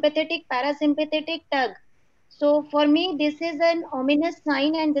that sympathetic parasympathetic tug. So for me, this is an ominous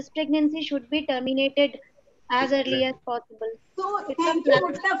sign, and this pregnancy should be terminated as early as possible. So thank you,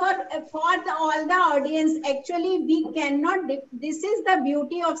 Gupta, for all the audience. Actually, we cannot, this is the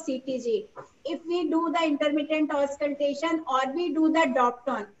beauty of CTG. If we do the intermittent auscultation or we do the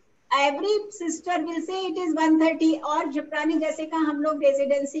Dopton, every sister will say it is 130 or Shipra ne jaise kaha hum log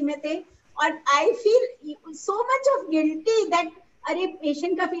residency mein the, और I feel so much of guilty that अरे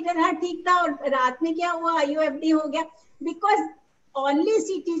patient का fitter हाँ ठीक था और रात में क्या हुआ IUFD हो गया, because only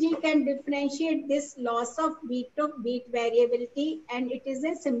CTG can differentiate this loss of beat to beat variability, and it is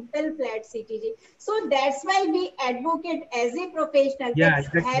a simple flat CTG. So that's why we advocate as a professional that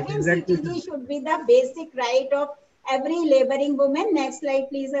having CTG should be the basic right of every laboring woman. Next slide,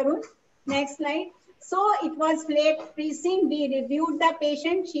 please, Arun. Next slide. So it was flat freezing. We reviewed the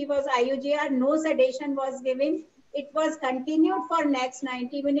patient. She was IUGR. No sedation was given. It was continued for next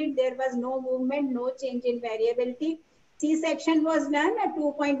 90 minutes. There was no movement, no change in variability. C-section was done, a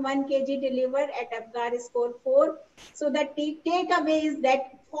 2.1 kg delivered at Apgar score 4. So the takeaway is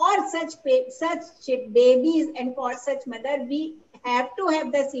that for such babies and for such mother, we have to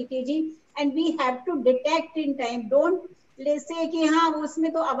have the CTG and we have to detect in time. Don't say कि हाँ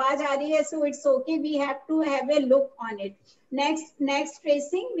उसमें तो आवाज आ रही है, so it's okay. We have to have a look on it. Next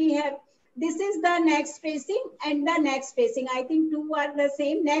tracing we have. This is the next tracing and the next tracing. I think two are the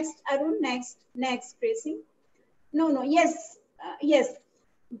same. Next, Arun. Next tracing. No, yes, yes.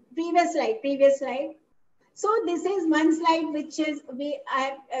 Previous slide. So this is one slide which is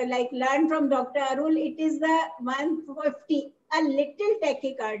I have like learned from Dr. Arul. It is the 150, a little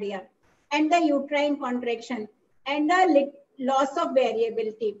tachycardia and the uterine contraction and the loss of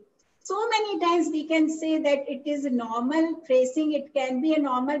variability. So many times we can say that it is normal tracing. It can be a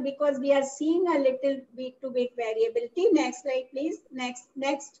normal because we are seeing a little beat to beat variability. Next slide, please.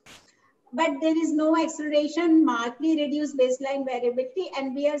 Next. But there is no acceleration, markedly reduced baseline variability,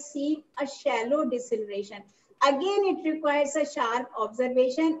 and we are seeing a shallow deceleration. Again, it requires a sharp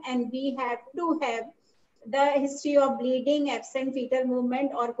observation, and we have to have the history of bleeding, absent fetal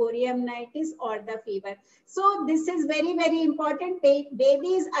movement, or choriamnitis, or the fever. So this is very, very important.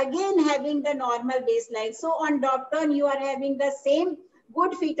 Babies again having the normal baseline. So on Dopton, you are having the same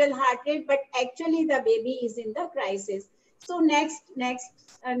good fetal heart rate, but actually the baby is in the crisis. So next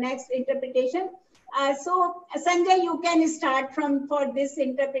interpretation. So Sanjay, you can start for this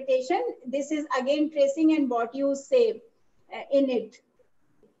interpretation. This is again tracing and what you say in it.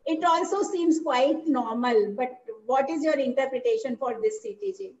 It also seems quite normal, but what is your interpretation for this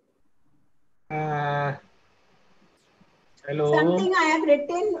CTG? Hello. Something I have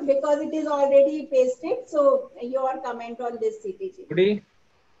written because it is already pasted. So your comment on this CTG. Ready?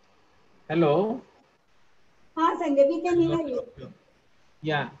 Hello. Haan, Sanjay, we can hear you.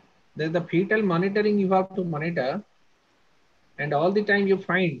 Yeah, there's the fetal monitoring you have to monitor, and all the time you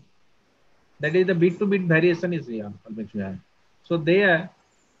find that is the beat to beat variation is here. So there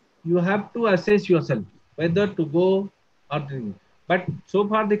you have to assess yourself whether to go or not. But so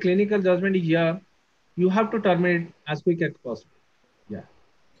far the clinical judgment is here. You have to terminate as quick as possible. Yeah.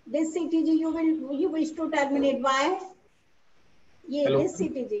 This CTG you wish to terminate. Why? Yeah, hello? This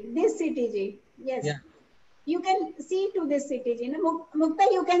CTG. Yes. Yeah. You can see to this CTG. No?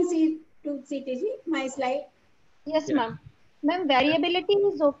 Mukta, you can see to CTG, my slide. Yes, ma'am. Ma'am, variability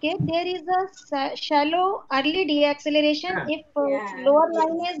is okay. There is a shallow early deacceleration if lower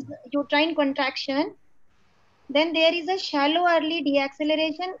line is uterine contraction then there is a shallow early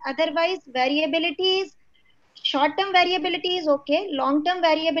deacceleration. Otherwise, variability is, short-term variability is okay, long-term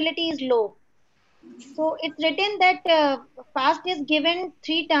variability is low. So it's written that fast is given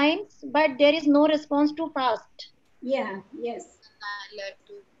 3 times, but there is no response to fast. Yeah, yes.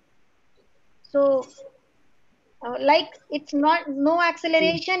 So like it's not, no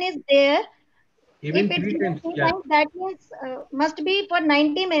acceleration is there. Even if it's 3 given times, 3 yeah. times, that means must be for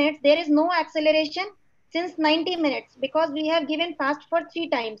 90 minutes. There is no acceleration since 90 minutes because we have given fast for 3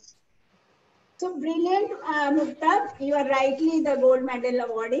 times. So brilliant, Mukta. You are rightly the gold medal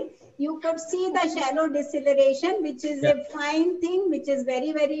awarding. You could see the shallow deceleration, which is a fine thing, which is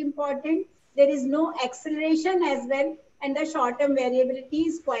very, very important. There is no acceleration as well, and the short-term variability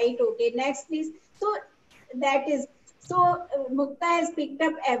is quite okay. Next, please. So that is, so Mukta has picked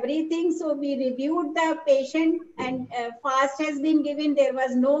up everything. So we reviewed the patient and fast has been given. There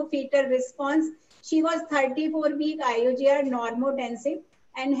was no fetal response. She was 34-week IUGR normotensive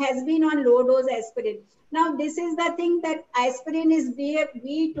and has been on low dose aspirin. Now, this is the thing that aspirin is,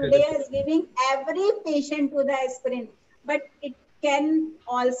 we today is giving every patient to the aspirin, but it can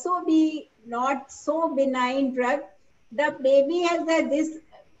also be not so benign drug. The baby has this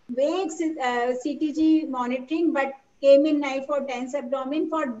vague CTG monitoring, but came in night for tense abdomen.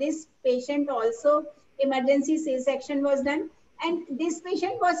 For this patient also, emergency C-section was done. And this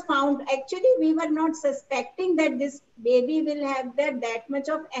patient was found, actually we were not suspecting that this baby will have that much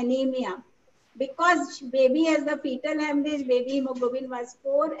of anemia because baby has the fetal hemorrhage, baby hemoglobin was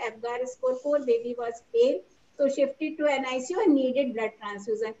 4, Apgar score 4, baby was pale. So shifted to NICU and needed blood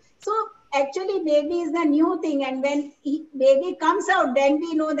transfusion. So actually baby is the new thing, and when baby comes out, then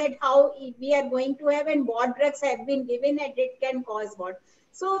we know that how we are going to have and what drugs have been given and it can cause what.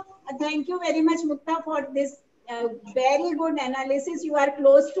 So thank you very much, Mukta, for this very good analysis. You are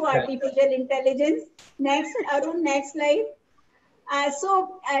close to artificial intelligence. Next, Arun, next slide.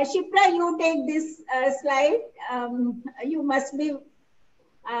 Shipra, you take this slide. You must be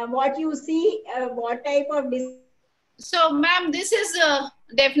what you see, what type of. So, ma'am, this is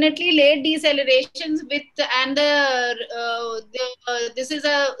definitely late decelerations with, and this is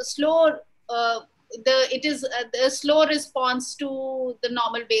a slow. It is the slow response to the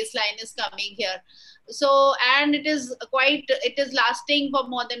normal baseline is coming here. So, and it is quite, it is lasting for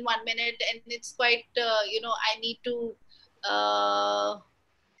more than 1 minute, and it's quite, I need to,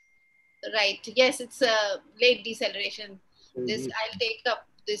 right. Yes, it's a late deceleration. This, I'll take up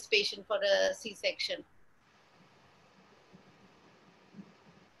this patient for a C-section.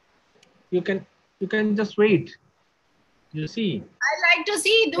 You can just wait. You see. I like to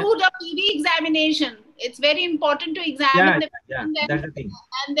see, do the PV examination. It's very important to examine the patient, that's the thing.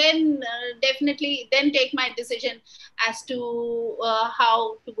 And then definitely then take my decision as to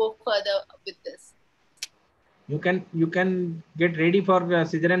how to go further with this. You can get ready for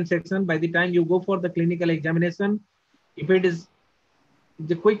cesarean section by the time you go for the clinical examination. If it is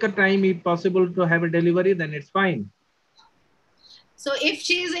the quicker time, if possible, to have a delivery, then it's fine. So if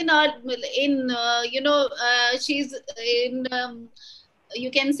she's she's in, you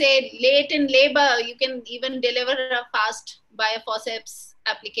can say late in labor, you can even deliver a fast by a forceps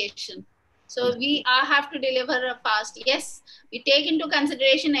application. So we have to deliver a fast. Yes, we take into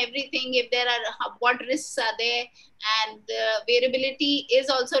consideration everything. If there are, what risks are there, and variability is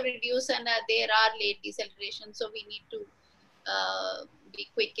also reduced, and there are late deceleration. So we need to be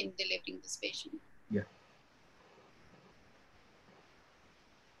quick in delivering this patient. Yeah.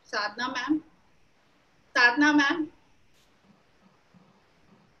 Sadhana, ma'am. Sadhana, ma'am.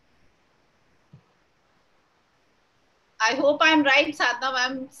 I hope I'm right. Sadhana,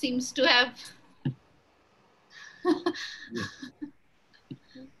 ma'am seems to have.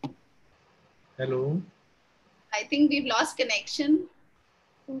 Hello. I think we've lost connection.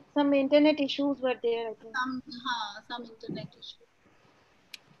 Some internet issues were there, I think. Some internet issues.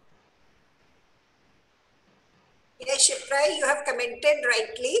 Yes, Shipra, you have commented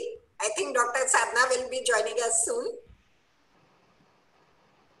rightly. I think Dr. Sadhana will be joining us soon.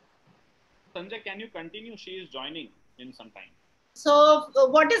 Sanjay, can you continue? She is joining in some time. So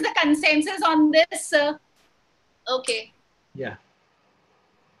what is the consensus on this? Okay. Yeah.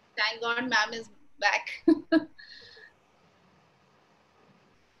 Thank God ma'am is back.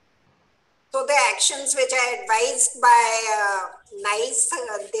 So the actions which are advised by NICE,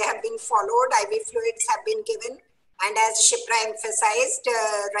 they have been followed. IV fluids have been given. And as Shipra emphasized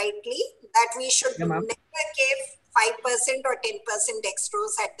rightly, that we should never give 5% or 10%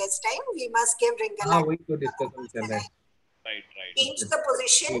 dextrose at this time. We must give ringalat. Right. Change the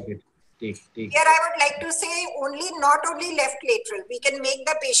position. Take. Here I would like to say not only left lateral. We can make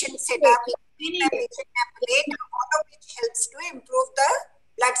the patient sit up, we can keep the patient up late, all of which helps to improve the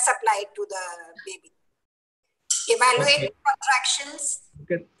blood supply to the baby. Evaluate contractions.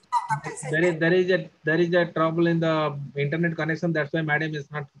 Okay. There is a trouble in the internet connection. That's why madam is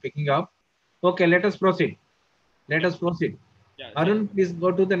not picking up. Okay, let us proceed. Let us proceed. Yeah, Arun, please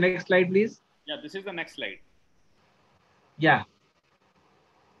go to the next slide, please. Yeah, this is the next slide. Yeah.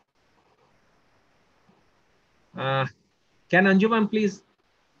 Can Anjoo ma'am please?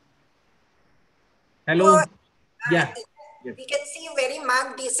 Hello. So, Yeah. Yes. we can see very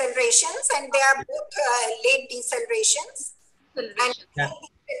marked decelerations, and they are both late decelerations. And Yeah.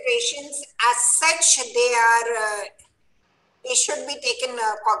 decelerations, as such, they should be taken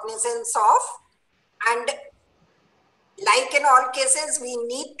cognizance of. And like in all cases, we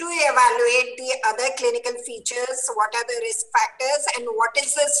need to evaluate the other clinical features, what are the risk factors, and what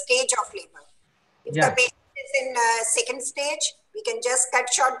is the stage of labor. If the patient is in second stage, we can just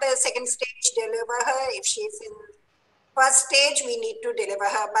cut short the second stage, deliver her. If she's in first stage, we need to deliver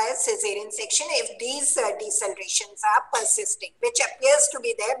her by a cesarean section if these decelerations are persisting, which appears to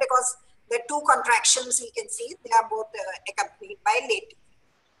be there because the two contractions we can see, they are both accompanied by late.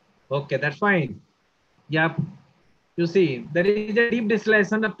 Okay, that's fine. Yeah. You see, there is a deep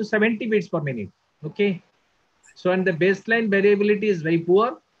deceleration up to 70 beats per minute. Okay. So, and the baseline variability is very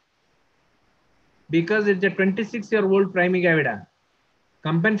poor because it's a 26-year-old priming gravida,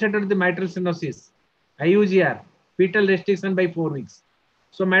 compensated with the mitral stenosis, IUGR, fetal restriction by 4 weeks.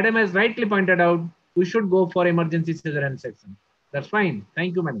 So, madam has rightly pointed out, we should go for emergency cesarean section. That's fine.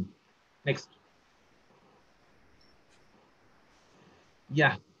 Thank you, madam. Next.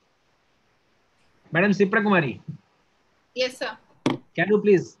 Yeah. Madam Shipra Kumari. Yes, sir. Can you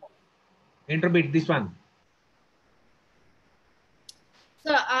please interpret this one?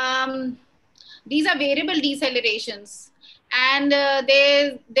 So these are variable decelerations, and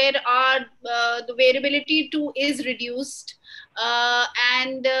there are the variability too is reduced,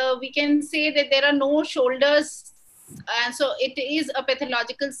 and we can say that there are no shoulders, and so it is a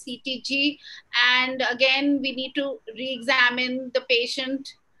pathological CTG. And again, we need to re-examine the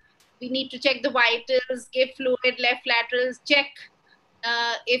patient. We need to check the vitals, give fluid, left laterals, check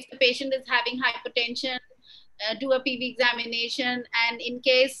if the patient is having hypertension, do a PV examination. And in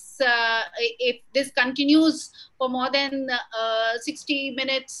case, if this continues for more than 60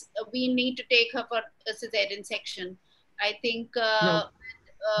 minutes, we need to take her for a cesarean section. I think no.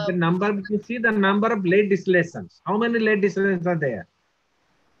 The number, you see the number of late decellations. How many late decellations are there?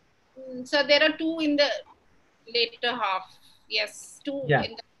 So there are 2 in the later half. Yes, 2 in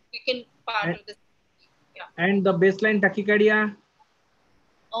the second part of this. Yeah. And the baseline tachycardia?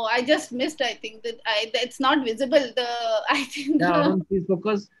 Oh, I just missed. I think that it's not visible. I think. Yeah, please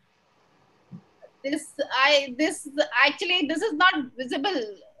focus. This actually this is not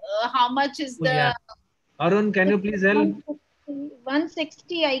visible. How much is the? Yeah. Arun, can you please help?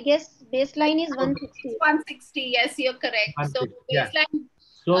 160, I guess. Baseline is 160. 160. Yes, you're correct. 160. So baseline.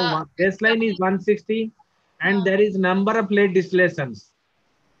 So baseline is 160, and there is number of late decellations.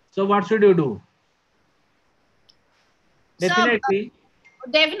 So what should you do? Definitely.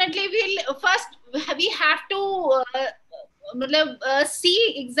 Definitely, we have to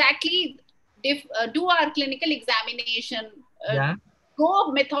see exactly, do our clinical examination,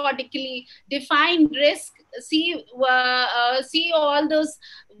 go methodically, define risk, see all those,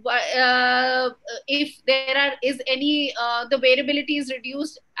 if there is any, the variability is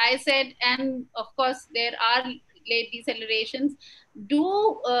reduced, I said, and of course there are late decelerations. Do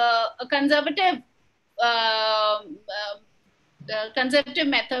a conservative conservative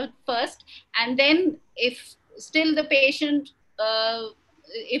method first, and then if still the patient,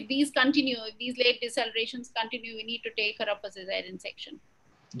 if these late decelerations continue, we need to take her up a cesarean section.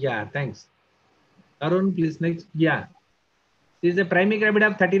 Yeah, thanks. Arun, please next. Yeah, this is a primary gravida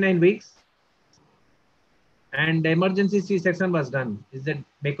of 39 weeks, and the emergency C-section was done. Is that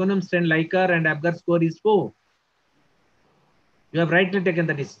Meconum strain Liker and Apgar score is 4. You have rightly taken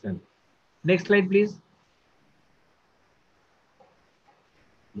the decision. Next slide, please.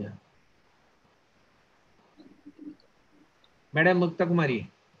 Yeah. Madam Mukta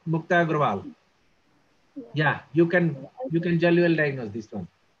Agarwal. Yeah, you can genuinely diagnose this one.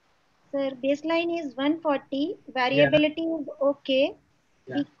 Sir, baseline is 140. Variability is okay.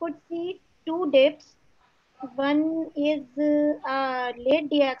 We could see 2 dips. One is late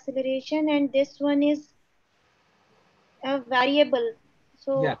deacceleration, and this one is a variable.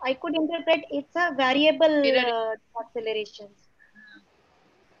 So I could interpret it's a variable deaccelerations.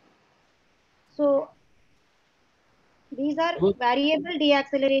 So these are variable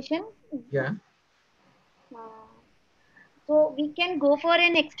deacceleration. Yeah. So we can go for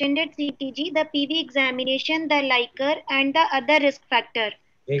an extended CTG, the PV examination, the liker, and the other risk factor.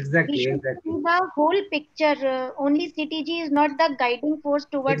 Exactly, We should exactly. see the whole picture. Only CTG is not the guiding force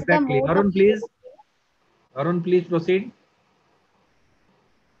towards the Exactly. mode Arun, of please. Arun, please proceed.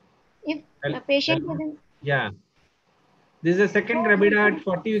 if a patient is in, Yeah. This is a second Rabida at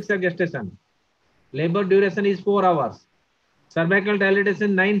 40 weeks of gestation. Labor duration is 4 hours. Cervical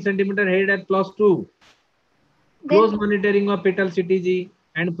dilatation 9 centimeter head at +2. Close monitoring of fetal CTG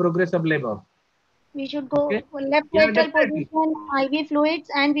and progress of labor. we should go Okay. for left Yeah, lateral definitely. position, IV fluids,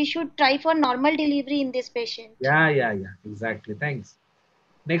 and we should try for normal delivery in this patient. Yeah, exactly. Thanks.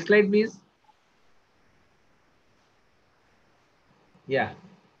 Next slide, please. Yeah.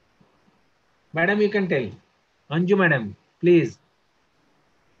 Madam, you can tell. Anjoo, madam, please.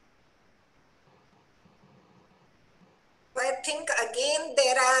 I think again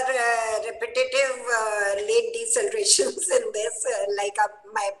there are repetitive late decelerations in this, like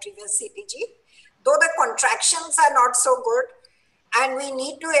my previous CTG. Though the contractions are not so good, and we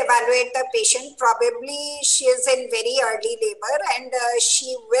need to evaluate the patient. Probably she is in very early labor and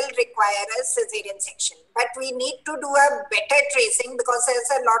she will require a cesarean section. But we need to do a better tracing because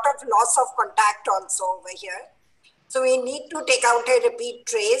there's a lot of loss of contact also over here. So we need to take out a repeat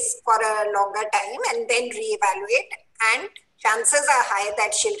trace for a longer time and then reevaluate, and chances are high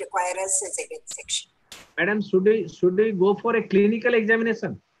that she'll require a cesarean section. Madam, should we go for a clinical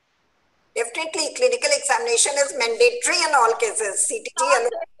examination? Definitely, clinical examination is mandatory in all cases. CTG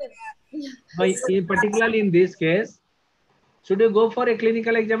alone. Particularly in this case, should you go for a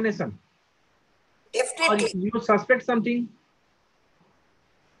clinical examination? Definitely. Or you suspect something?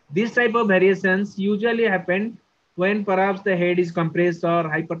 This type of variations usually happen when perhaps the head is compressed or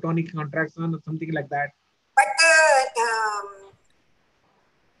hypertonic contraction or something like that.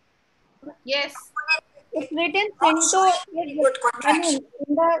 But yes, it's written Cinto. Good contraction.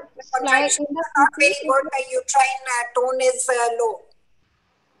 In the slide, in the not very good. Uterine tone is low.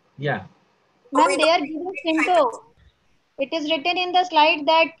 Yeah. Ma'am, they are giving Cinto. It is written in the slide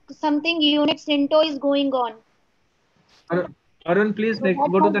that something unit Cinto is going on. Arun, please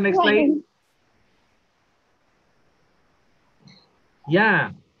go to the next slide.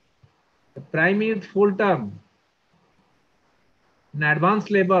 Yeah. The primary full term. In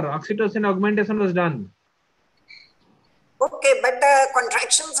advanced labor, oxytocin augmentation was done. Okay, but the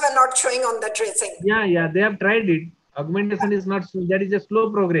contractions were not showing on the tracing. Yeah, they have tried it. Augmentation is not, that is a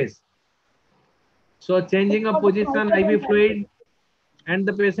slow progress. So changing of position, IV fluid, and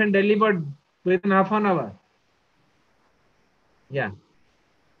the patient delivered within half an hour. Yeah.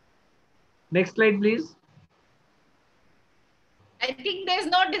 Next slide, please. I think there's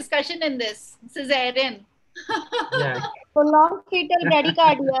no discussion in this. Cesarean. Yeah. Prolonged fetal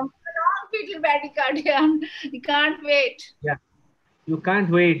bradycardia. Prolonged fetal bradycardia. You can't wait. Yeah. You can't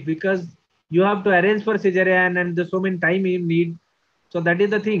wait because you have to arrange for cesarean and there's so many time you need. So that is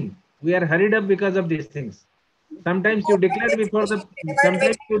the thing. We are hurried up because of these things. Sometimes you declare before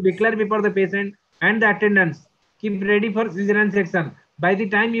the patient and the attendants, keep ready for cesarean section. By the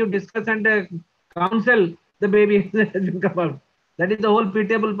time you discuss and counsel, the baby has been come out. That is the whole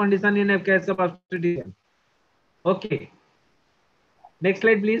pitiable condition in a case of obstetrician. Okay. Next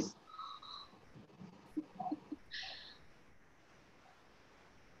slide, please.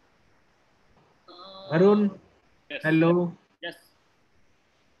 Arun, yes. hello. Yes.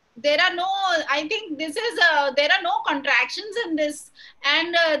 There are no, I think this is, there are no contractions in this,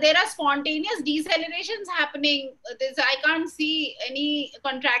 and there are spontaneous decelerations happening. I can't see any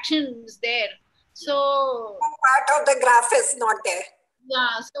contractions there. So part of the graph is not there.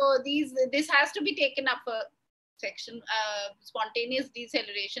 Yeah, so this has to be taken up a section. Spontaneous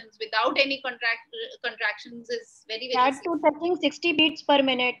decelerations without any contractions is very, very That too touching 60 beats per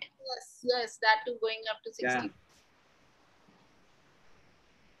minute. Yes, that too going up to 60. Yeah.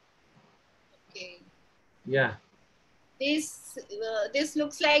 Okay. Yeah. This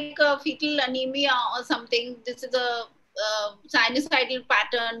looks like a fetal anemia or something. This is a sinusoidal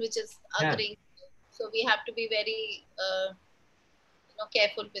pattern which is occurring. So we have to be very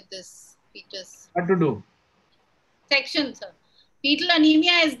careful with this fetus. What to do? Section, sir. Fetal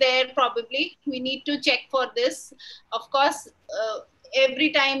anemia is there probably. We need to check for this. Of course,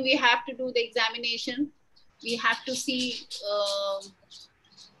 every time we have to do the examination, we have to see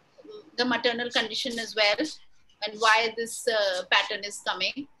the maternal condition as well and why this pattern is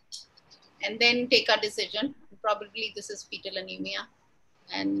coming, and then take a decision. Probably this is fetal anemia,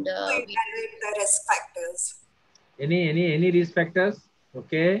 and evaluate the risk factors. Any risk factors?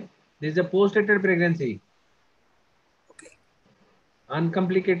 Okay. This is a post-dated pregnancy. Okay.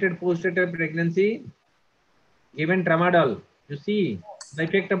 Uncomplicated post-dated pregnancy. given tramadol. You see the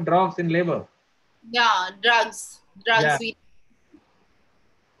effect of drugs in labor. Yeah, drugs. Yeah.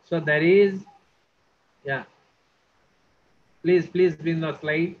 So there is, yeah. Please bring the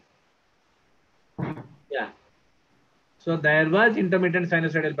slide. Yeah. So there was intermittent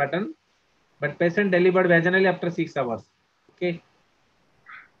sinusoidal pattern, but patient delivered vaginally after 6 hours. Okay.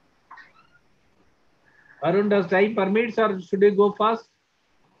 Arun, does time permits or should we go fast?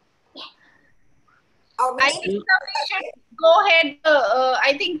 I think we should go ahead.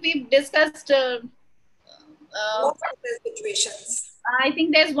 I think we've discussed most of the situations. I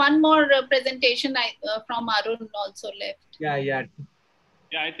think there's one more presentation from Arun also left. Yeah. Yeah,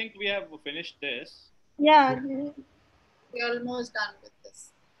 I think we have finished this. Yeah. We're almost done with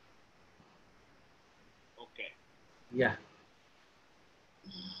this. Okay. Yeah.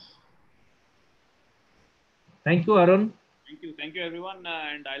 Thank you, Arun. Thank you, everyone.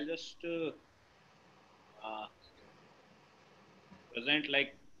 And I'll just present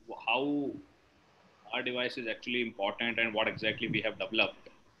like how our device is actually important and what exactly we have developed.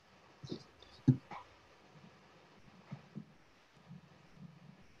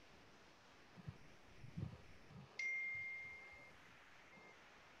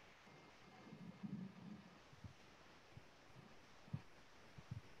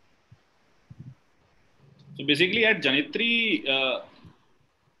 So basically at Janitri,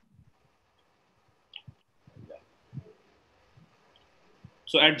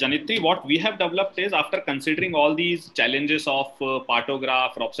 what we have developed is, after considering all these challenges of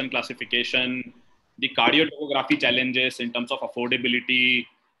Partograph, ROBSON classification, the cardiotopography challenges in terms of affordability,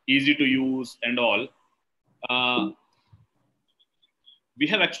 easy to use and all, we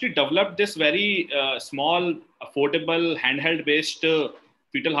have actually developed this very small, affordable, handheld-based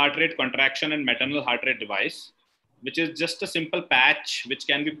fetal heart rate contraction and maternal heart rate device, which is just a simple patch which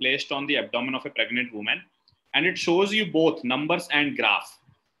can be placed on the abdomen of a pregnant woman. And it shows you both numbers and graph.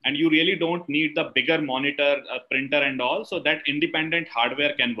 And you really don't need the bigger monitor, printer and all, so that independent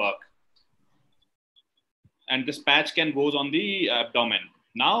hardware can work. And this patch can goes on the abdomen.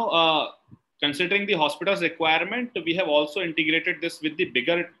 Now, considering the hospital's requirement, we have also integrated this with the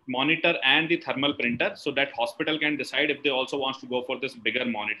bigger monitor and the thermal printer, so that hospital can decide if they also want to go for this bigger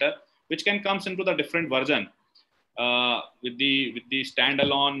monitor, which can comes into the different version with the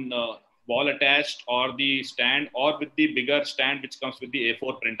standalone wall attached, or the stand, or with the bigger stand which comes with the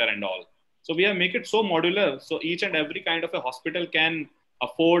A4 printer and all. So we have make it so modular, so each and every kind of a hospital can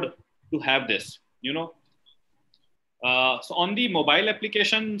afford to have this, you know. So on the mobile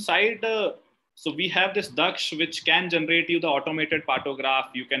application side, so we have this Daksh which can generate you the automated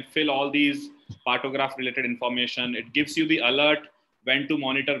partograph. You can fill all these partograph related information. It gives you the alert when to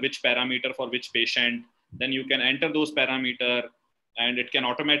monitor which parameter for which patient. Then you can enter those parameter and it can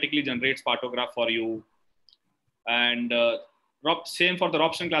automatically generate partograph for you. And same for the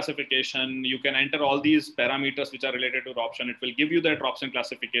ROBSON classification. You can enter all these parameters which are related to ROBSON. It will give you that ROBSON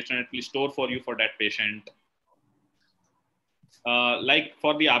classification. It will store for you for that patient. Like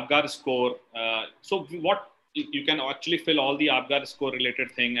for the ABGAR score, so what you can actually fill all the ABGAR score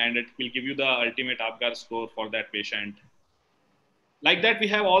related thing, and it will give you the ultimate ABGAR score for that patient. Like that, we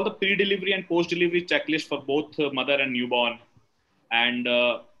have all the pre-delivery and post-delivery checklist for both mother and newborn, and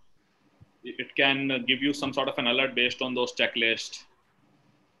it can give you some sort of an alert based on those checklists.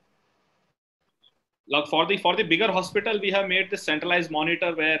 Like for the bigger hospital, we have made this centralized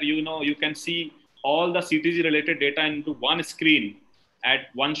monitor where you can see all the CTG related data into one screen at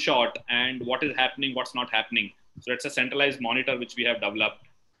one shot, and what is happening, what's not happening. So it's a centralized monitor which we have developed.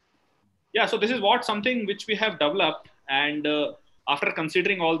 Yeah, so this is something which we have developed, and after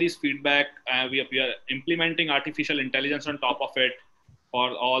considering all these feedback, we are implementing artificial intelligence on top of it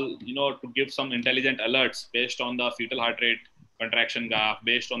for all, to give some intelligent alerts based on the fetal heart rate contraction graph,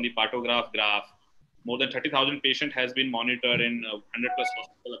 based on the Partograph graph. More than 30,000 patients has been monitored in 100+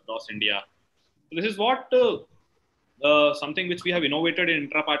 hospitals across India. So this is what something which we have innovated in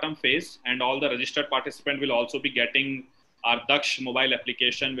Intrapartum phase, and all the registered participants will also be getting our Daksh mobile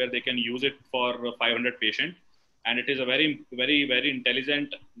application where they can use it for 500 patients. And it is a very, very, very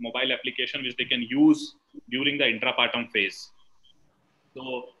intelligent mobile application which they can use during the Intrapartum phase.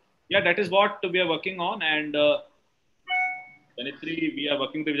 So yeah, that is what we are working on. And we are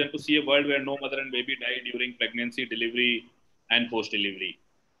working the vision to see a world where no mother and baby die during pregnancy, delivery, and post-delivery.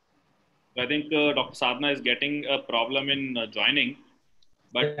 So I think Dr. Sadhana is getting a problem in joining,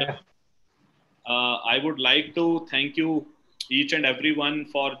 but I would like to thank you each and everyone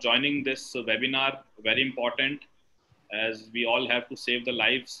for joining this webinar. Very important, as we all have to save the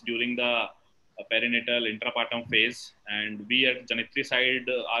lives during the perinatal intrapartum phase, and we at Janitri side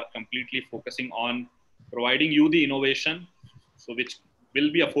are completely focusing on providing you the innovation, so which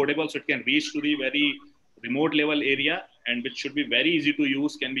will be affordable, so it can reach to the very remote level area, and which should be very easy to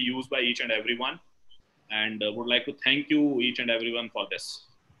use, can be used by each and everyone. And would like to thank you each and everyone for this.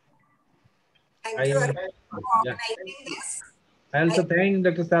 Thank you for organizing this. I also thank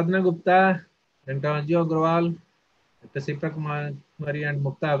Dr. Sadhana Gupta, Dr. Anjoo Agarwal, Dr. Shipra Kumari and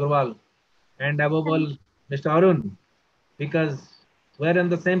Mukta Agarwal, and above all, Mr. Arun, because we're on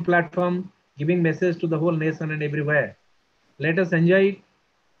the same platform, giving message to the whole nation and everywhere. Let us enjoy it.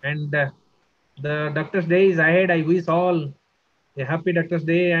 And the Doctor's Day is ahead. I wish all a happy Doctor's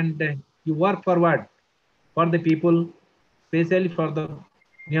Day, and you work forward for the people, especially for the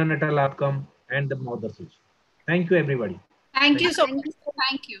neonatal outcome and the mother's. Thank you, everybody. Thank you so much.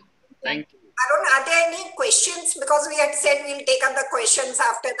 Thank you. Thank you. Arun, are there any questions? Because we had said we'll take up the questions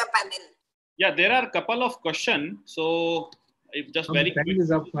after the panel. Yeah, there are a couple of questions. So if just very quick. Time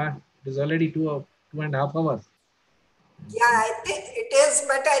is up. It is already 2.5 hours. Yeah, I think it is,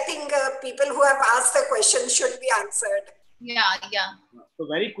 but I think people who have asked the questions should be answered. Yeah. So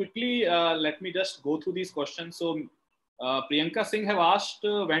very quickly, let me just go through these questions. So Priyanka Singh have asked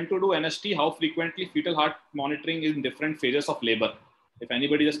when to do NST, how frequently fetal heart monitoring in different phases of labor. If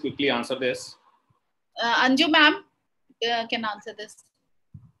anybody just quickly answer this. Anjoo ma'am can answer this.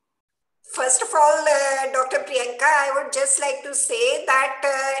 First of all, Dr. Priyanka, I would just like to say that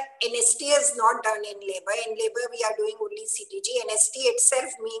NST is not done in labor. In labor, we are doing only CTG. NST itself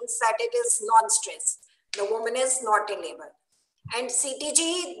means that it is non-stress. The woman is not in labor. And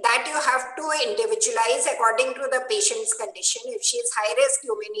CTG, that you have to individualize according to the patient's condition. If she is high risk,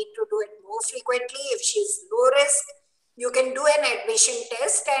 you may need to do it more frequently. If she is low risk, you can do an admission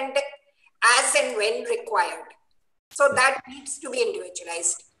test and as and when required. So that needs to be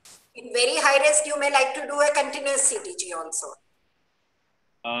individualized. In very high risk, you may like to do a continuous CTG also.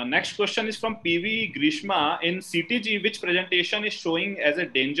 Next question is from PV Grishma. In CTG, which presentation is showing as a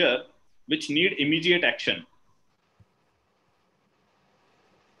danger which need immediate action?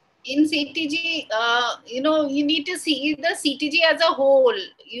 In CTG, you need to see the CTG as a whole.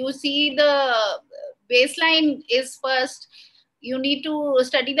 You see the baseline is first. You need to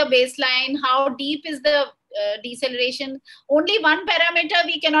study the baseline. How deep is the deceleration? Only one parameter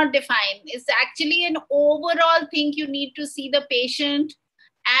we cannot define. It's actually an overall thing. You need to see the patient,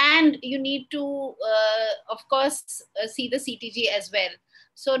 and you need to, of course, see the CTG as well.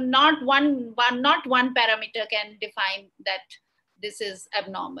 So not one parameter can define that this is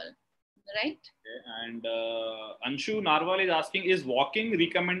abnormal, right? Okay. And Anshu Narwal is asking, is walking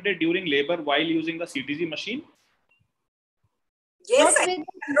recommended during labor while using the CTG machine? Yes, I think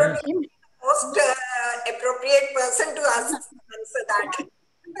the most appropriate person to answer that.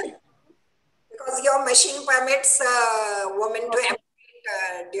 Because your machine permits women to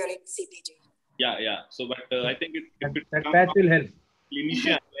amputate during CTG. Yeah. So, but I think that patch will help.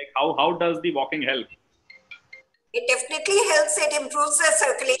 Clinician, like how does the walking help? It definitely helps. It improves the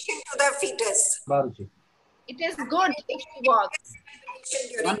circulation to the fetus. It is good if she walks.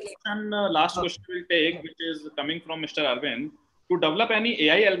 One question, last question we'll take, which is coming from Mr. Arvind. To develop any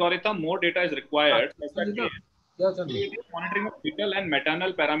AI algorithm, more data is required. Monitoring of fetal and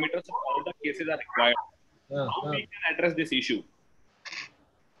maternal parameters of all the cases are required. How we can address this issue?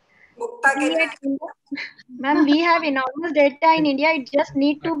 Ma'am, we have enormous data in India. It just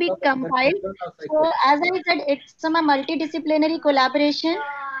need to be compiled. So as I said, it's a multidisciplinary collaboration.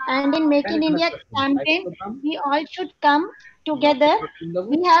 And in Make in India campaign, we all should come together.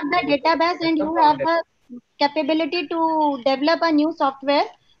 We have the database and you have the capability to develop a new software.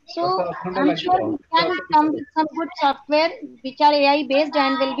 So I'm sure we can come with some good software which are AI based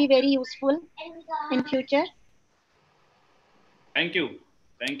and will be very useful in future. Thank you.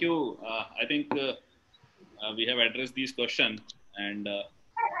 I think we have addressed these questions, and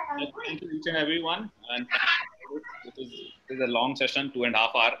thank you each and everyone. And this is a long session, 2.5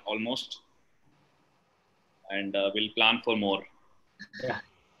 hours almost, and we'll plan for more. Yeah.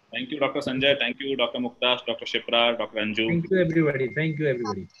 Thank you, Dr. Sanjay. Thank you, Dr. Mukta, Dr. Shipra, Dr. Anjoo. Thank you, everybody. Thank you,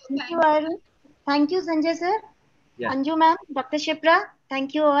 Arun. Thank you, Sanjay sir. Yeah. Anjoo ma'am, Dr. Shipra.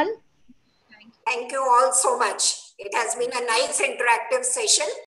 Thank you all. Thank you all so much. It has been a nice interactive session.